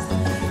rise.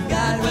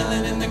 God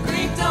willing, and the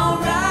creek don't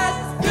rise.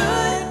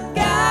 Good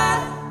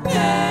goddamn.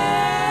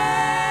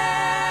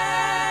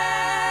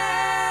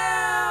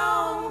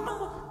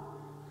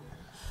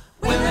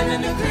 Willing,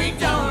 and the creek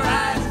don't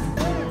rise.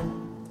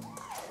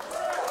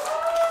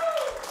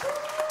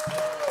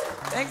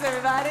 Thanks,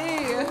 everybody.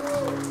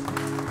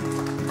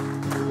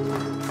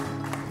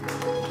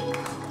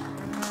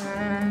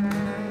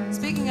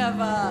 Speaking of,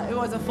 it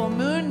was a full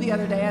moon the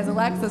other day, as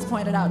Alexis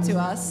pointed out to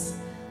us.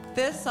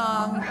 This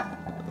song,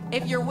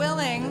 if you're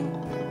willing,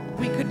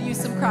 we could use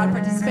some crowd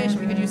participation.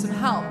 We could use some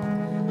help.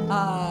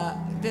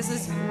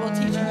 We'll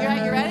teach you.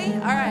 You ready?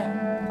 All right.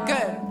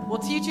 Good. We'll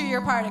teach you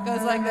your part. It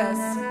goes like this.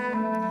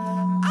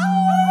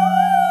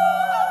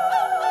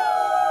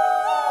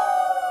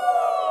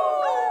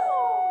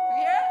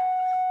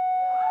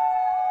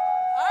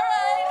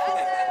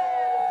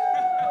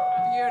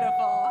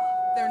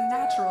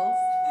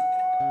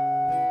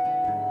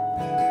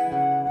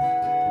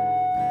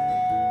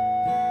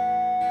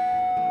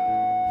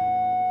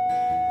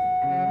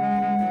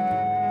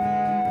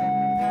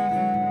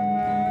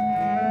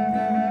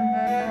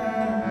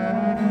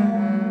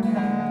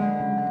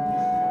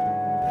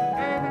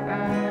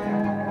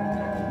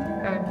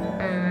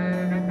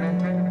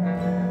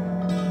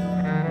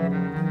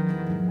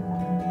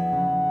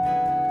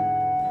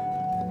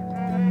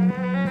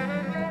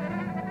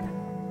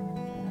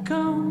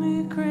 Call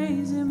me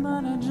crazy,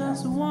 but I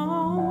just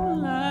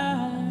won't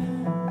lie.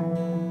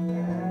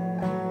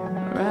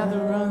 Rather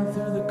run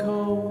through the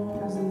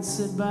coals than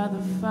sit by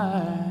the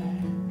fire.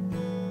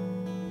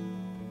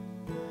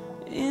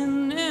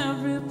 In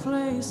every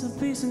place of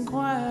peace and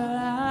quiet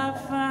I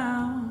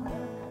found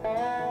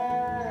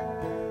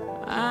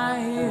I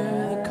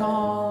hear the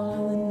call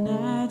of the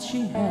night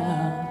she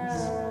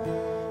has.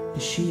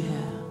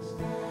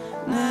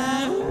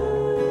 Now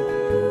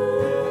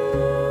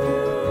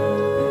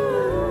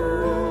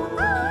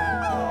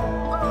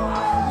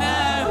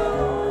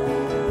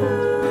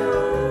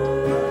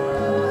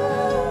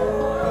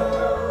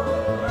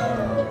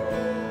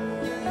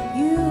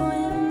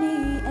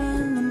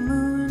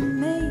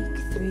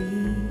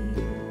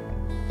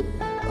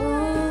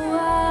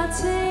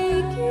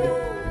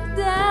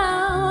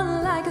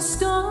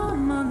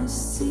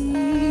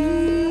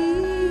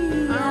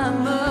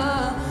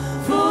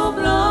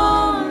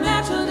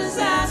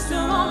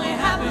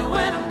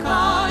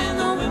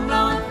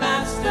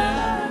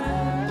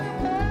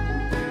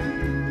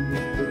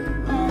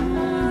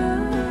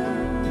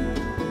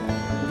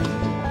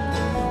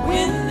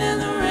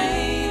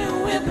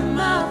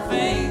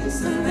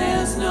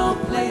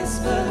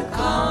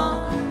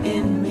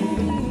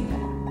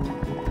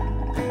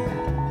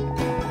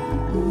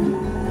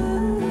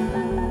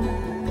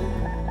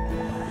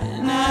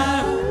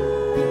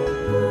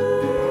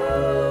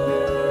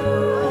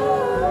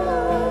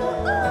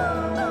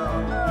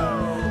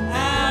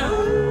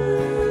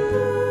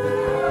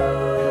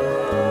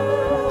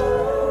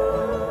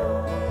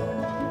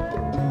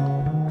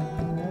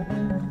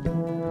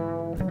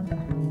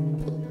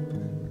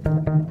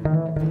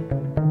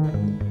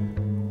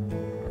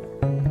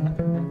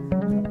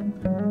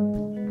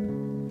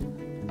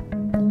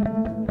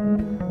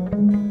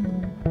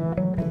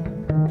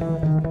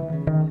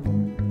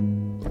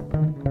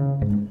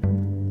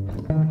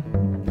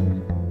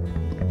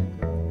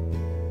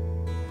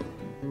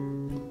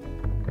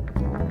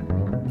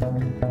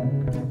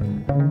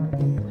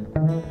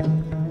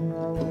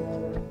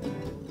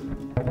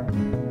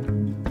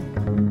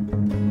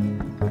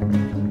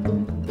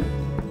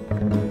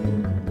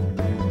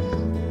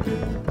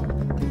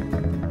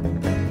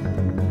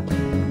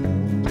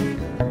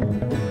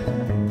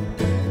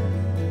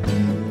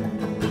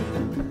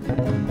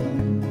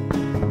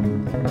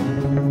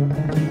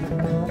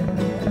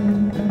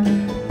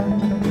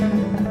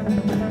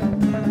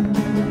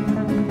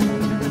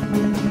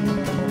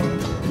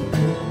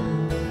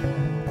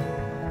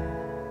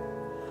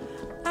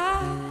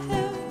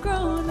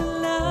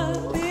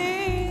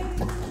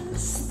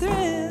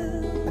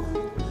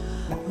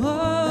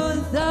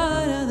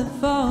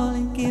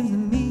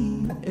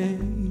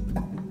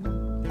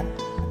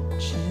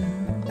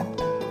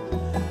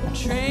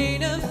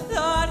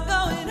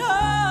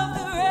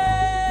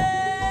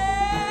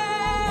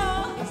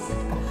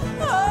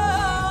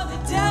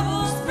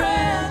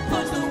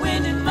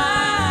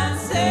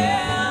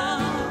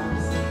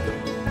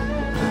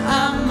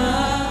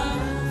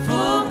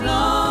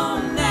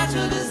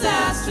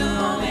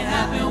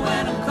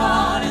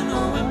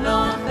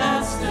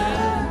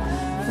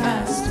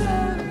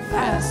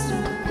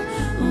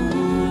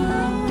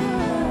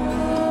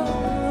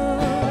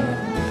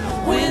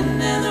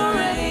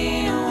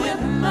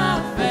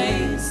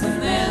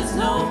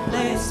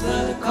place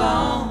for the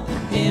calm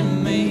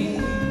in me.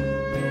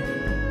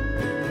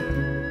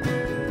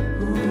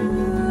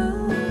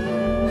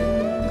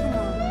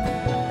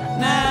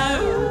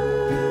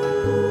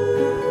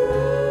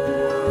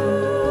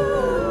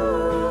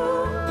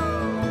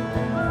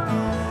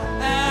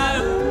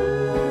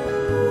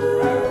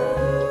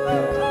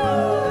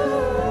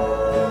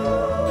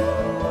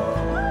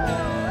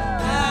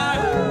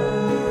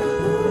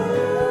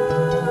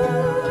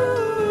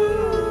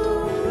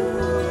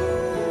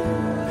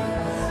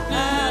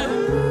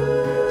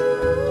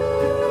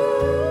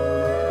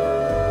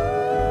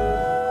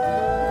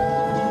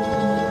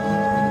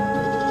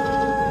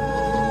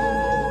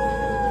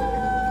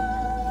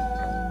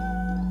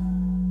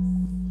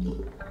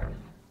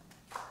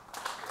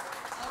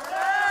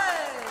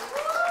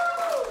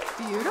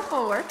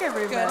 Beautiful work,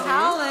 everybody. Good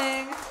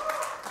howling.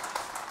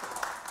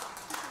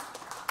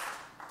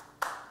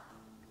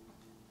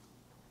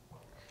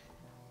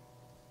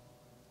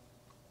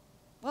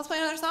 Let's play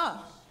another song.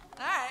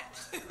 All right.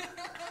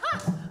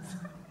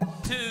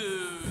 2,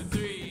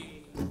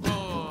 3,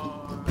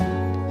 4.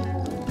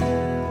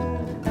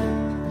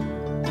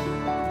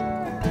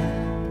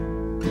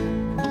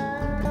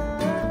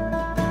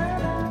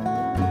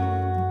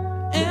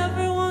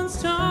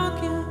 Everyone's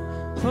talking,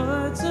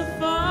 puts a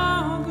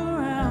fog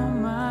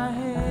around my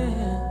head.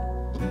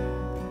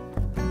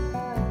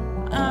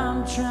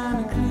 I'm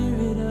trying to clear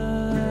it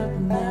up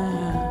now.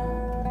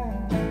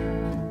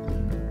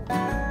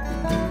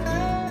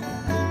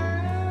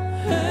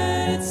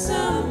 Heard it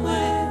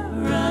somewhere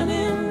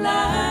running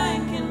blind.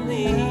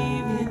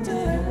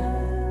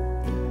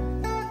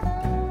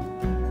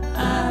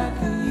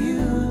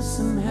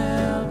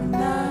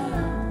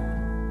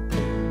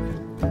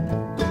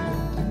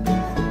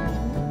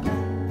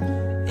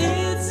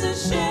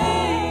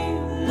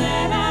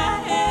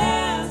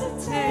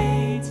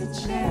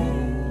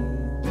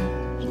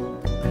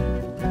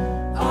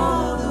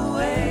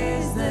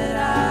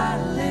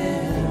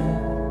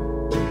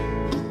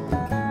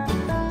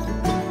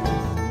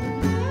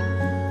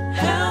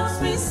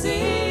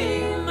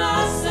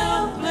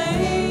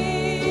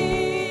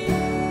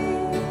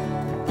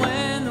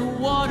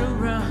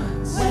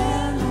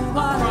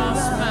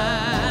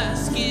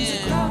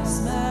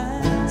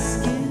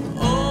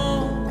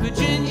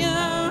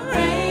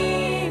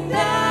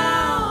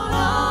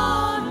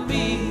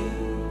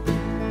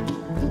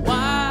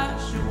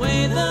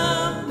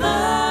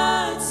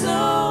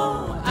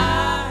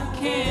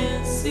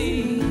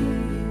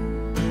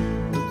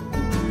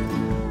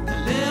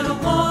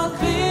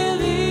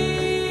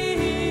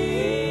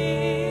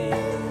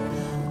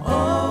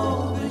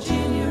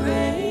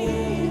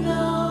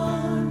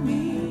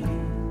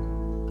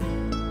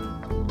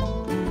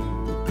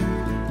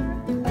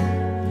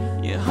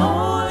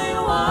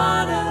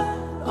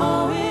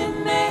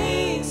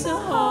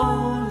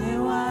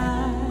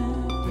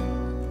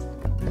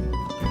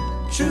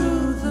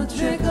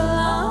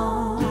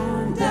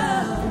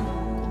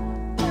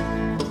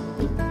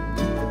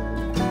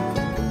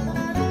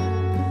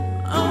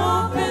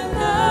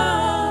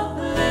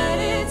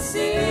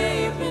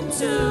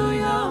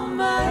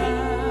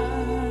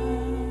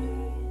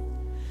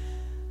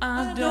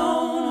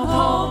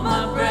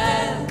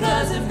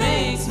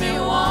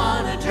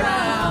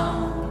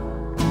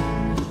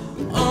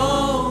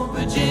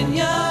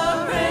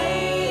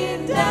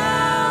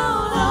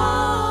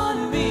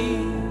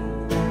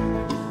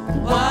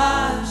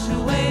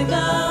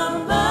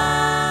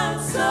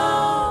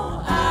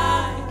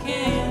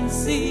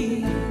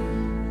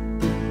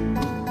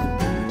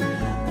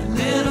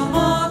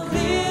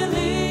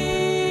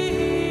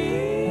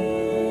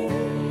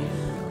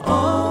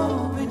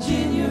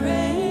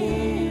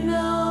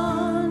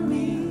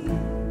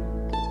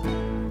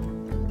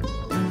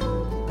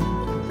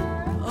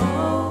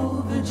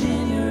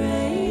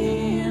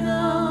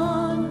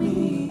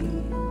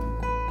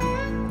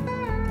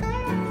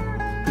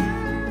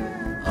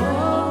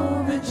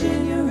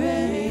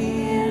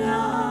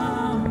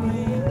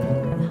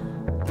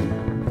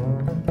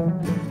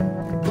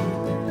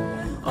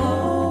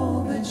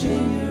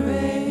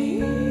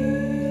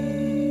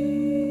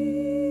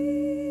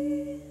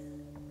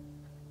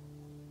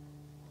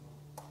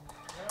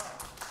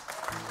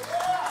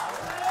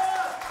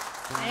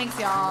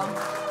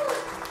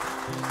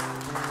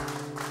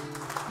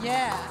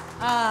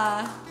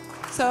 Yeah.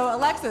 So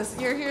Alexis,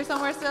 you're here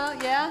somewhere still?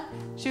 Yeah?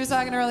 She was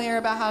talking earlier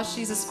about how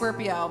she's a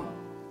Scorpio.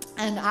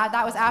 And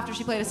that was after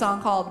she played a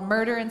song called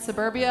Murder in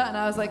Suburbia. And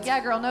I was like, yeah,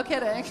 girl, no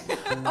kidding.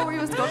 Oh, were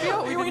you a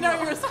Scorpio? We know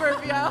you're a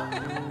Scorpio.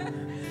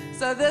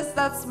 So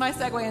that's my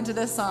segue into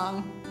this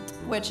song,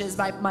 which is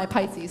my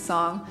Pisces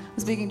song. I'm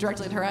speaking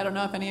directly to her. I don't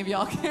know if any of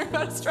y'all care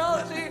about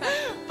astrology,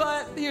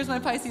 but here's my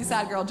Pisces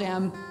sad girl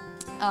jam.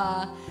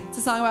 It's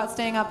a song about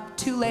staying up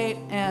too late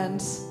and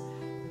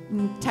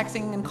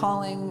texting and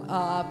calling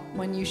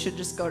when you should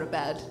just go to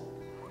bed.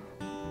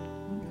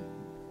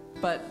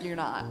 But you're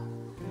not.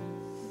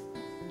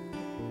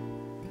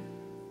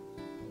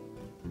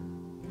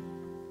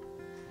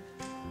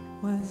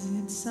 Was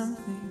it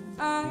something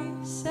I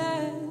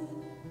said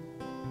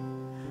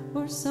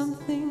or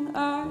something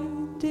I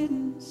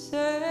didn't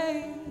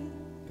say?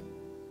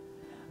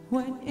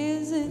 What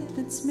is it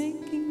that's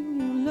making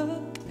you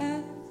look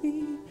at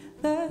me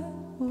that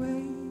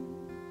way?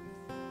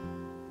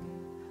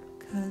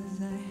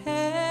 'Cause I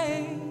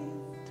hate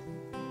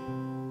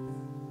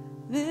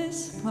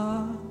this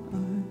part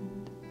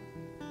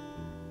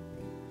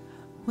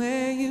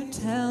where you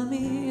tell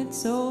me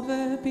it's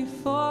over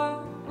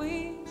before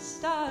we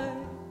start.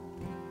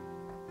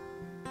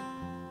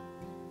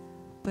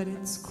 But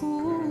it's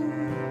cool,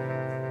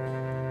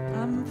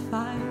 I'm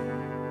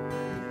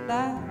fine,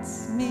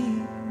 that's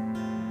me.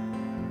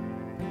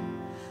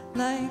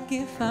 Like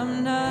if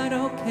I'm not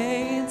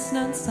okay, it's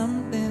not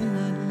something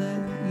I'd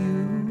let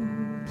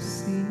you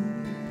see.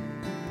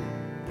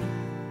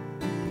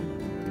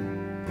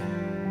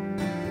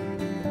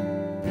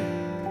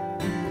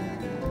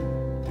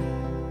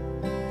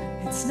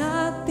 It's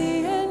not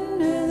the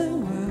end of the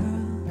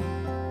world,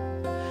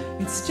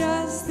 it's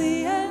just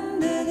the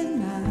end of the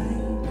night.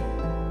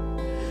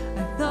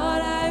 I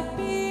thought I'd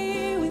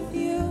be with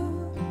you,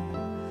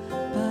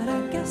 but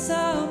I guess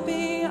I'll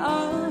be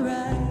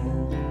alright.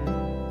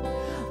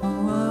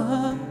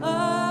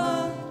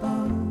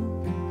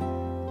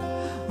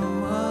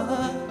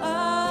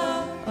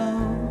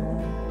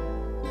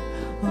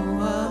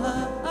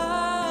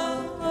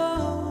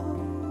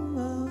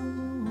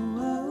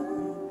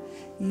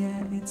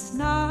 Yeah, it's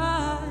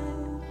not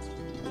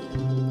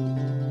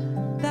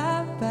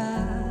that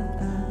bad.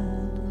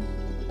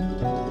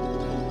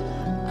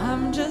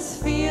 I'm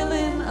just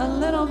feeling a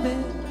little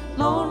bit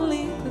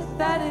lonely,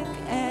 pathetic,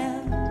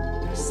 and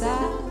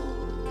sad.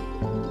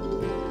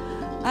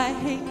 I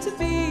hate to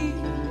be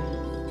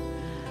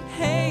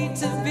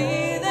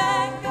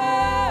that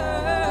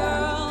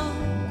girl,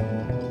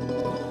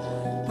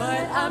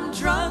 but I'm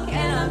drunk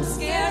and I'm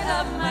scared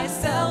of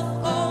myself.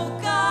 Oh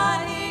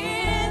God,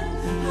 it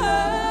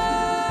hurts.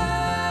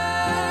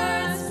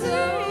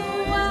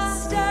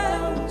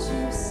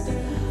 Please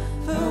stay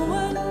for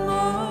one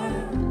more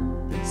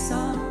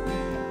song.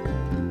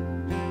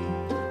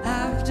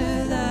 After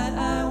that,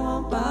 I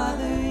won't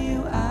bother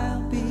you.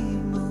 I'll be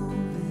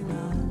moving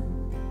on.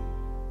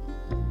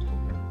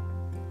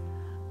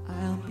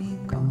 I'll be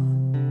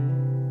gone.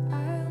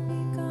 I'll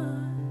be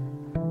gone.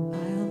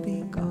 I'll be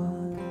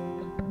gone.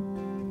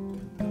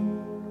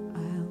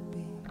 I'll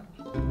be.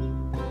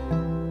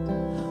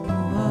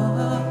 Oh,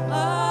 oh,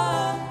 oh,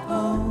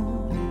 oh.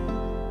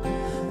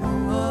 Oh,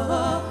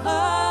 oh, oh,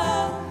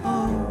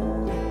 oh.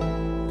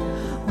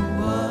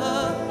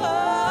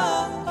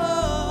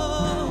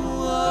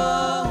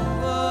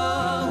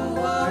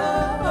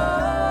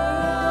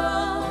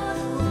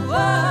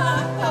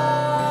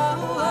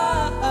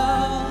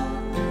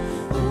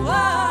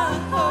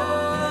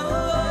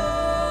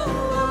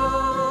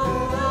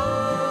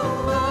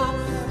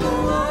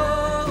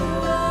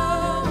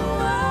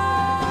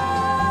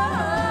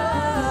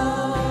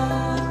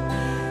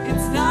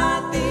 It's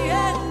not the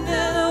end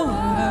of the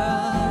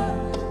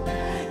world,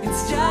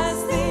 it's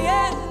just the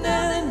end of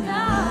the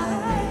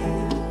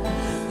night.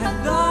 I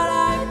thought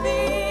I'd be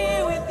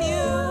with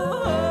you,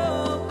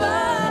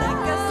 but I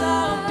guess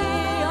I'll be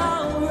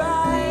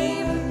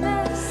alright.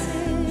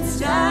 It's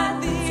not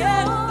the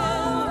end of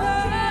the world,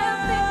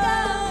 it's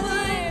just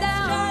the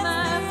end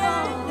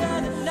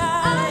of the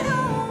night.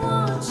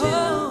 Oh,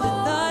 I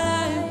thought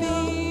I'd be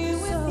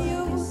with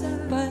you,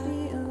 but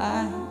I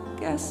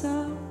guess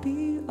I'll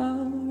be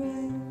alright.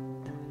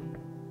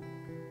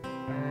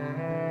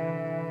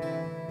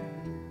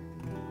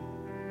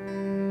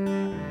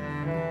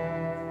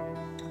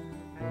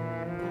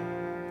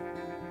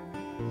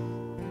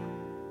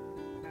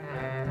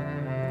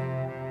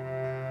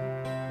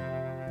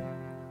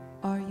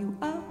 Are you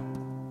up?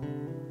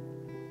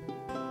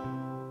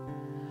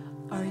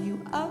 Are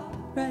you up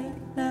right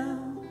now?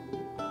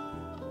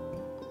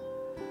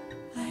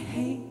 I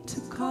hate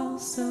to call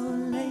so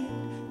late.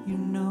 You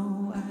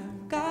know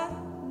I've got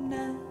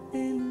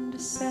nothing to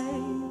say,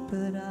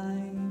 but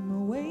I'm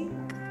awake.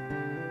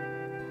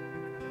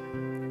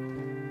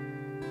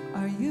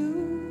 Are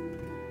you?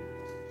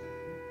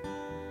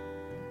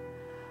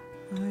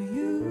 Are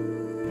you?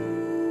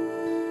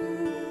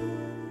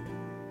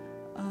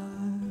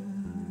 Are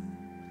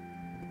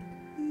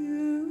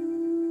you?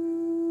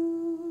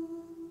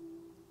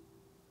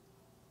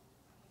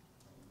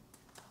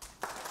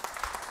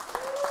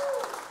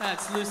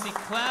 That's Lucy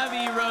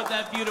Clabby wrote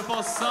that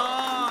beautiful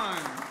song.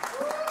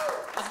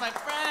 That's my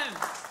friend.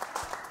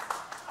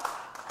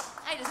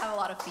 I just have a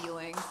lot of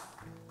feelings.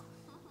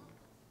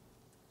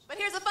 But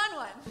here's a fun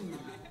one.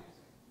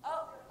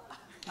 Oh,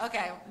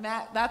 okay,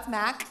 Mac, that's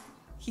Mac.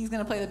 He's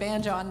gonna play the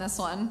banjo on this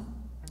one.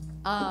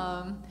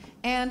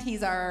 And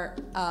he's our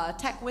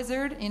tech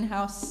wizard,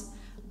 in-house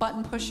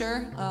button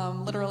pusher,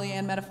 literally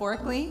and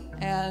metaphorically.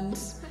 And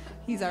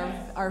he's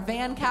our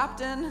van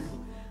captain,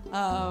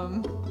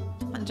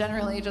 and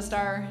generally just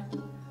our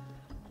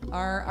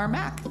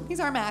Mac. He's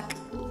our Mac.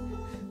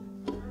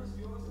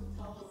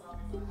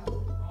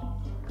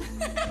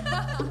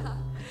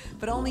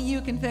 But only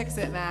you can fix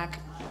it, Mac.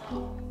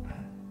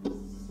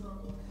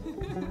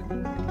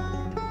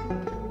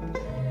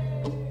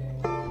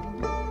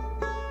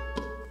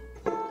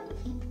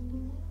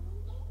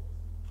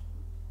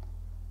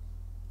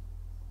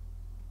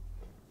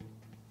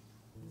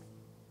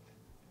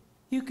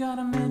 You got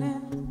a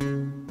minute?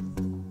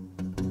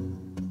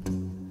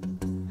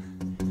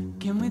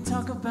 Can we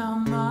talk about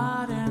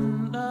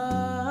modern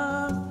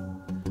love?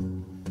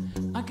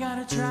 I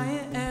gotta try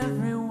it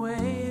every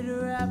way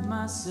to wrap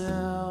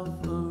myself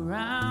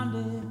around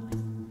it.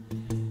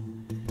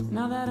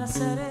 Now that I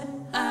said it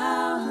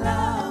out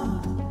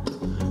loud,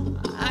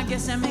 I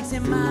guess that makes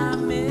it my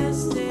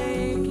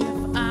mistake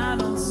if I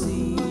don't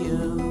see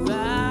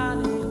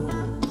about it.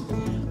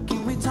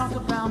 Can we talk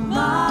about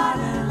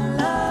modern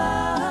love?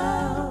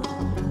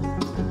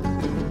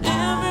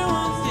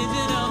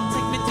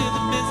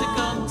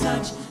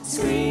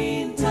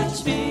 Screen,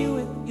 touch me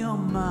with your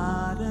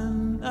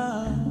modern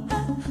love.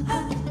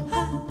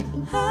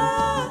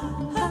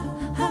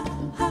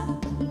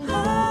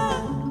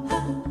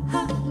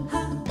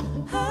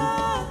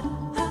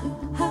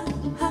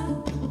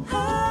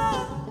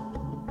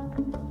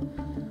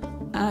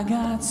 I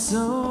got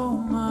so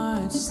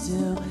much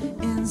still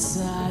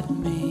inside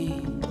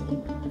me.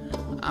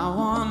 I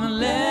wanna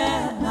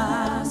let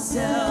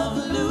myself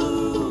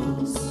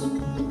loose.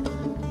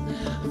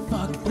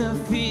 Fuck the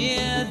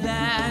fear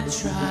that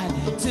tried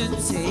to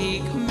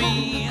take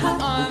me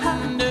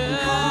under.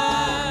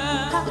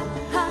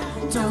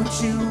 Don't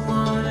you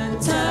wanna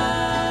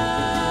touch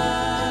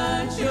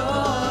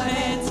your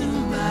head to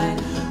mine?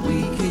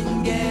 We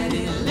can get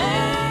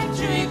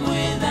electric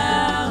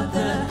without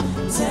the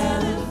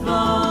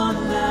telephone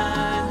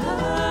line.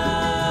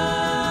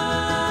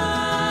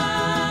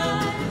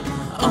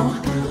 Oh,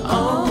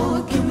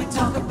 oh, can we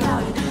talk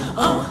about it?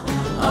 Oh,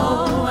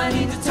 oh, I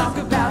need to talk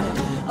about it.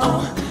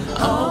 Oh,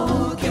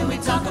 oh, can we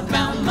talk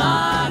about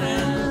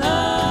modern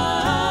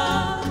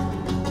love?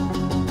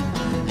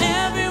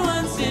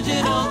 Everyone's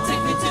digital,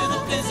 take me to the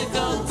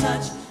physical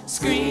touch.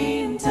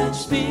 Screen,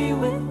 touch me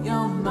with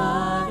your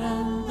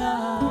modern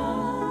love.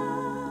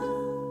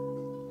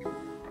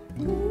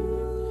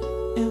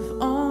 If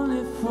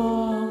only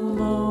for a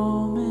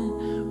moment,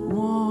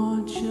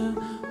 want you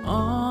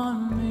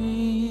on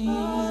me.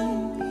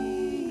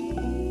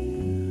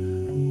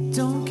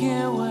 Don't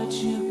care what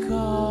you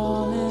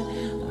call it,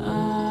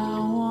 I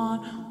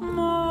want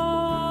more.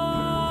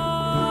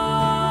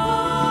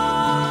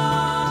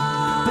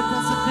 But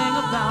that's the thing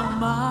about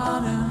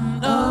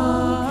modern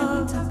love. Can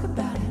we talk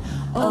about it?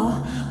 Oh,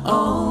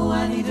 oh,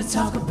 I need to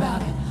talk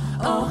about it.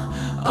 Oh,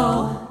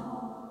 oh.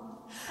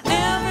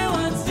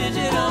 Everyone's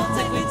digital,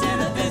 take me to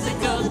the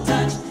physical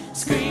touch.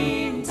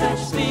 Screen,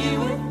 touch me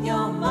with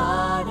your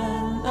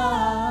modern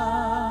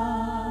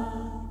love.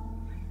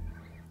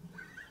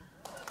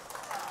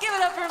 Give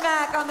it up for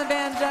Mac on the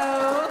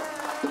banjo.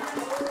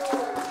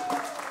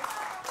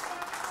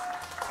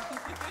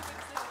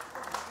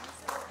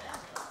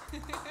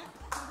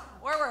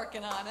 We're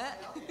working on it.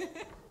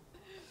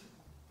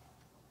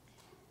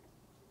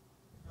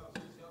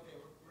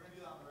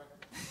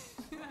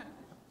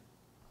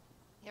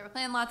 Yeah, we're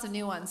playing lots of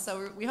new ones,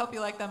 so we hope you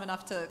like them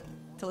enough to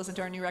listen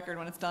to our new record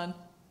when it's done.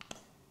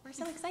 We're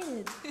so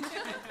excited.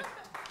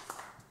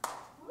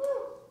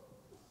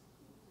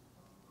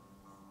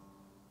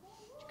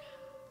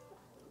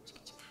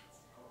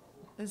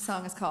 This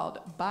song is called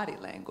Body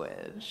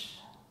Language.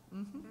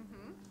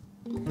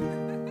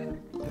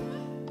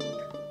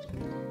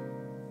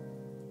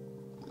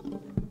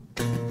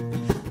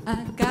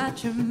 I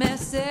got your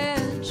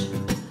message.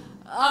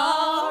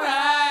 All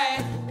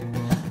right.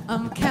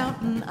 I'm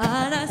counting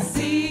on I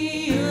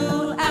see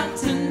you out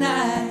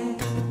tonight.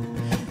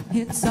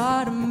 It's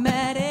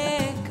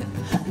automatic.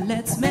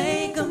 Let's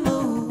make a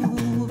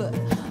move.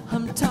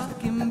 I'm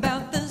talking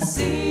about the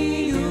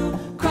see you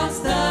cross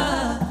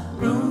the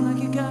room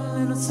like you got a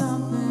little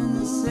something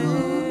to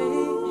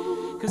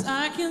say. 'Cause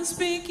I can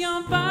speak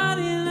your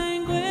body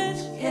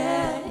language.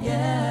 Yeah,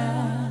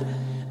 yeah.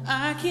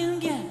 I can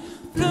get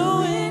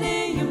fluid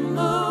in your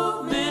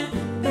movement.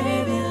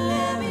 Baby,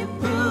 let me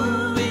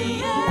prove it.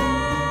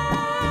 Yeah,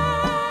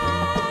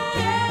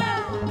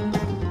 yeah.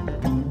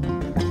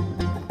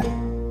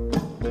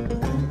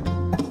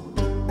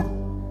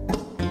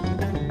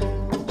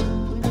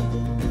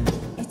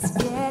 It's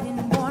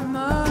getting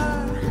warmer.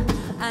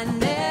 I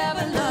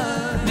never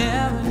learned.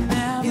 Never.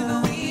 If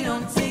we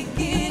don't take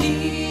it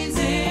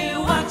easy,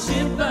 watch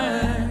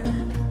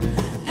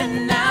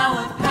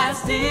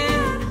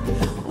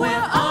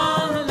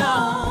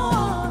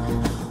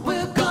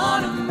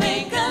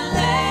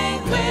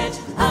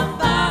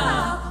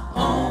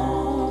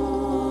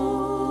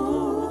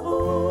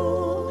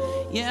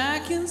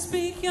can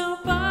speak your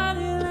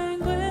body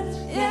language.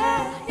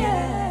 Yeah,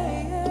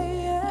 yeah, yeah,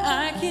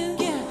 yeah. I can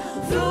get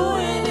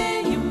fluid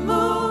in your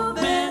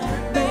movement.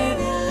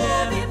 Baby,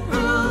 let me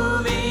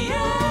prove it.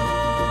 Yeah,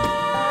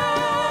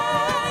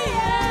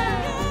 yeah,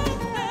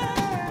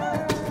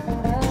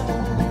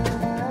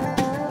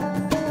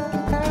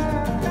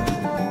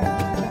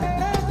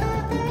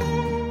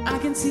 yeah. I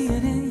can see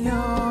it in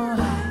your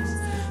eyes.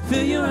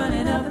 Feel you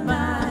running up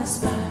my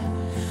spine.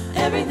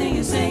 Everything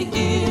you say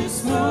is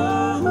smooth.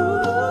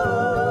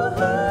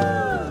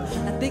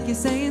 I think you're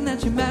saying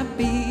that you might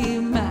be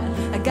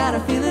mine. I got a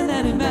feeling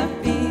that it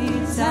might be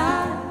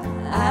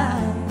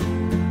time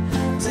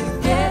to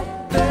get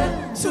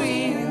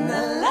between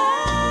the lines.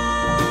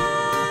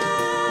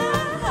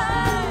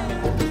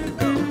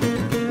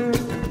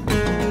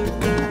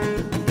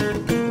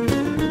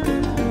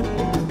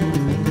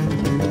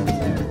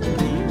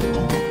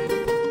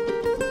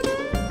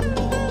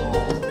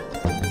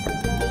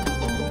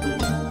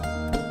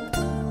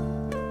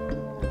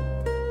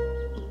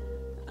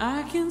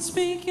 I can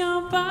speak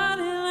your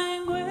body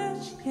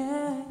language,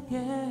 yeah,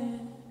 yeah.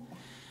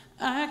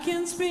 I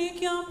can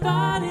speak your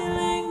body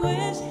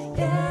language,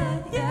 yeah,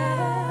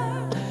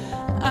 yeah.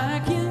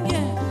 I can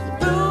get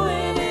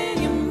fluid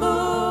in your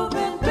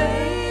movement,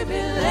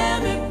 baby,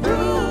 let me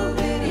prove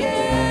it, yeah.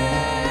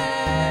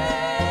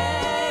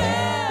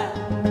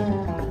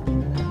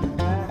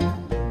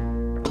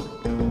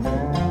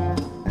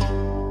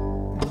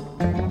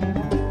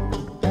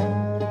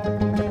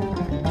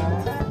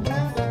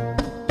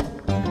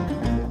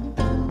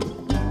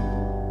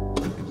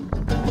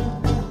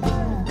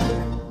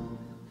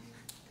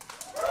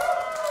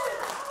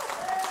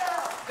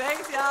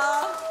 Thanks,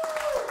 y'all.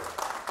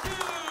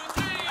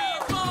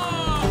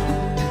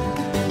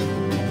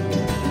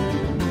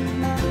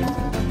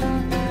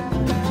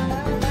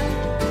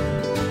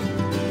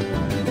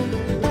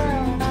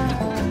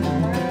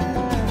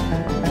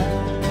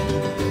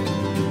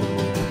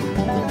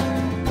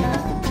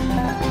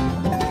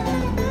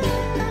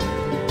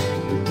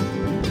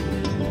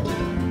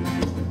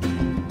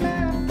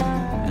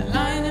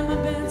 Lying in my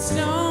bed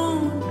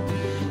stone,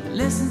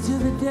 listen to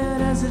the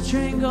dead as the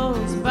train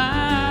goes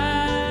by.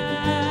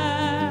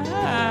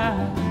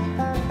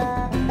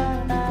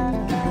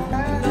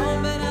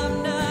 Alone, but I'm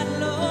not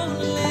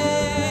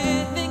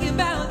lonely, thinking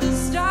about the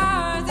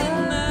stars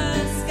in the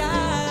sky.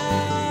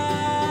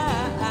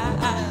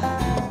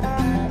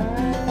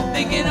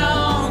 Thinking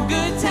on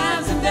good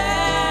times and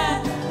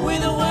bad,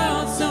 with a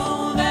world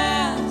so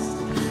vast.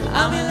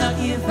 I'll be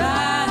lucky if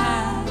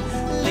I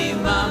leave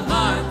my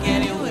mark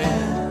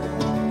anywhere.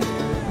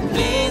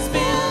 Please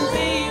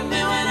believe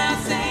me when I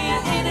say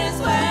it ain't as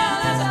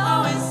well as I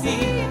always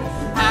see.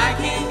 I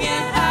can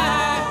get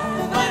high,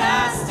 but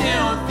I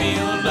still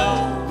feel low.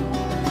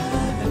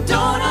 I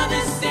don't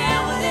understand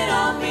what it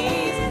all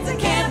means. I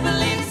can't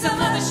believe some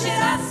of the shit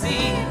I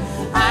see.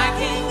 I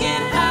can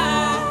get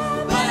high,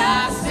 but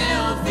I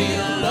still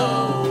feel low.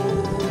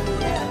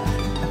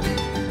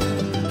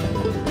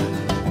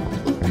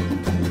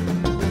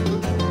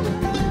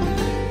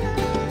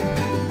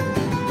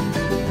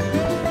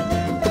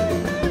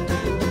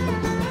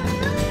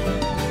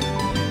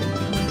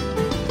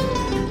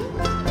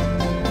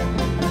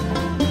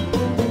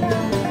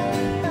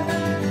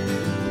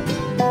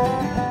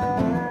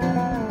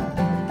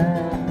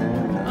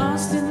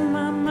 Lost in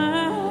my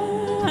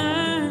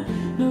mind,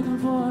 looking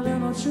for a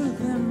little truth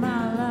in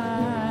my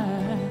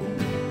life.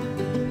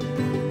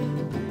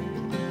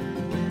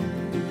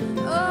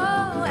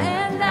 Oh,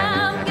 and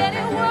I'm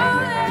getting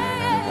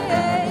worried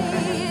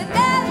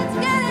that it's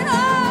getting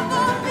hard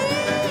for me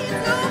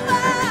to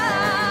find.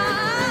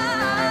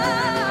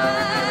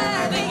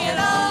 Thinking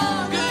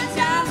on good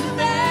times and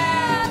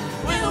bad,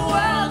 with the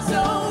world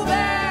so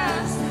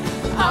vast.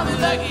 I'll be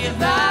lucky if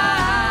I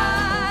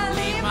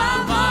leave my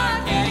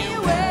mark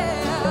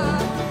anywhere.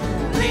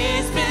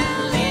 Please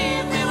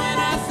believe me when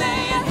I say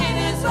it ain't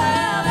as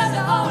well as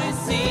I always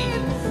seem.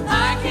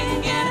 I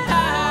can get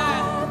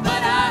high,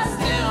 but I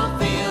still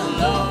feel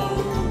low.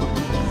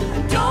 I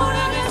don't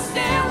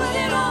understand what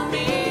it all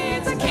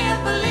means. I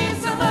can't believe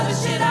some of the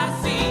shit I've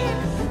seen.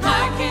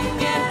 I can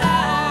get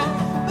high,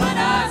 but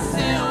I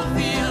still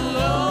feel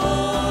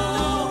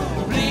low.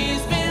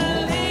 Please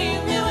believe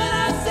me when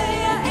I say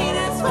it ain't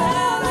as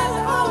well as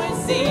I always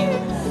seem.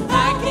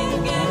 I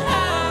can get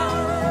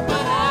high,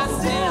 but I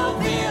still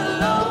feel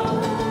low.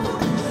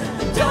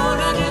 I don't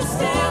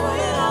understand what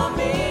it all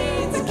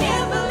means. I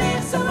can't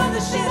believe some of the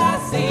shit I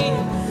see.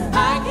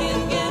 I can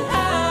get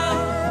high,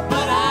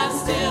 but I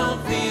still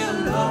feel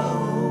low.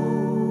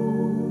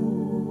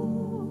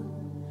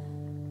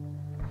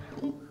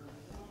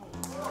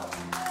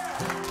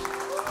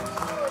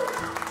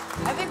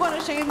 I think one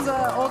of Shane's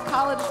old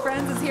college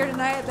friends is here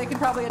tonight. They can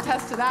probably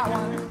attest to that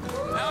one.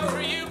 That was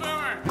for you,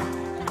 Boomer.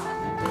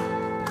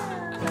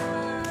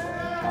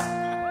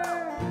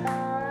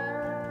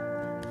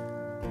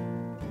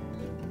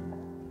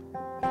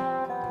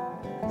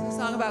 It's a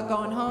song about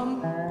going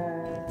home.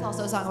 It's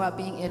also a song about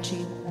being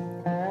itchy.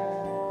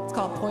 It's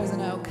called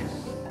Poison Oak.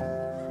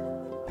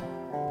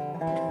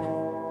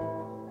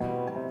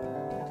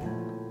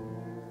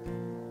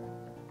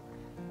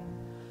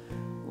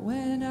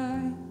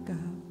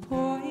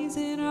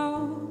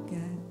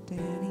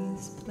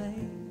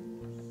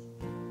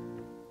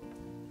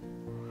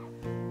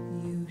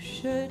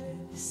 should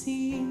have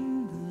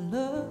seen the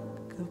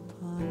look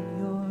upon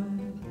your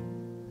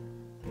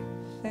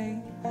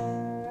face.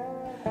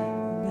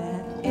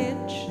 That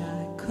itch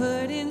I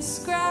couldn't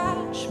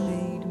scratch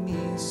made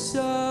me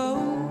so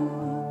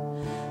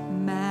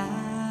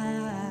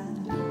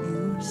mad.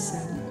 You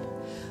said,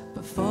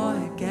 before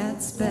it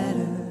gets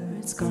better,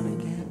 it's gonna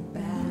get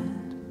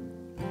bad.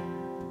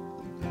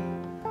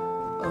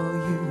 Oh,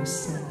 you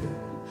said,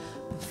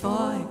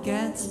 before it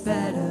gets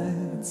better,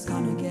 it's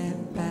gonna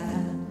get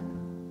bad.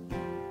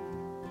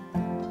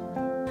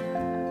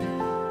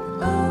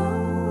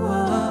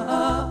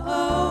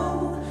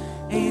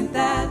 Ain't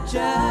that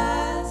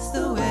just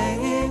the way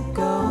it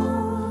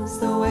goes?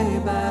 The way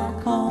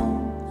back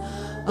home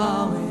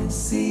always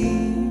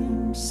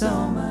seems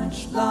so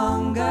much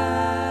longer.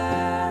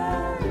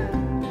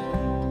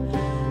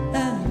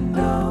 And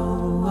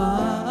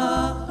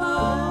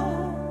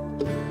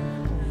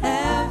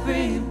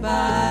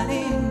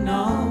everybody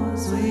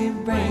knows we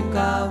break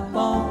our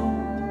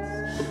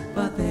bones,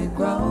 but they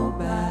grow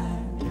back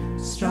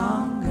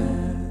stronger.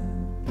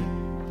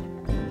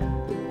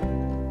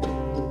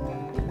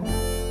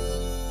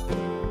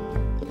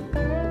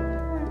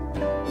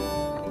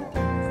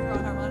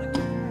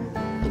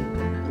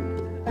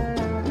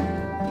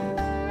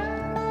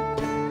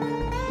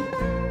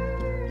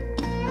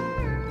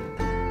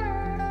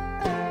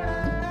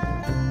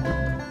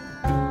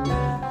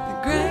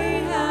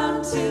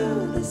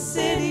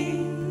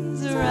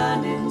 City's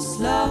running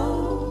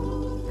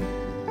slow.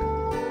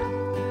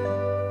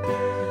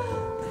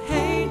 I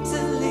hate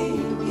to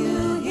leave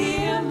you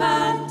here,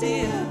 my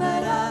dear,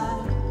 but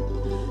I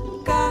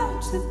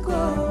got to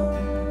go.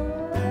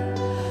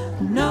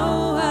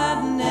 No,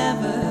 I'd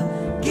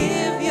never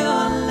give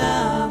your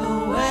love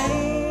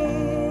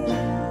away.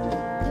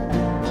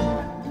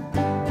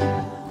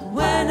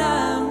 When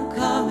I'm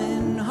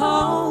coming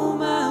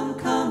home, I'm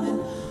coming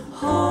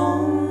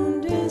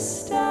home to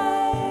stay.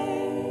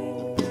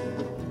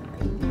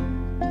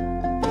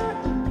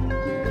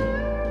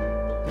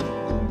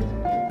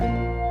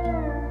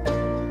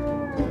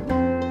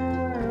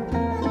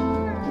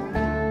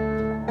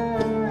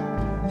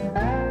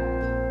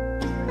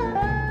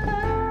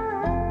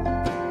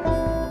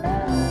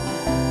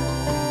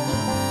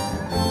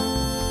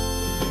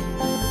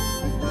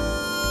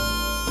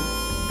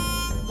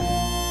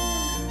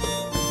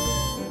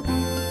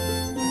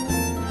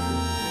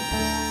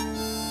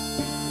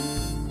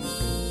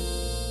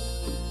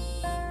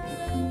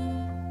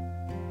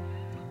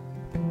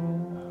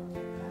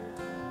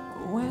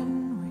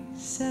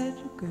 Said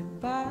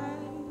goodbye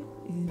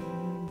in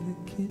the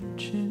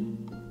kitchen.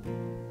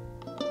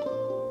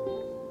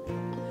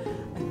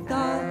 I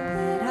thought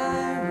that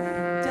I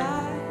would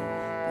die,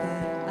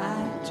 but I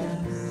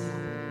just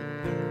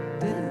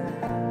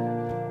didn't.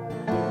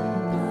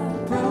 My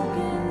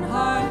broken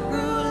heart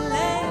grew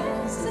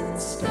legs and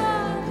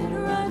started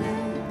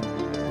running.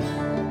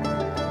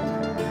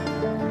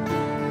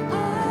 I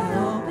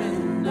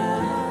opened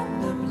up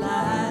the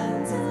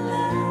blinds and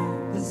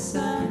let the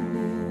sun in.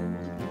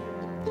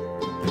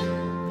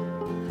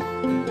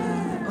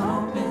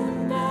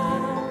 Opened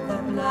up the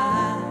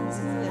blinds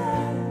and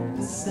let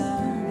the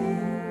sun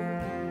in.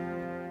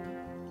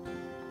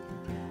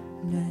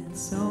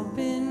 Let's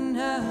open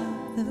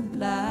up the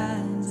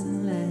blinds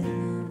and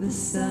let the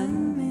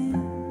sun in.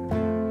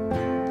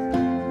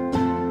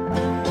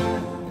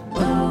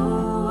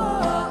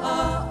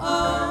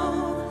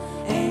 Oh,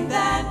 ain't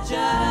that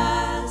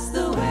just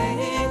the way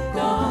it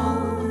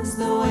goes?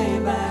 The way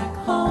back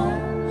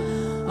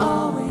home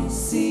always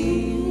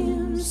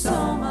seems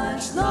so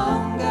much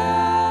longer.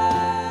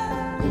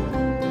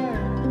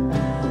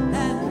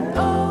 And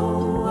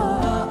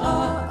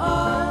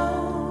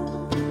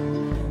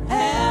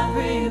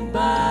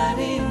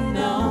everybody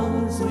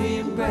knows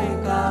we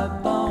break our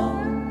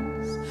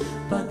bones,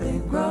 but they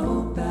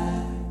grow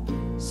back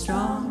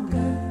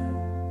stronger.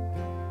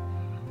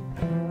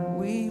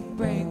 We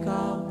break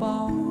our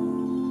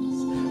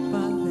bones,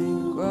 but they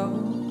grow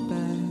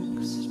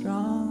back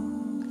stronger.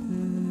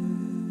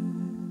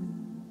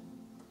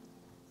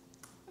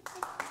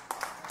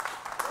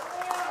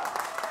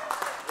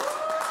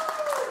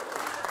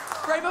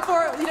 Right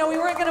before, we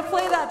weren't going to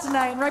play that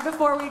tonight, and right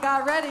before we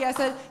got ready, I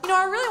said,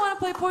 I really want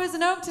to play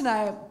Poison Oak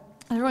tonight.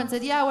 And everyone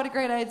said, yeah, what a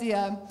great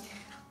idea.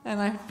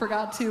 And I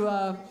forgot to,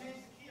 I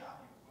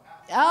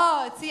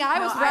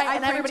was right,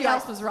 and everybody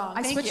else was wrong.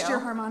 I switched your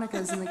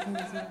harmonicas in the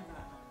keys.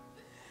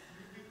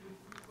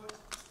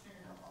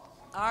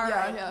 All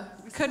right. Yeah.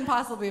 Couldn't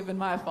possibly have been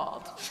my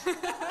fault.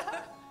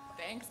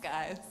 Thanks,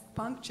 guys.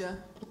 Punked ya.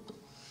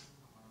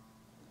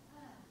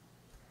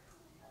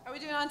 Are we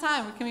doing on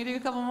time? Can we do a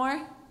couple more?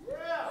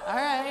 Yeah. All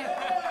right.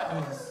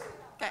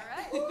 Okay. All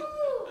right.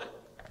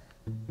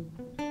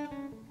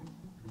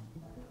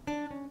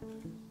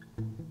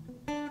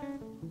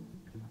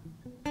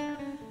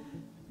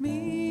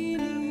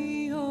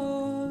 Meteor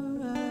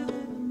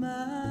of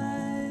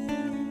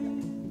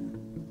mine,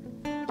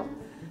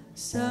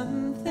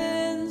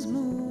 something's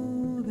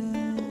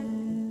moving.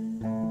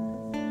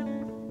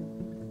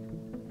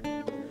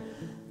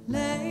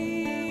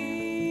 Lay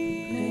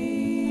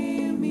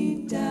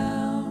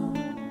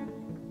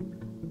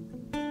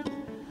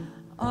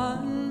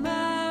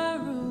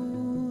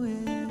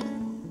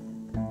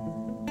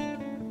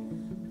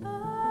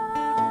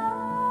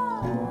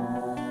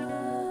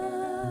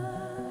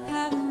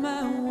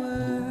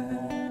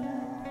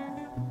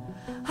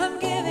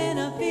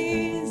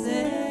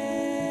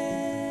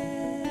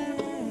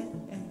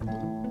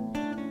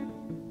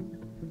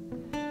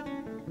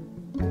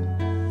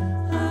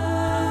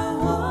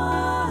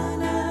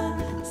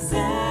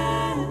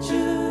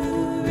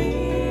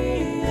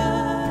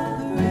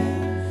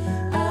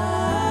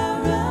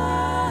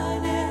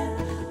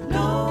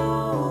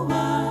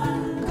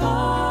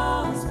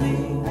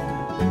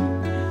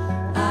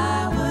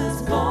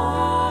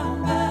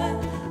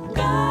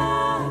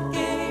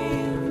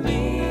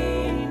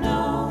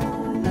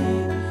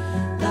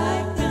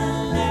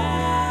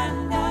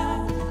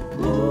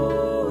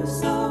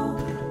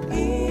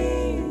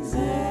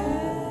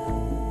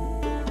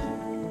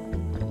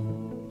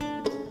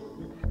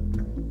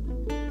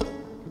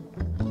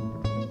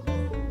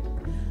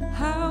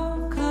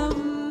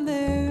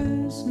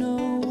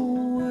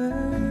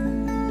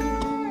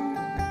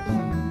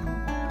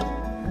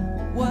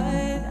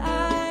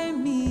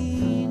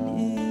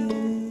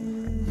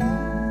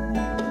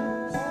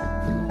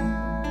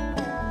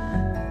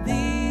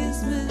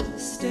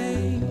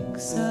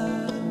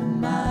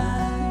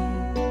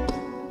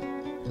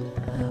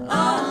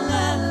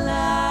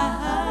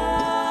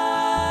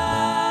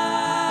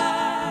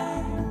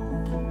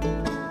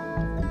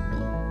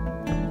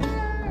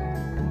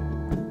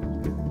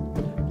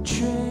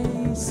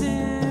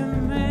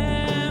send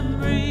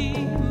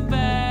memory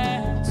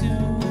back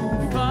too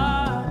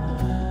far.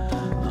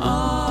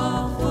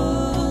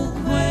 Awful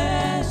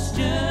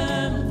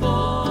question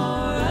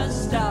for a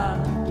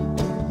start.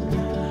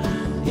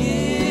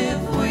 If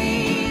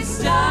we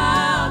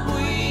stop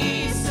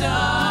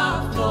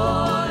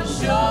for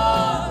sure.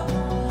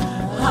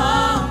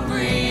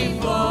 Hungry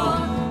for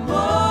more.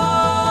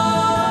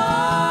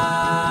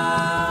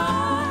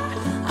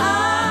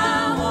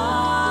 I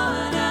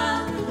want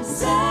a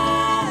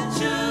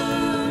century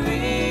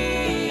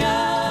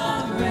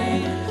of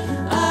rain.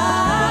 I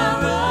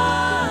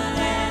run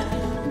and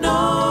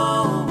no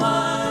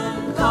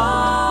one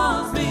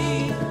calls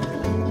me.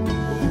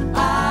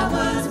 I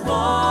was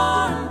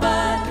born,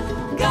 but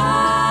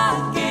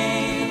God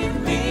gave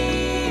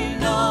me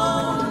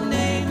no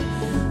name,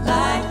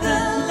 like the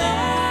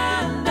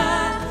land I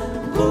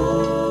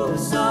move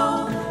so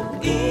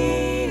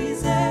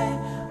easy,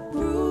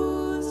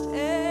 bruised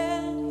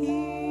and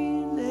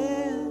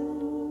healing.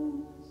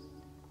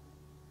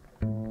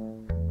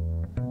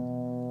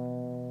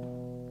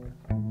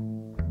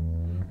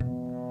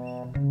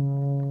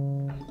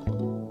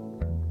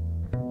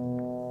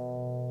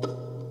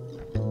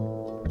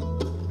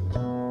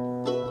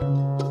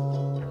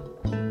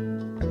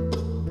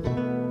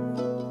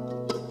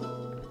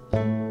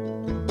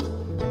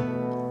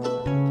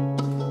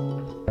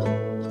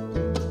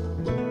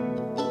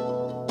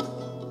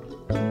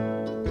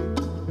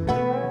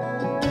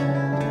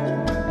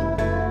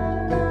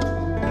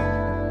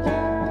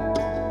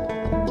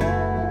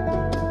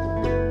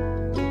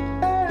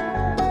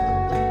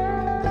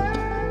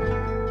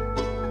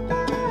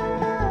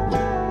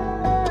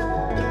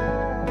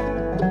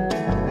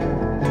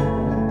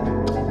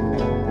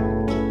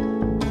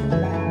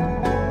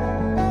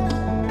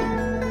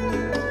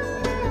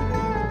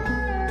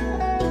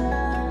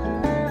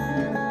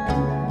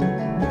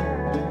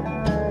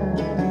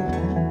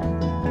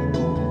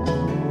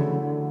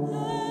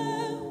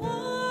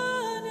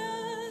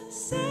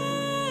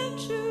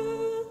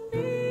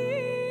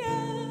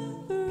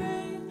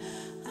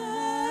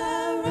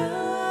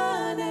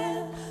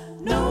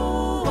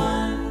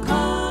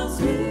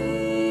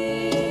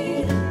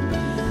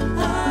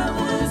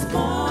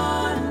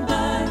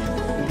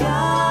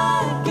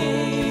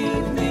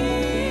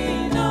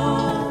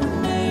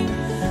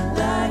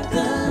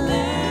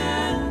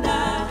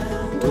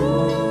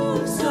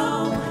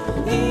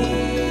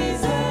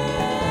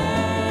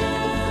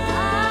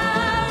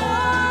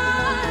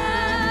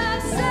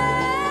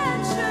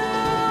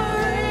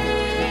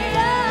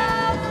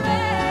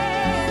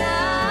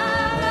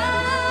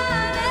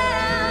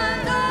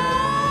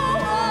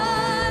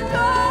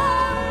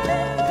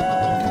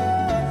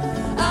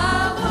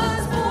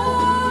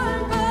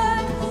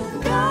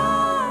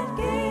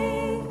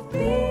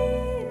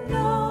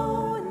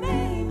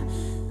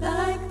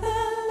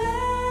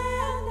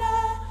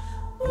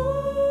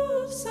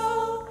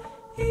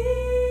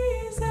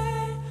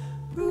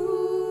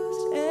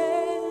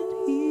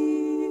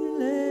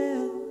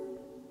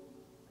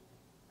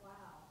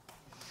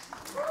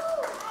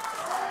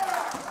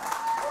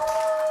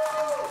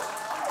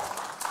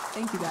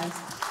 Thank you, guys.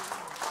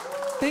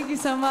 Thank you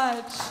so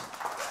much.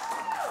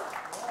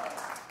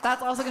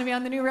 That's also going to be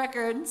on the new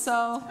record,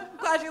 so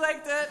glad you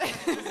liked it.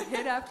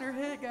 Hit after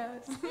hit,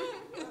 guys.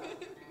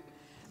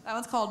 That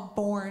one's called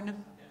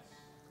Born.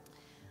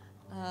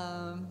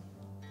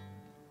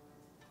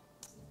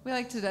 We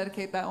like to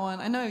dedicate that one.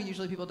 I know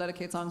usually people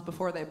dedicate songs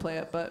before they play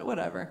it, but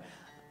whatever.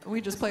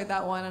 We just played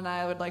that one, and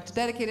I would like to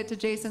dedicate it to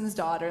Jason's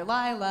daughter,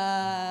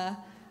 Lila,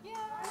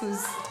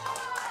 who's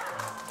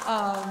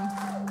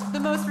the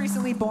most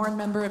recently born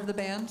member of the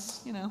band,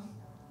 you know.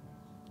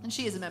 And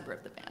she is a member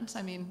of the band.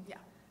 I mean, yeah.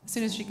 As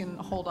soon as she can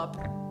hold up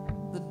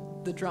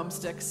the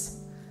drumsticks,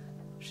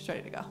 she's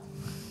ready to go.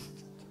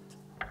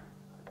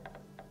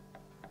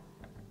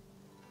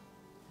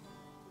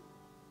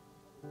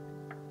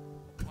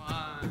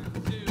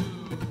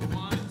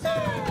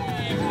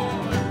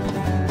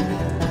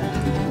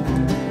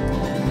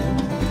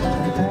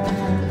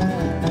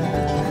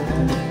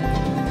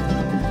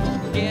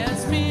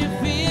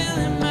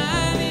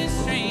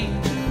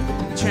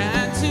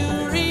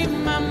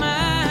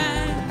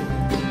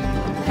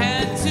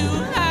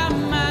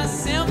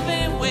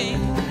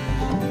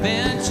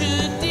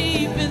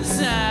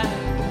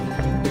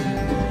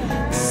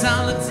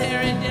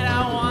 Solitary did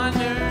I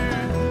wander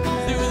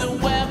through the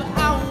web, I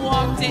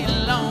walked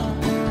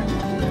alone,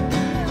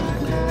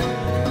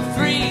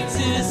 free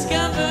to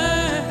discover,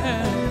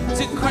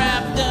 to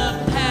craft the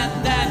path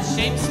that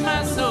shapes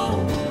my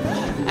soul.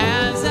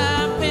 As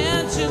I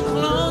venture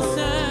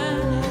closer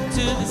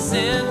to the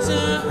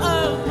center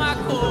of my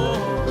core,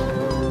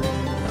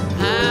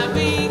 I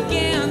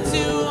began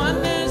to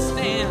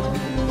understand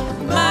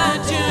my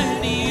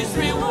journey's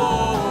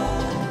reward.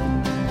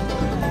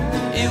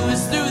 It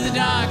was through the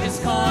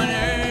darkest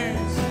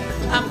corners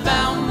I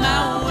found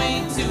my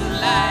way to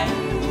light.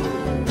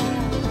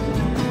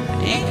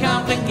 A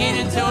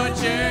complicated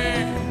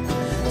torture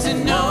to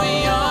know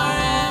your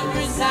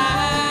every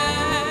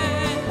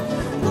side.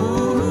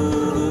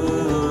 Ooh,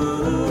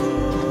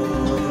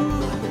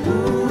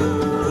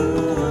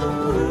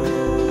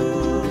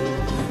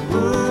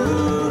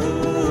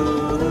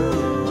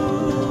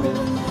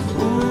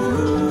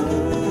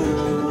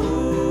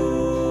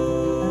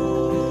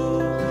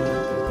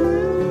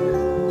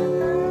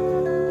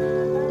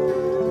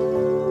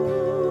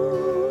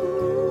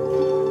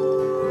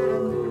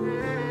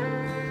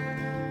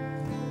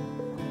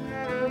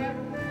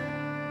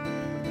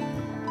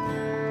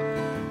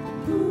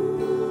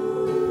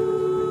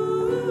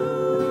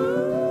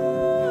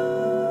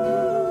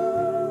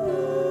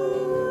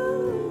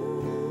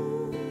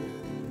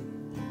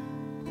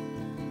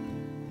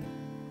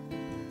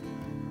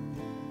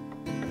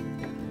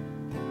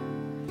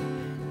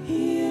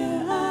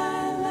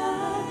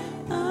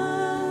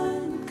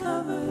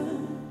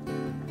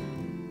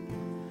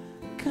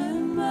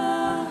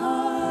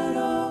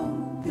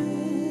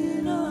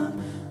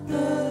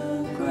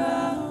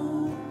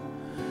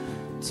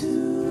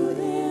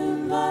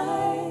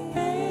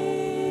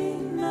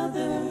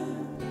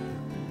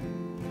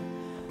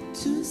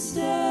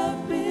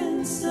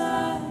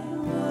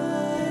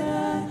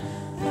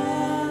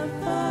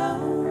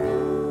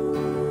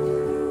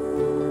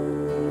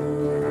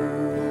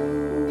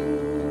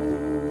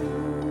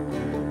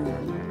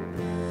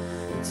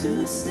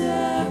 to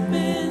step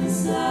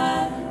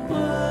inside what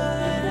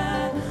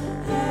I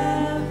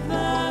have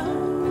found.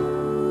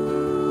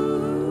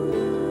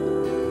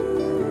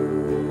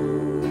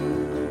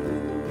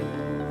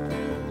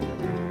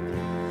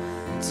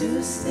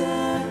 To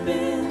step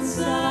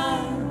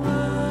inside what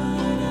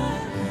I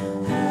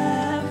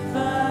have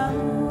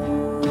found.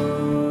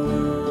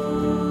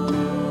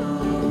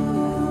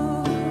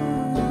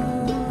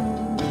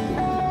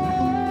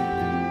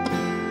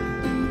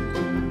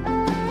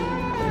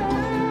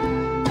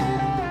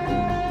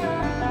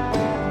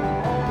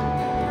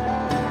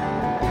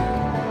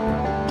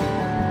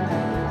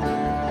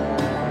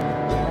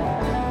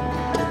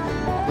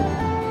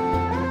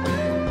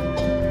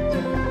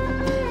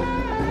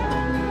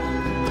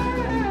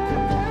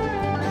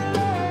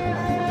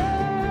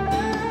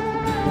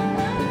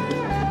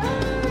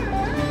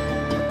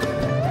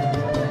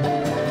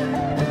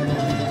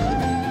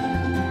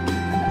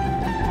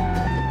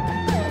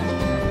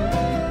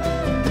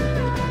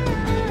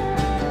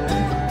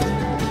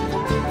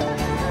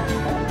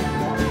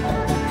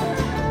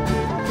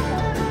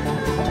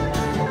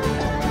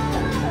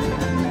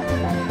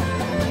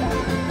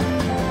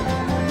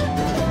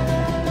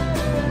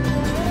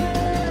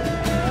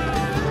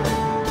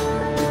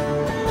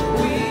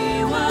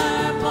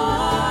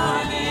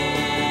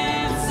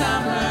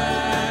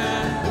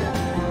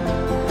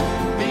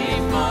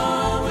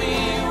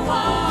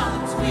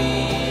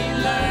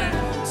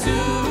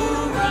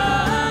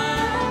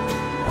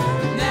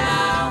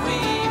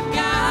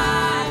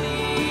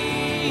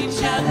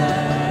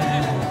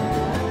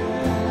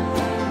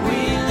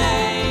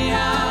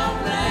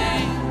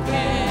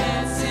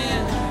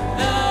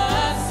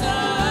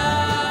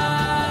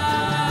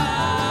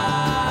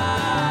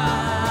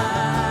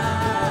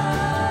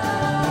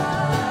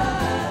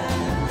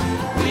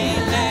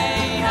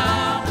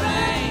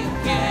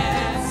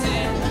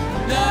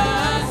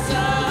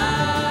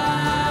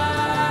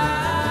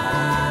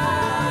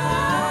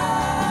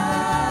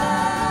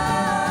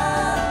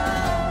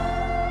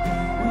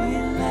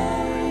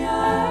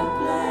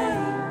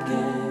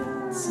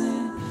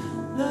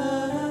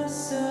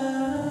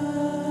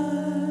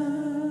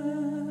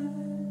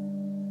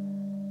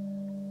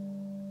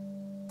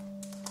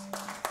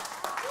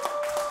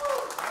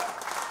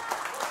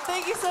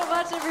 Thank you so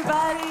much,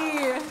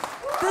 everybody.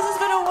 This has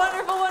been a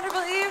wonderful,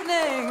 wonderful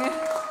evening.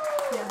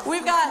 Yes.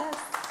 We've got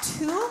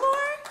 2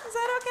 more? Is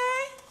that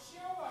okay?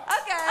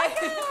 Okay.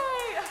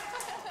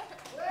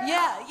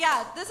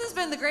 Yeah, this has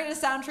been the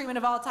greatest sound treatment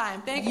of all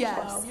time. Thank you, Yes.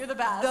 Shalom. You're the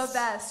best. The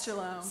best,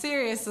 Shalom.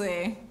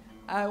 Seriously.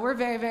 We're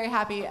very, very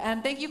happy.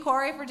 And thank you,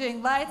 Corey, for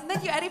doing lights. And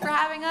thank you, Eddie, for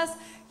having us.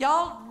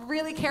 Y'all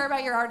really care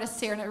about your artists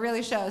here, and it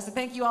really shows. So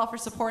thank you all for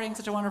supporting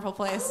such a wonderful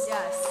place.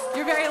 Yes.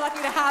 You're very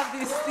lucky to have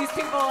these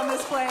people in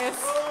this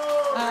place.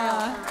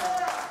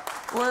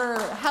 We're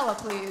hella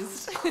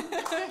pleased.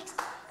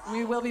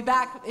 We will be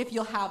back if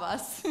you'll have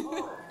us.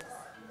 All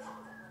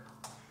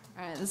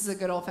right, this is a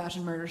good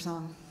old-fashioned murder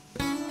song.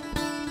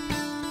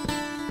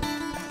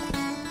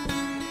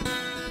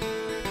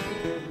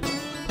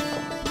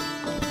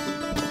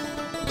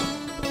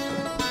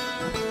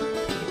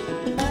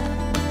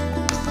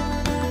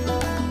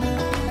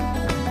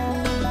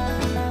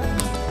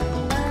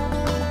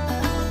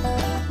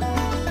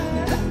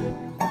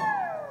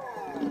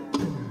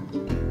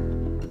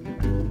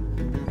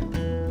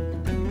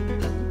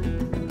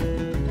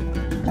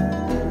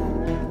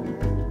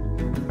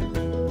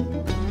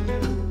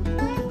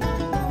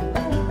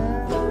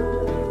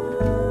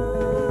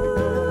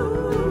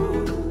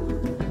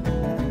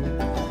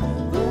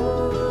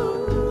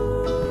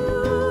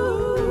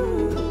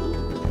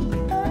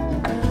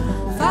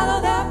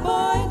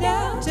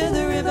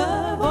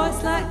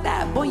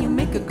 Boy, you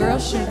make a girl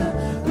shiver.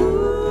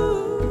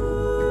 Ooh.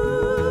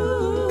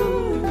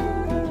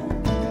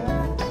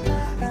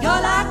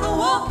 You're like a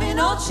wolf in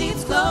old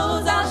sheep's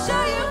clothes. I'll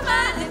show you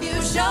mine if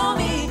you show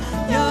me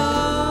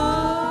yours,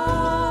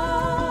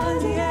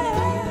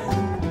 yeah.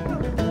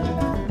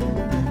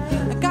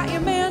 I got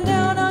your man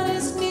down on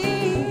his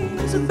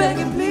knees,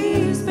 begging,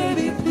 please,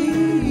 baby,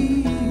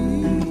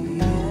 please.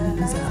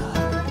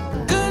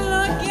 Good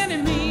luck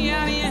getting me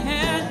out of your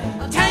head.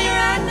 I'll tell you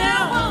right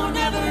now, I won't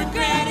ever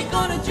regret it.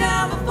 Gonna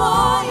drown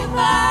before you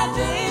by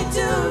day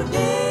to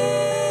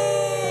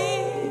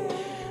day.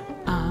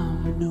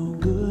 I'm no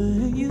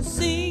good, you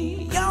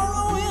see. You're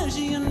a wish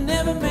you'll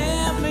never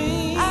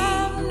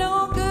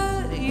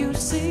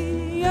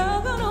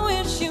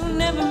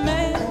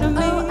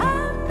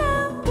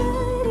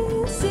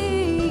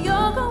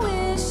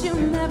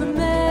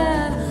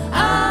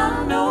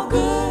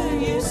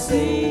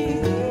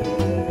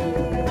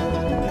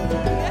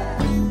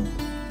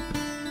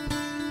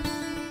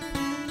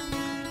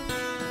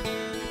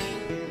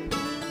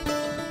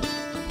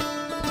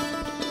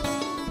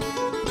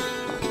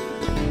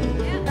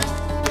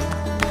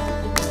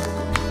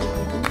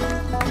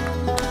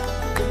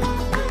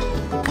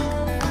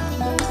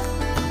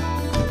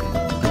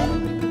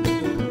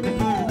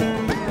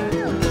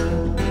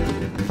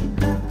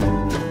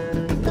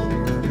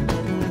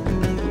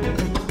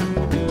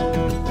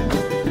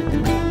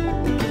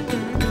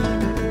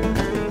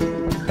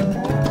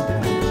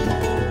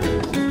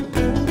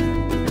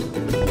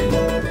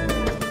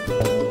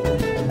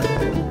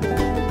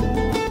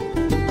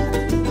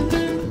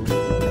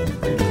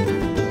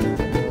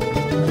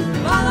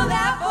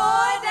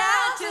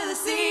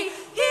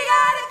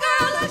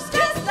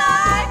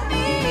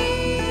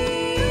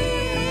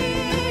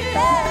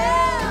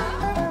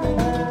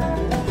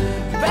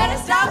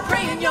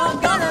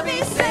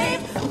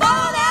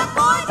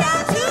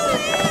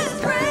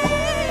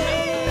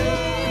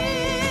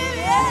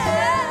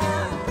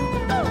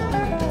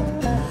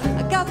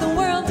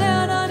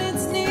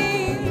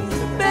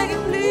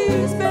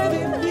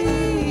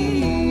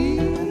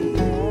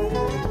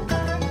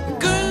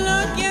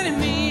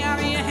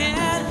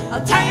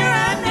I'll tell you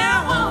right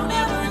now, won't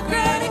never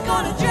regret it.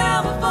 Gonna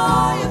drown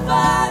before you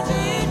find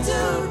me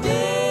too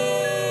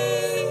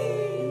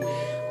deep.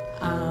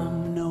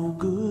 I'm no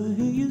good,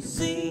 you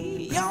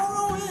see. You're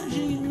gonna wish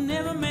you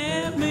never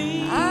met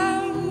me.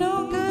 I'm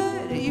no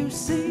good, you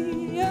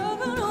see. You're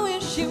gonna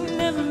wish you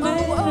never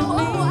met me.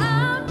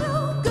 I'm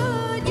no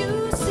good,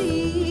 you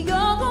see. You're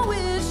gonna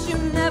wish you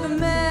never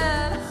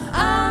met.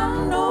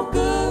 I'm no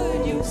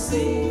good, you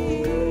see.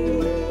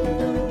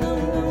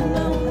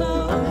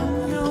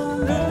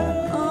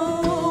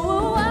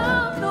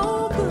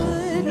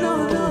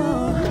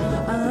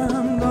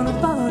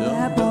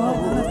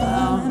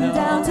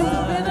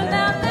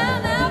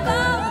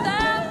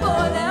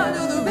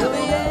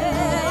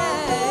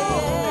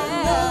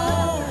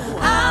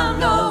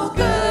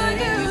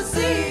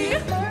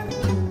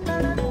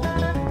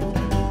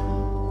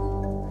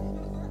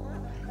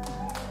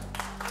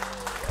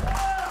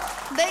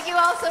 Thank you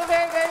all so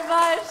very, very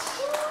much.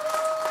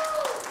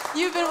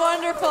 You've been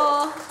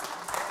wonderful.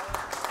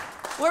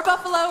 We're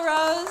Buffalo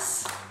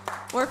Rose.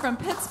 We're from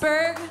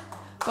Pittsburgh,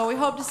 but we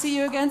hope to see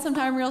you again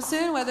sometime real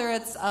soon, whether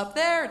it's up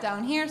there or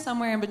down here,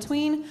 somewhere in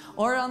between,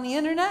 or on the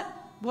internet,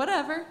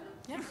 whatever.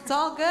 It's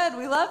all good.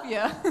 We love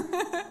you.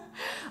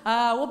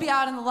 We'll be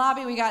out in the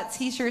lobby. We got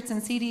T-shirts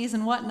and CDs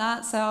and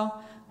whatnot, so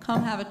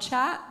come have a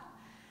chat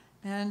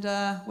and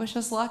wish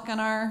us luck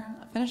on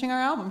finishing our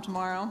album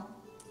tomorrow.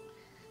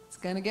 It's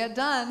gonna get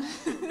done.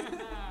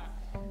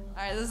 All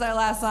right, this is our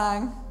last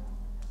song.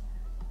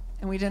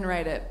 And we didn't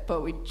write it, but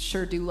we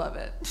sure do love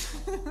it.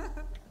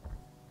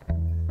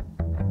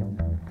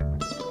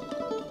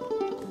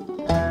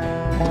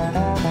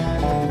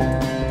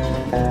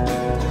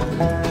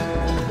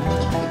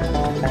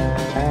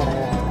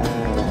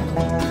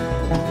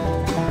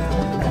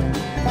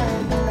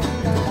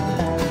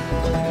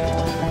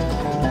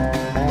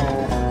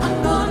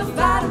 I'm gonna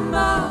fight 'em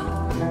all.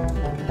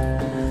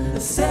 The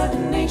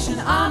Seven Nation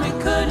Army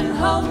couldn't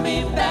hold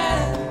me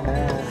back.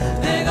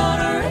 They're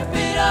gonna rip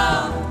it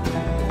off,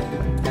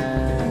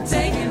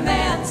 taking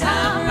their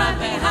time right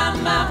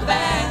behind my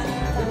back.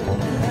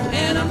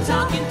 And I'm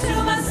talking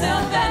to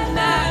myself at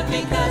night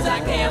because I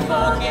can't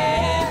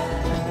forget.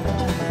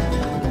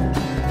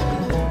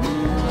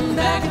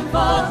 Back and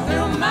forth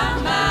through my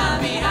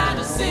mind behind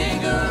a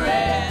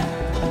cigarette.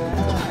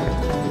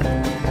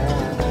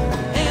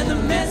 And the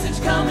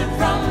message coming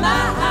from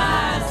my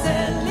eyes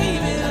said,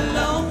 leave it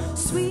alone.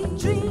 Sweet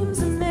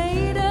dreams are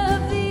made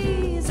of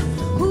these.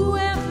 Who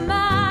am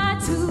I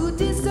to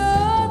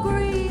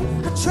disagree?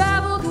 I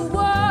traveled the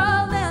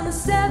world and the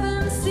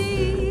seven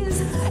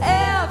seas.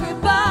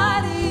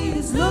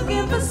 Everybody's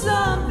looking for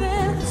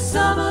something.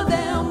 Some of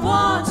them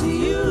want to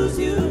use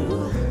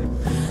you.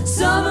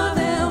 Some of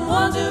them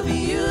want to be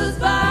used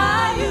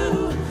by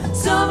you.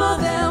 Some of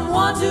them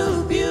want to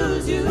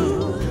abuse you.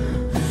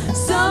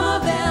 Some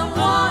of them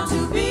want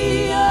to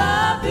be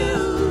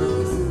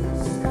abused.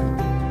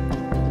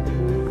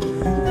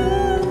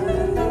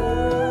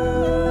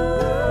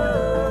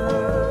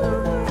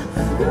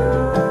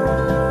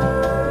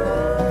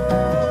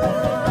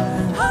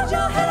 Hold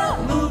your head up,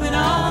 moving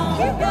on.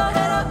 Keep your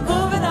head up,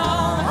 moving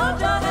on. Hold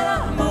your head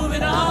up,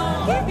 moving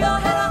on. Keep your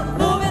head up,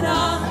 moving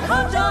on.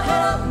 Hold your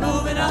head up,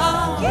 moving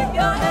on. Keep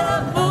your head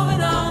up,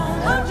 moving on.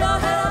 Hold your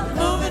head up,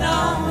 moving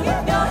on.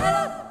 Keep your head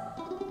up.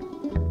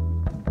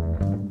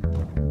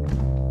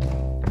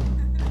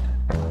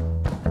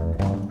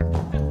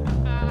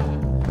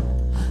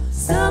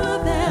 Some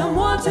of them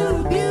want to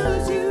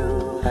abuse you.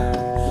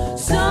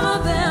 Some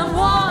of them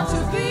want to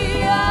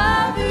be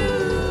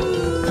abused.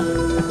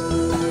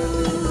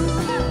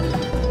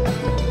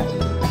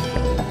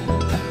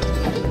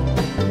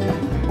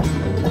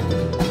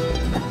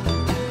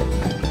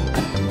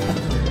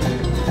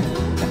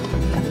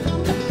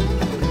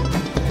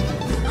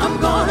 I'm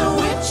going to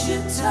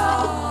Wichita,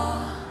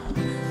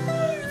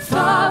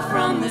 far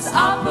from this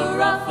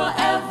opera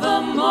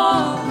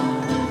forevermore.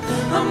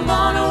 I'm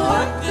gonna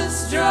work the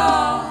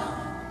straw,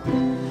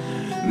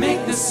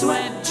 make the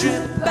sweat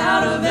drip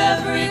out of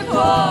every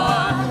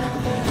pore.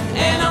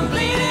 And I'm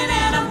bleeding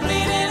and I'm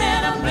bleeding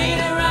and I'm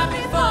bleeding right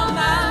before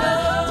my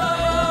Lord.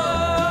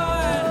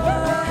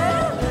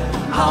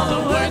 All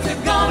the words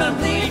are gonna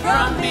bleed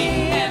from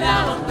me and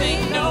I won't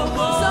think no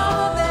more. Some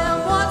of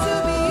them want to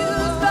be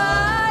used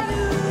by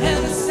you. And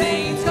the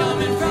saints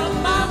coming from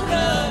my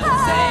blood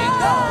saying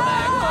go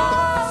back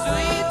home.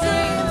 Sweet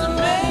dreams are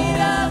made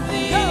of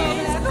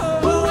these.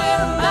 Who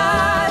am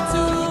I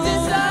to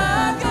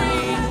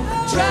disagree?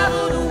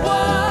 Travel the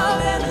world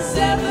and the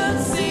seven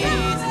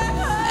seas.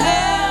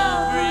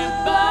 Everybody's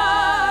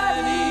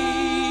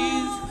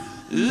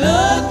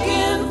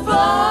looking for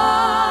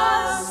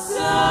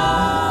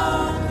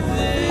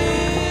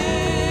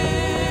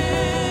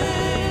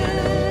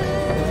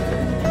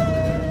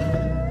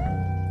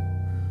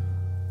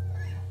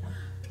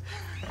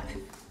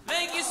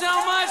Thank you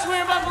so much.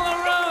 We're Buffalo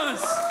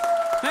Rose.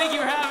 Thank you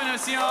for having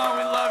us, y'all.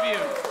 We love you.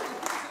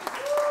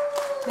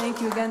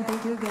 Thank you again.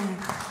 Thank you again.